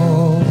so.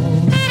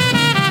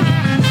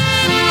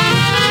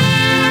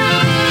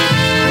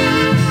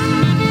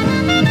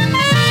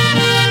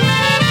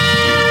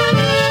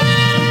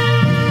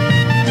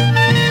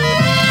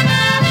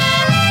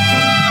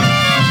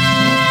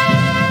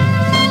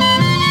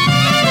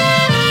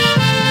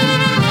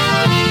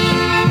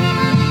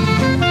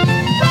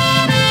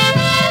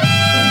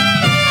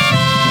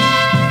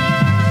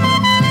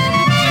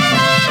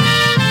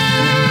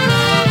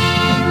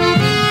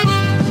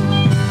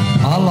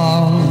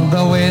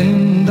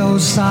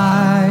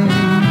 Side,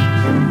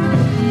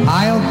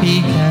 I'll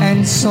peek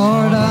and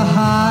sorta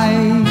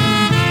hide.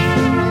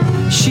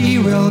 She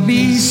will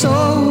be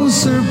so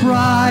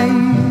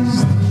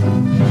surprised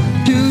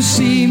to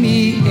see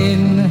me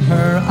in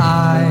her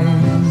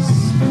eyes.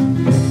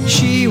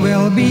 She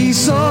will be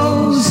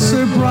so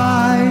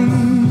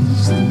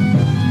surprised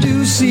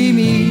to see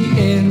me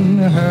in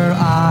her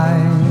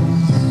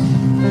eyes.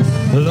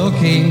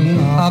 Looking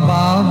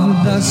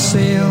above the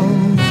sill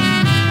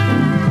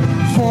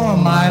for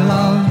my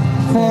love,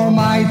 for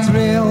my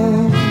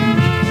thrill.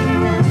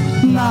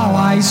 Now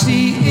I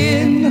see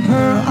in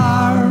her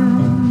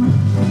arm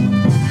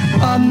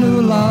a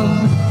new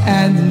love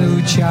and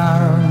new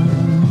charm.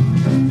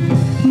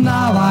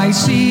 Now I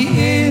see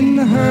in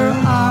her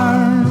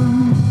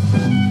arm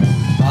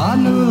a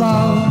new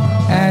love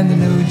and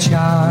new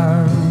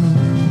charm.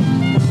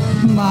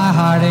 My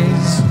heart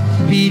is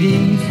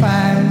beating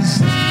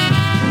fast.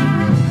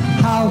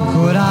 How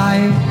could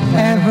I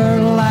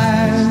ever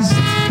last?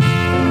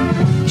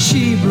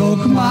 She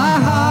broke my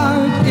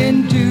heart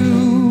in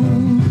two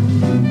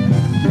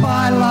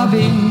by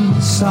loving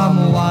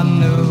someone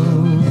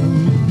new.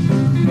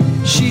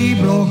 She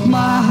broke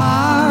my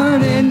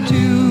heart in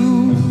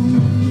two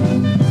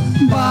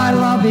by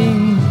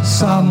loving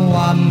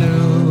someone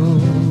new.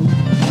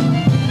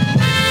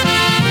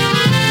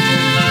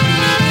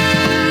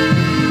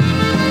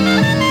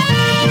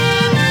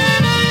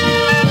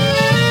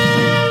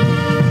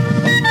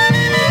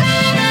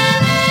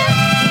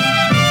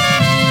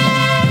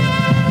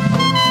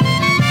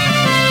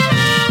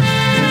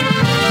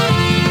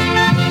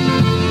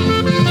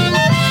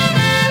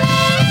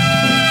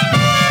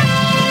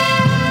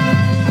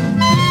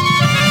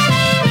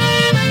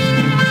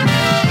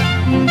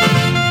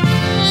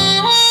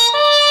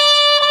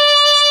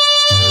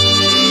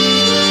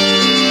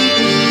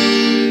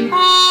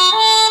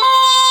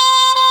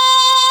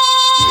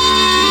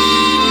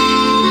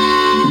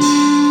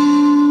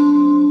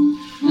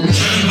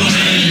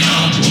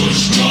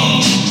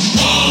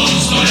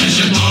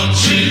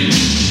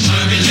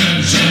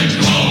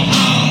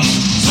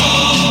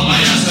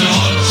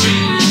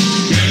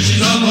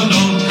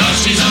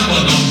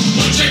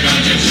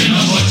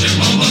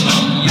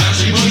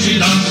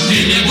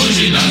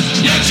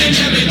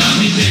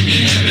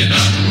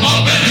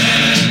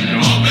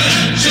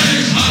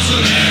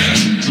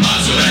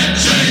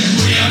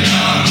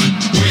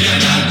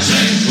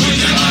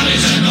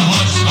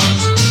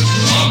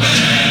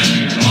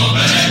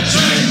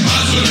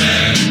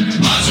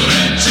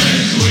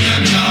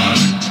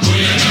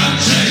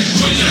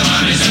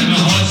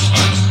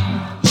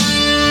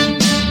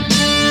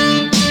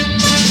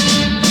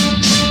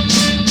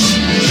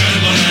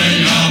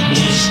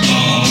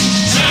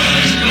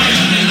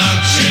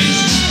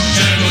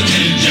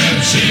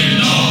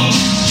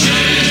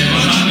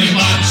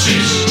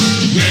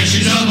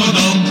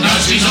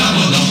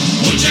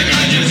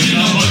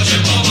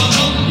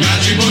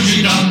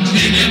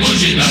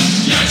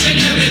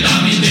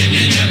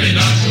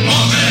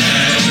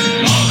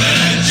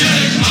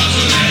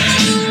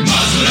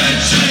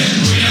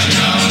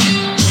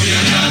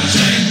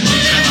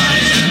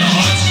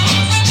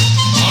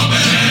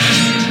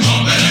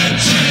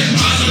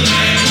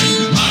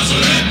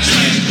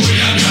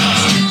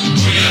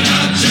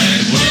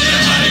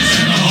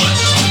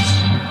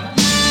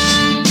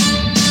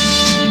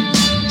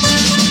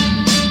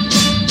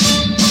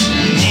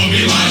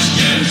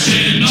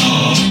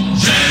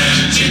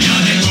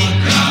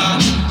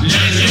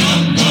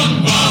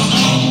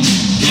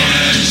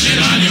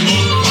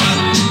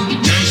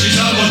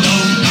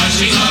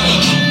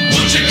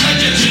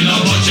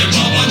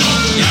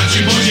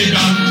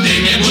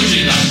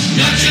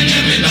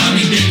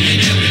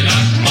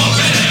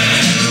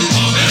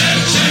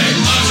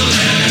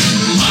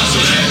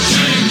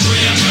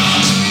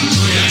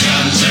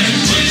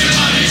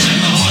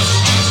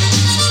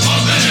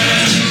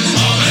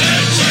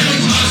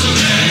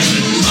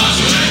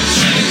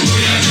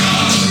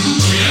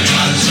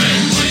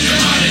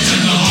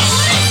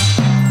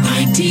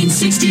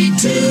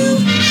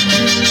 62.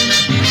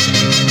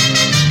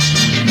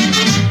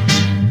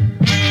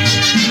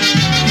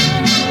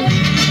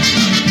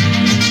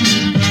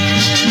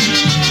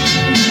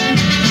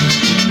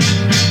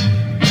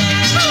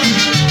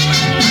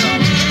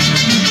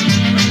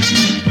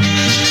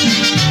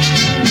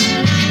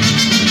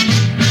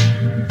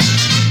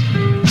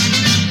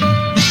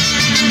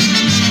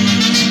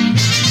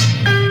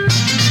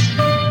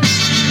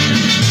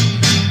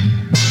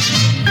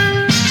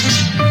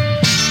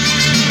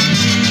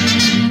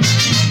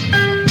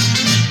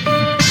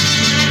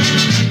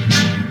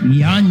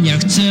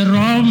 chcę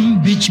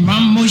robić,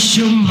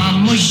 mamusiu,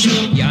 mamusiu.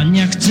 Ja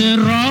nie chcę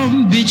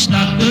robić,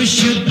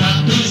 tatusiu,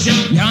 tatusiu.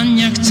 Ja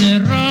nie chcę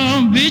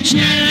robić,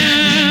 nie.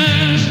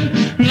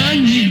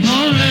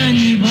 Leniwo,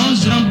 leniwo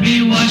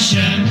zrobiła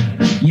się.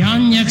 Ja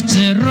nie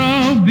chcę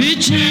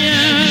robić, nie.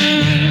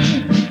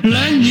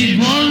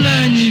 Leniwo,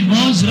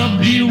 leniwo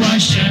zrobiła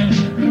się.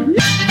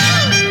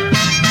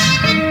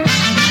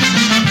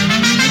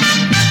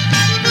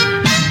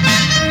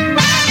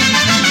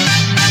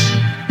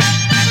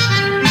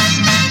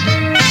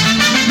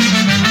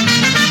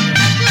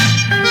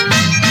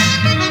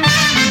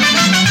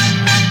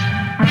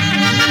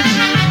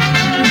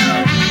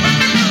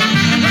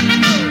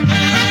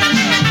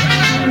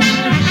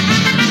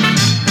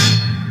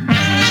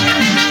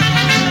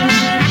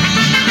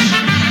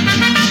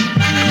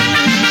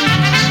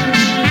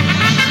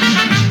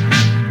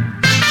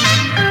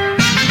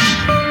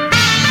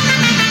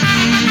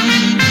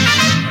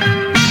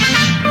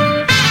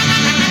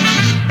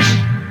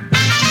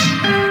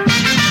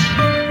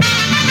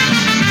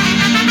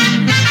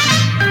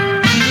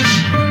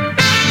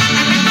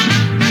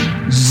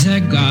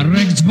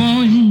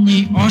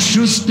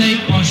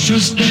 O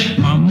szóstej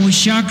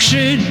mamusia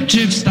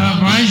krzyczy,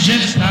 wstawajże,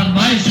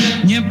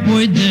 wstawajże, nie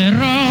pójdę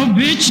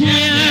robić,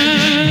 nie,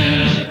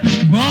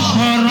 bo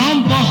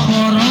chorą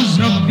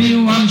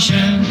zrobiłam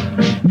się,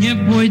 nie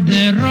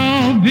pójdę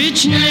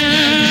robić, nie,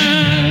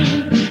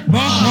 bo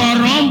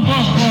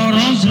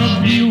chorą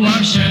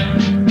zrobiłam się.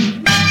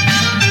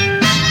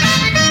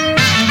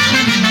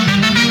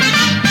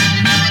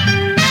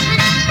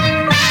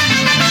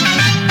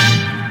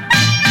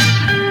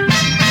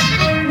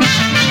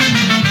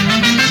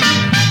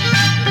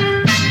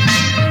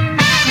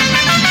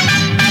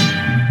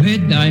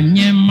 Wydaj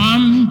mnie,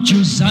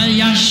 mamciu, za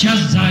Jasia,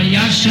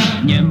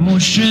 nie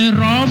muszę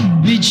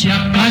robić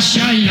jak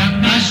Kasia,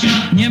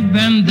 nie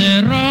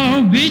będę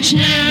robić,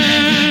 nie.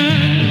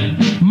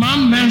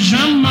 Mam męża,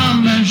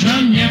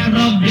 niech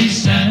robi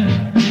se,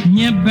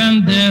 nie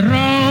będę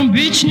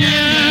robić,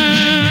 nie.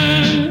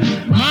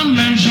 Mam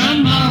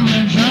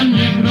męża,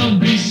 niech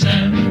robi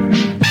se.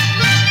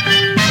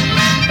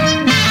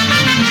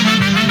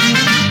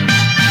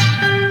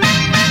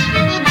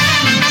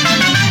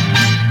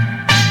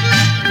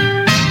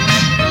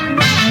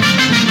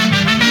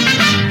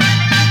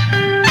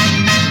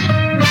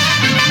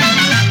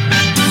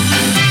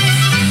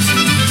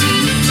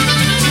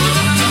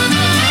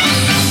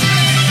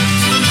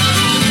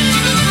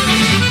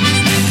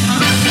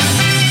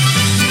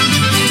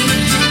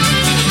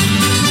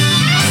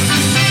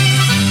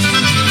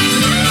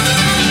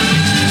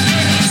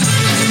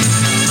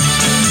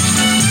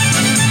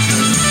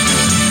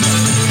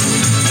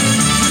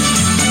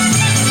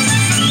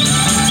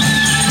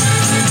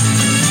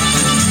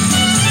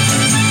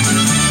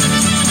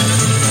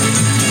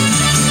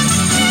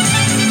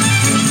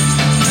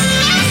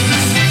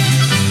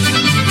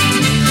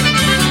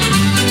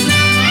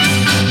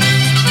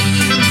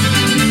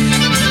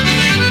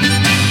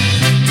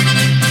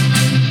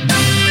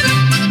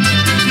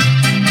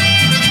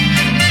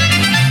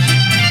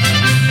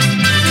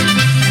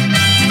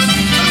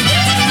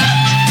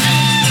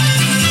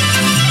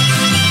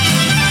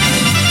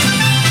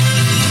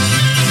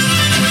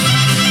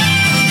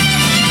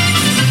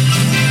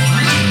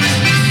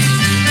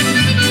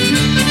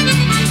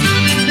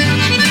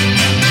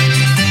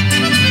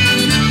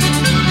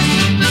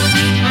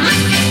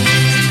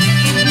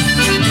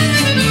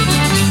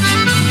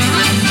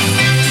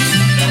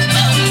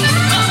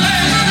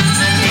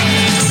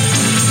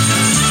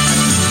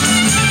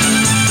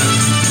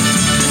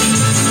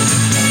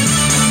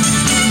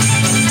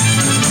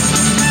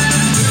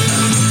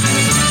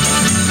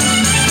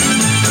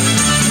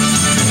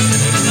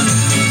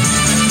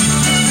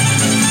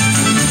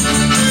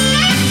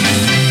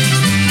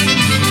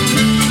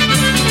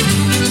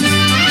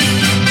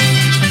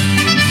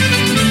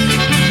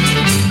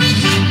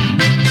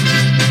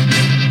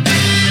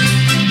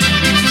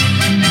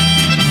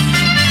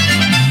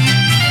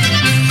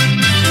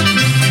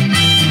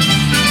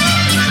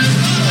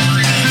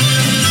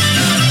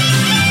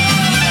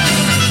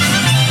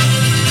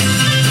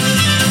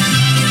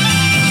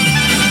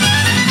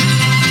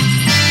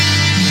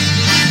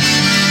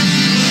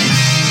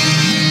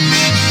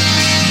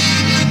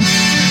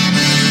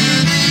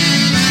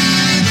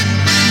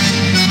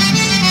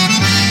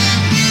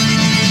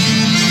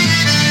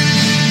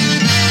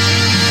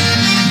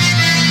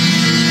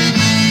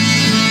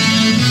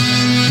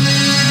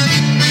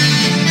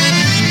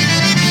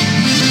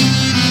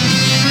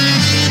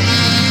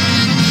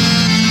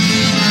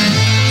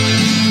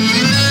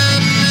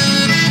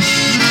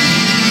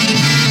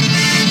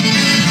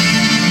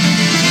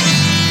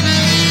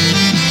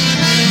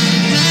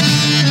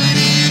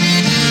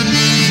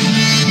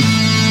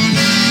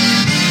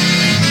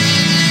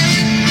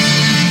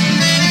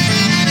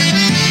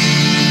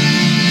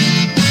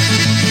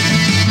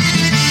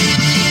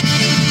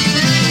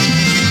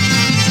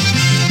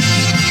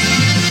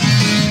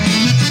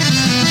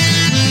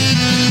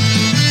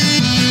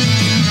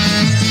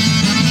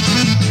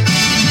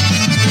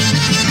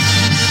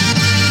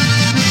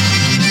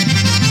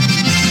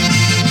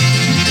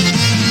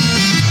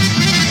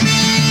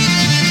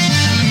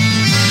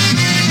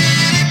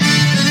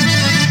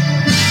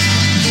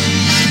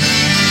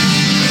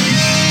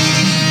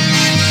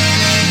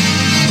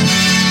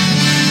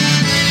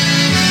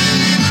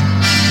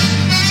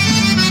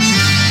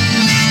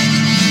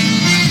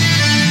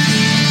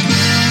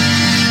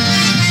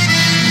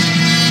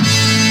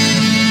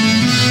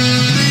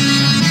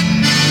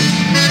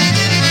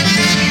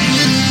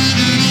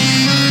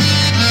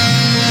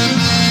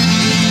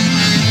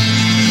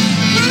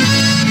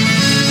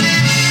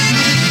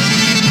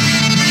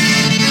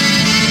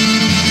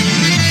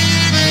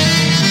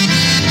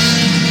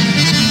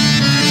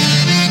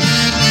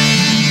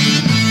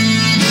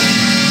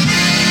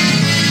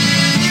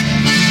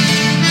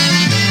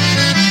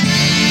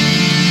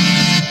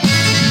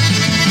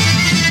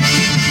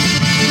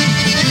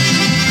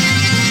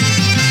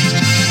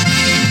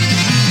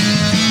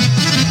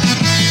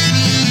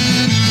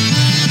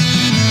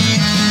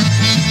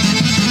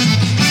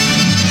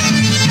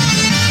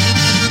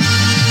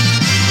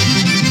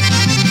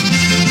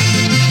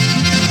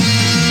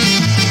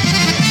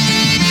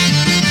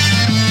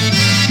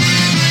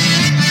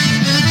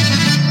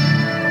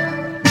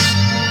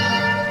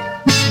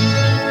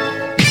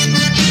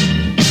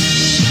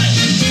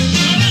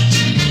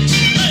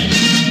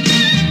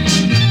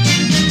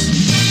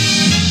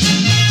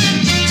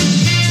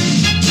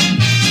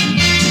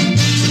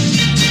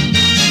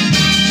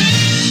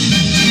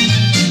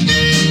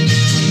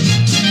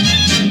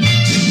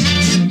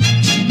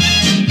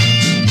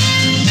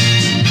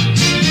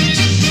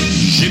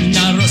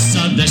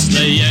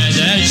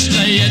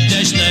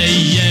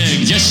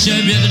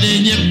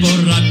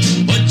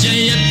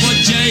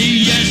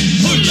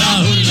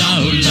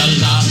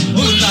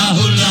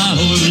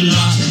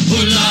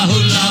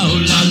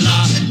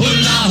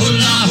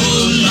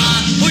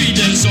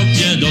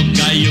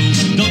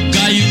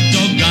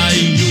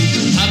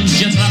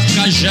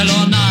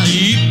 zielona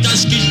i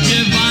ptaszki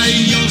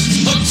śpiewają.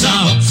 Hopsa,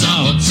 hopsa,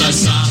 hopsa,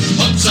 sa,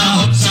 hopsa,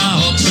 hopsa,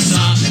 hopsa,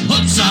 sa,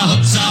 hopsa,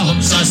 hopsa,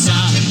 hopsa, sa,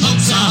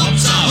 hopsa,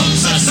 hopsa,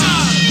 hopsa, sa.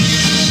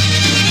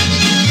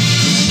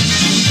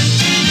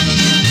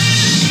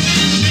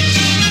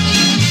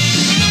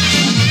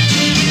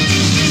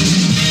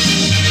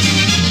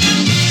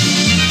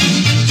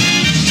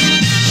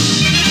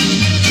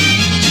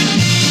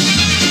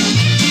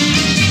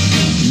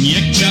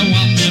 Nie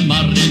chciała mnie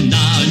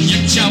Maryna,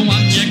 nie chciała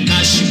mnie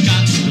Kaśka,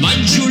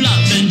 Madziula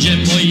będzie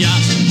moja,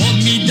 bo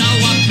mi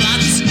dała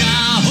placka.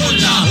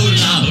 Hula,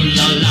 hula,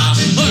 hula, la,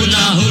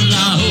 hula,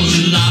 hula,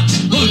 hula,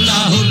 hula,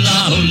 hula,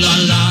 hula,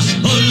 la,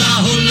 hula,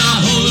 hula,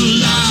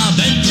 hula.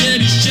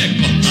 Będzieliście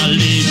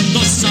kochali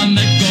do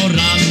samego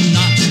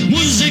rana,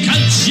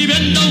 muzykanci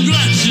będą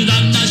grać,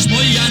 danaś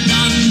moja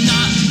dana.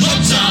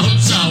 Hopsa,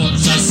 hopsa,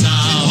 hopsa, sa,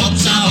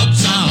 hopsa,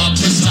 hopsa,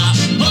 hopsa, sa,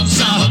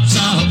 hopsa,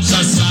 hopsa,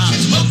 hopsa, sa,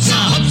 hopsa,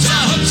 hopsa,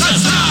 hopsa,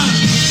 sa.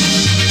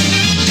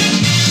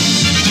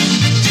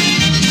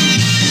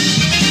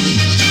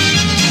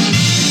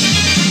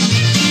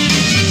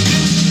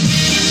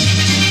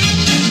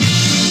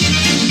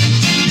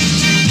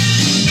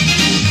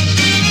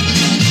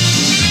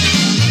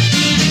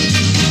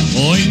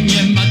 Oj,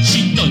 nie ma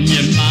ci to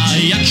nie ma,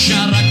 jak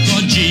siara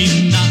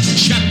godzina,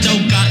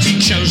 światełka i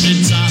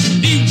księżyca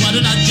i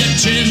ładna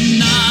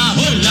dziewczyna.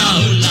 Hula,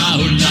 hula,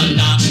 hula,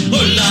 la,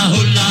 hula,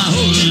 hula,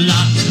 hula,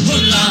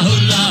 hula,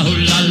 hula,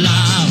 hula, la,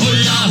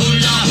 hula,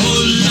 hula,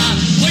 hula.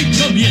 Oj,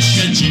 tobie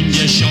świeci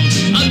miesiąc,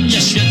 a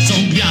mnie świecą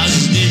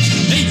gwiazdy.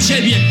 Ej,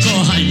 ciebie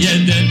kocha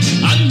jeden,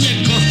 a mnie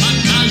kocha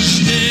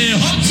każdy.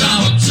 Hopsa,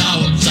 hopsa,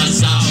 hopsa,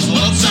 sa,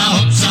 hopsa,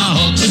 hopsa,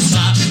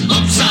 hopsa,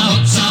 hopsa,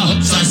 hopsa,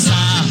 hopsa, sa,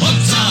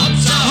 hopsa,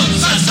 hopsa,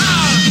 hopsa, sa.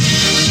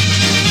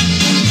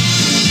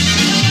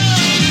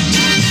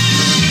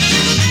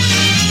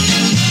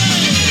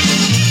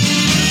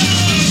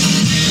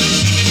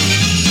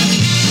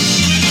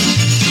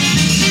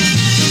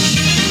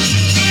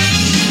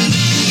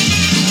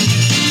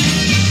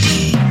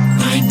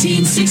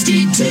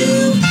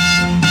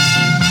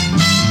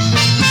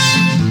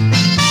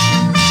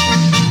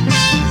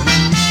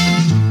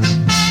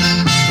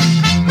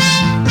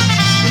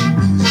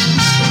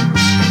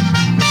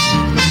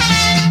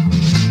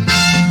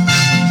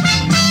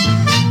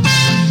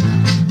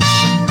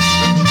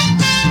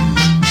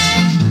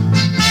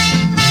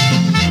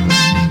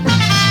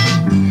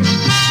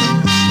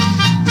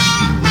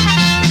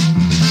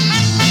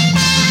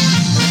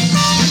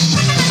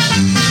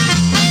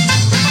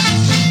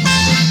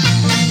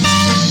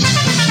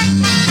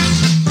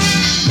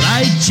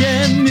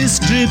 Grajcie mi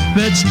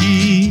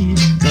skrzypeczki,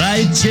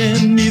 grajcie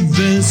mi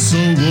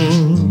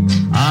wesoło,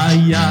 a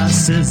ja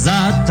se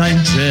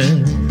zatańczę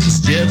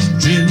z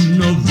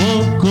dziewczyną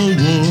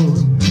wokoło.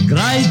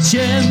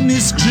 Grajcie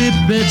mi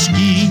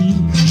skrzypeczki,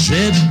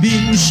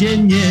 żebym się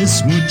nie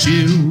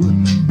smucił,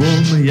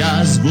 bo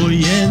ja z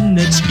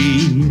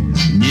wojeneczki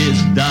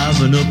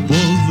niedawno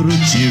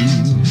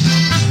powrócił.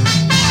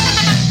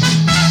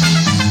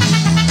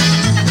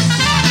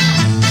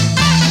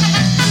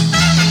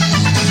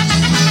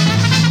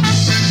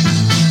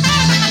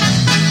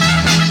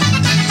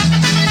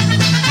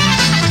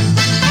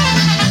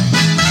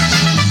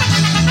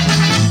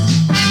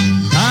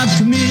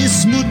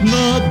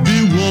 Smutno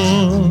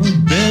było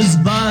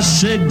bez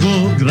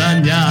waszego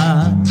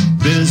grania,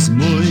 bez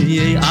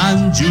mojej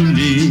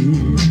Andziuli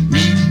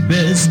i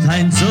bez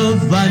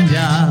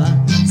tańcowania.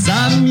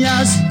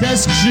 Zamiast te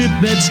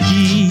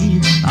skrzypeczki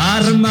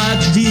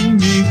armaty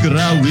mi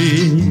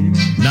grały,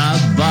 na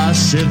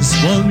wasze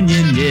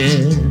wspomnienie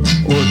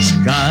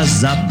oczka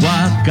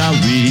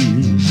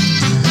zapłakały.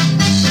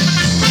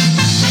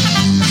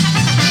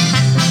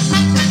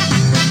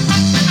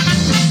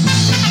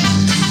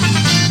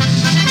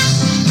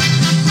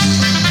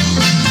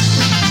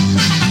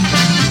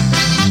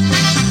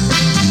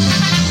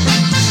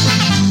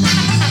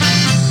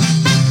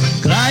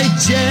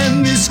 Grajcie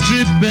mi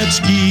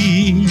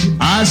skrzypeczki,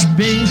 aż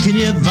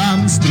pięknie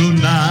wam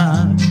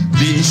struna,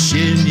 by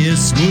się nie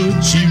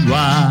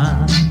smuciła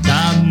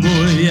ta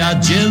moja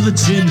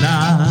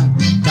dziewczyna,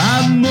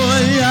 ta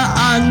moja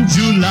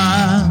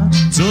Andziula,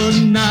 co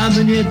na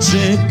mnie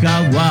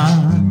czekała,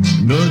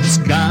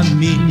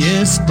 nockami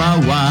nie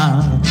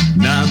spała,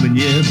 na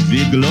mnie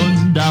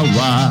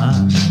wyglądała.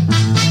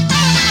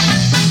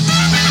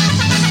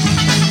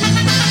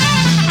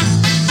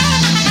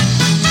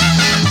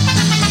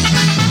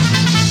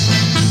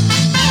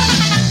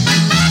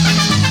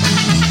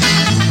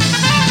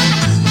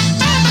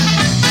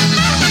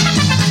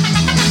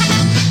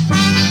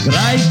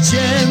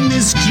 Grajcie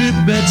mi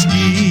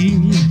skrzypeczki,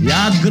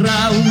 jak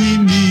grały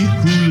mi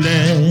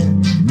kule,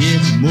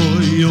 niech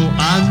moją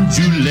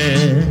Andziulę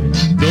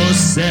do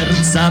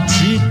serca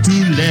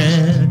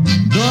przytulę,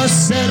 do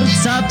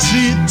serca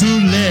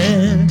przytulę,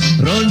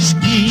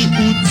 rączki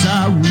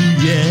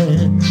ucałuję,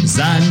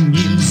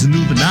 zanim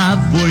znów na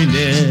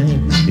wojnę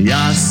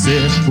ja se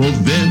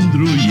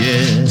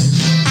powędruję.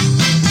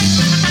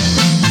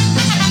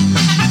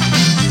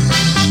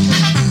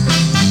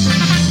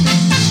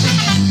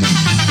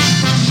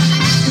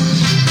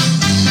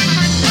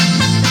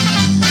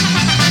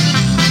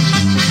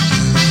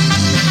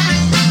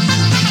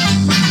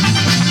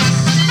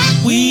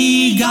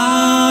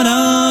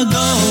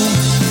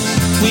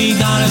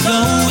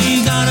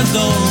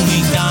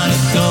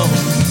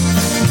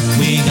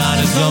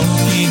 go,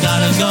 we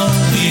gotta go,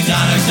 we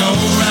gotta go.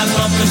 Wrap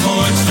up the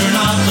cords, turn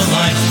off the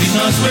lights,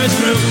 because we're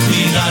through.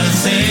 We gotta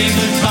say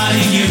goodbye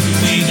to you,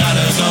 we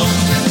gotta go.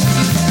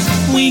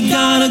 We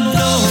gotta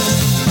go,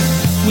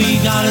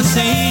 we gotta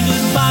say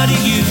goodbye to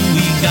you,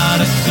 we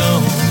gotta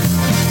go.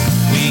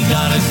 We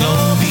gotta go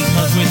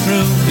because we're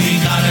through. We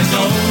gotta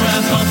go,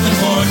 wrap up the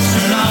cords,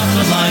 turn off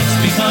the lights,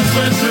 because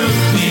we're through.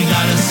 We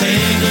gotta say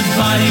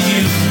goodbye to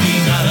you, we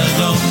gotta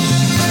go.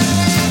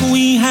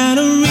 We had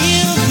a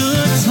real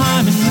good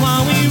time, and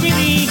while we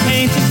really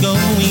hate to go,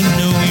 we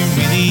knew we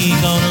really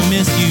gonna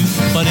miss you.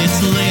 But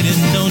it's late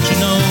and don't you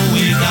know,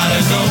 we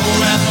gotta go,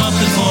 wrap up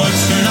the cords,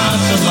 turn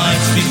off the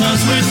lights, because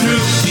we're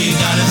through. We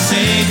gotta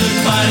say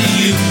goodbye to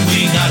you,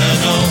 we gotta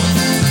go.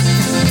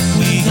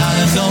 We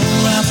gotta go,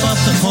 wrap up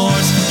the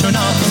cords, turn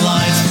off the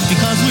lights,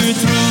 because we're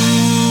through.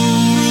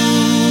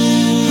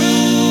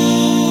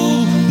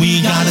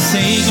 We gotta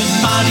say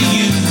goodbye to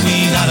you,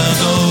 we gotta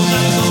go.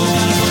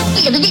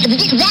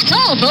 That's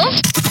all,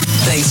 folks.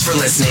 Thanks for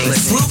listening.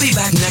 We'll be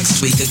back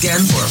next week again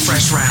for a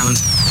fresh round.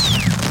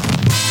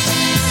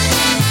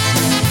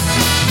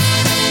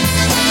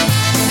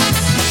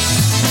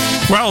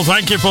 Well,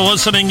 thank you for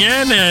listening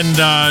in, and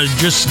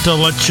just to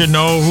let you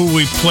know who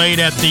we played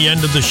at the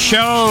end of the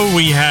show,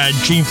 we had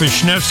Gene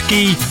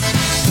Wisniewski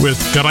with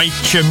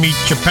Grajcie Mi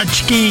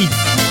Czapeczki,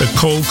 the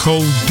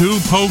Koko Do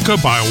Polka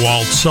by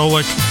Walt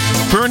Solik.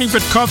 Bernie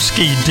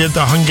Witkowski did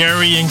the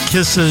Hungarian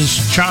Kisses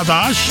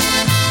Csárdás,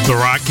 the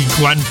Rocky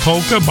Glen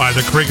Polka by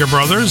the Krieger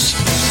Brothers.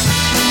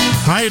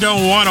 I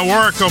Don't Want to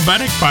Work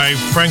Obetic by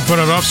Frank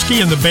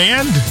Bonadowski and the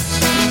band.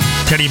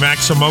 Teddy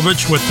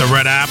Maximovich with the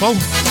Red Apple.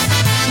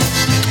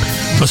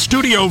 A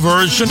studio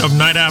version of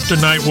Night After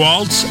Night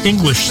Waltz,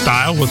 English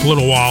style, with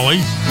Little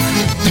Wally.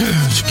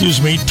 Excuse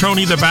me,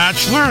 Tony the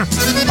Bachelor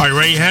by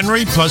Ray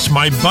Henry, plus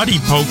My Buddy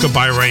Polka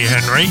by Ray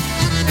Henry.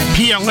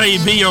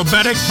 PLAB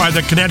Obetic by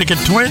the Connecticut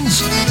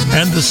Twins,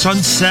 and the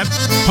Sunset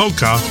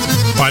Polka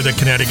by the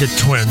Connecticut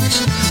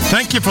Twins.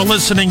 Thank you for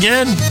listening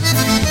in.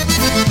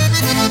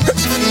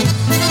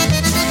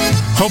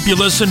 Hope you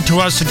listen to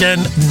us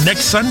again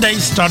next Sunday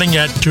starting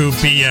at 2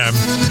 p.m.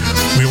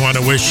 We want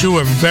to wish you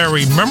a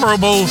very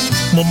memorable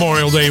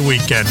Memorial Day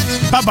weekend.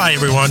 Bye-bye,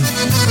 everyone.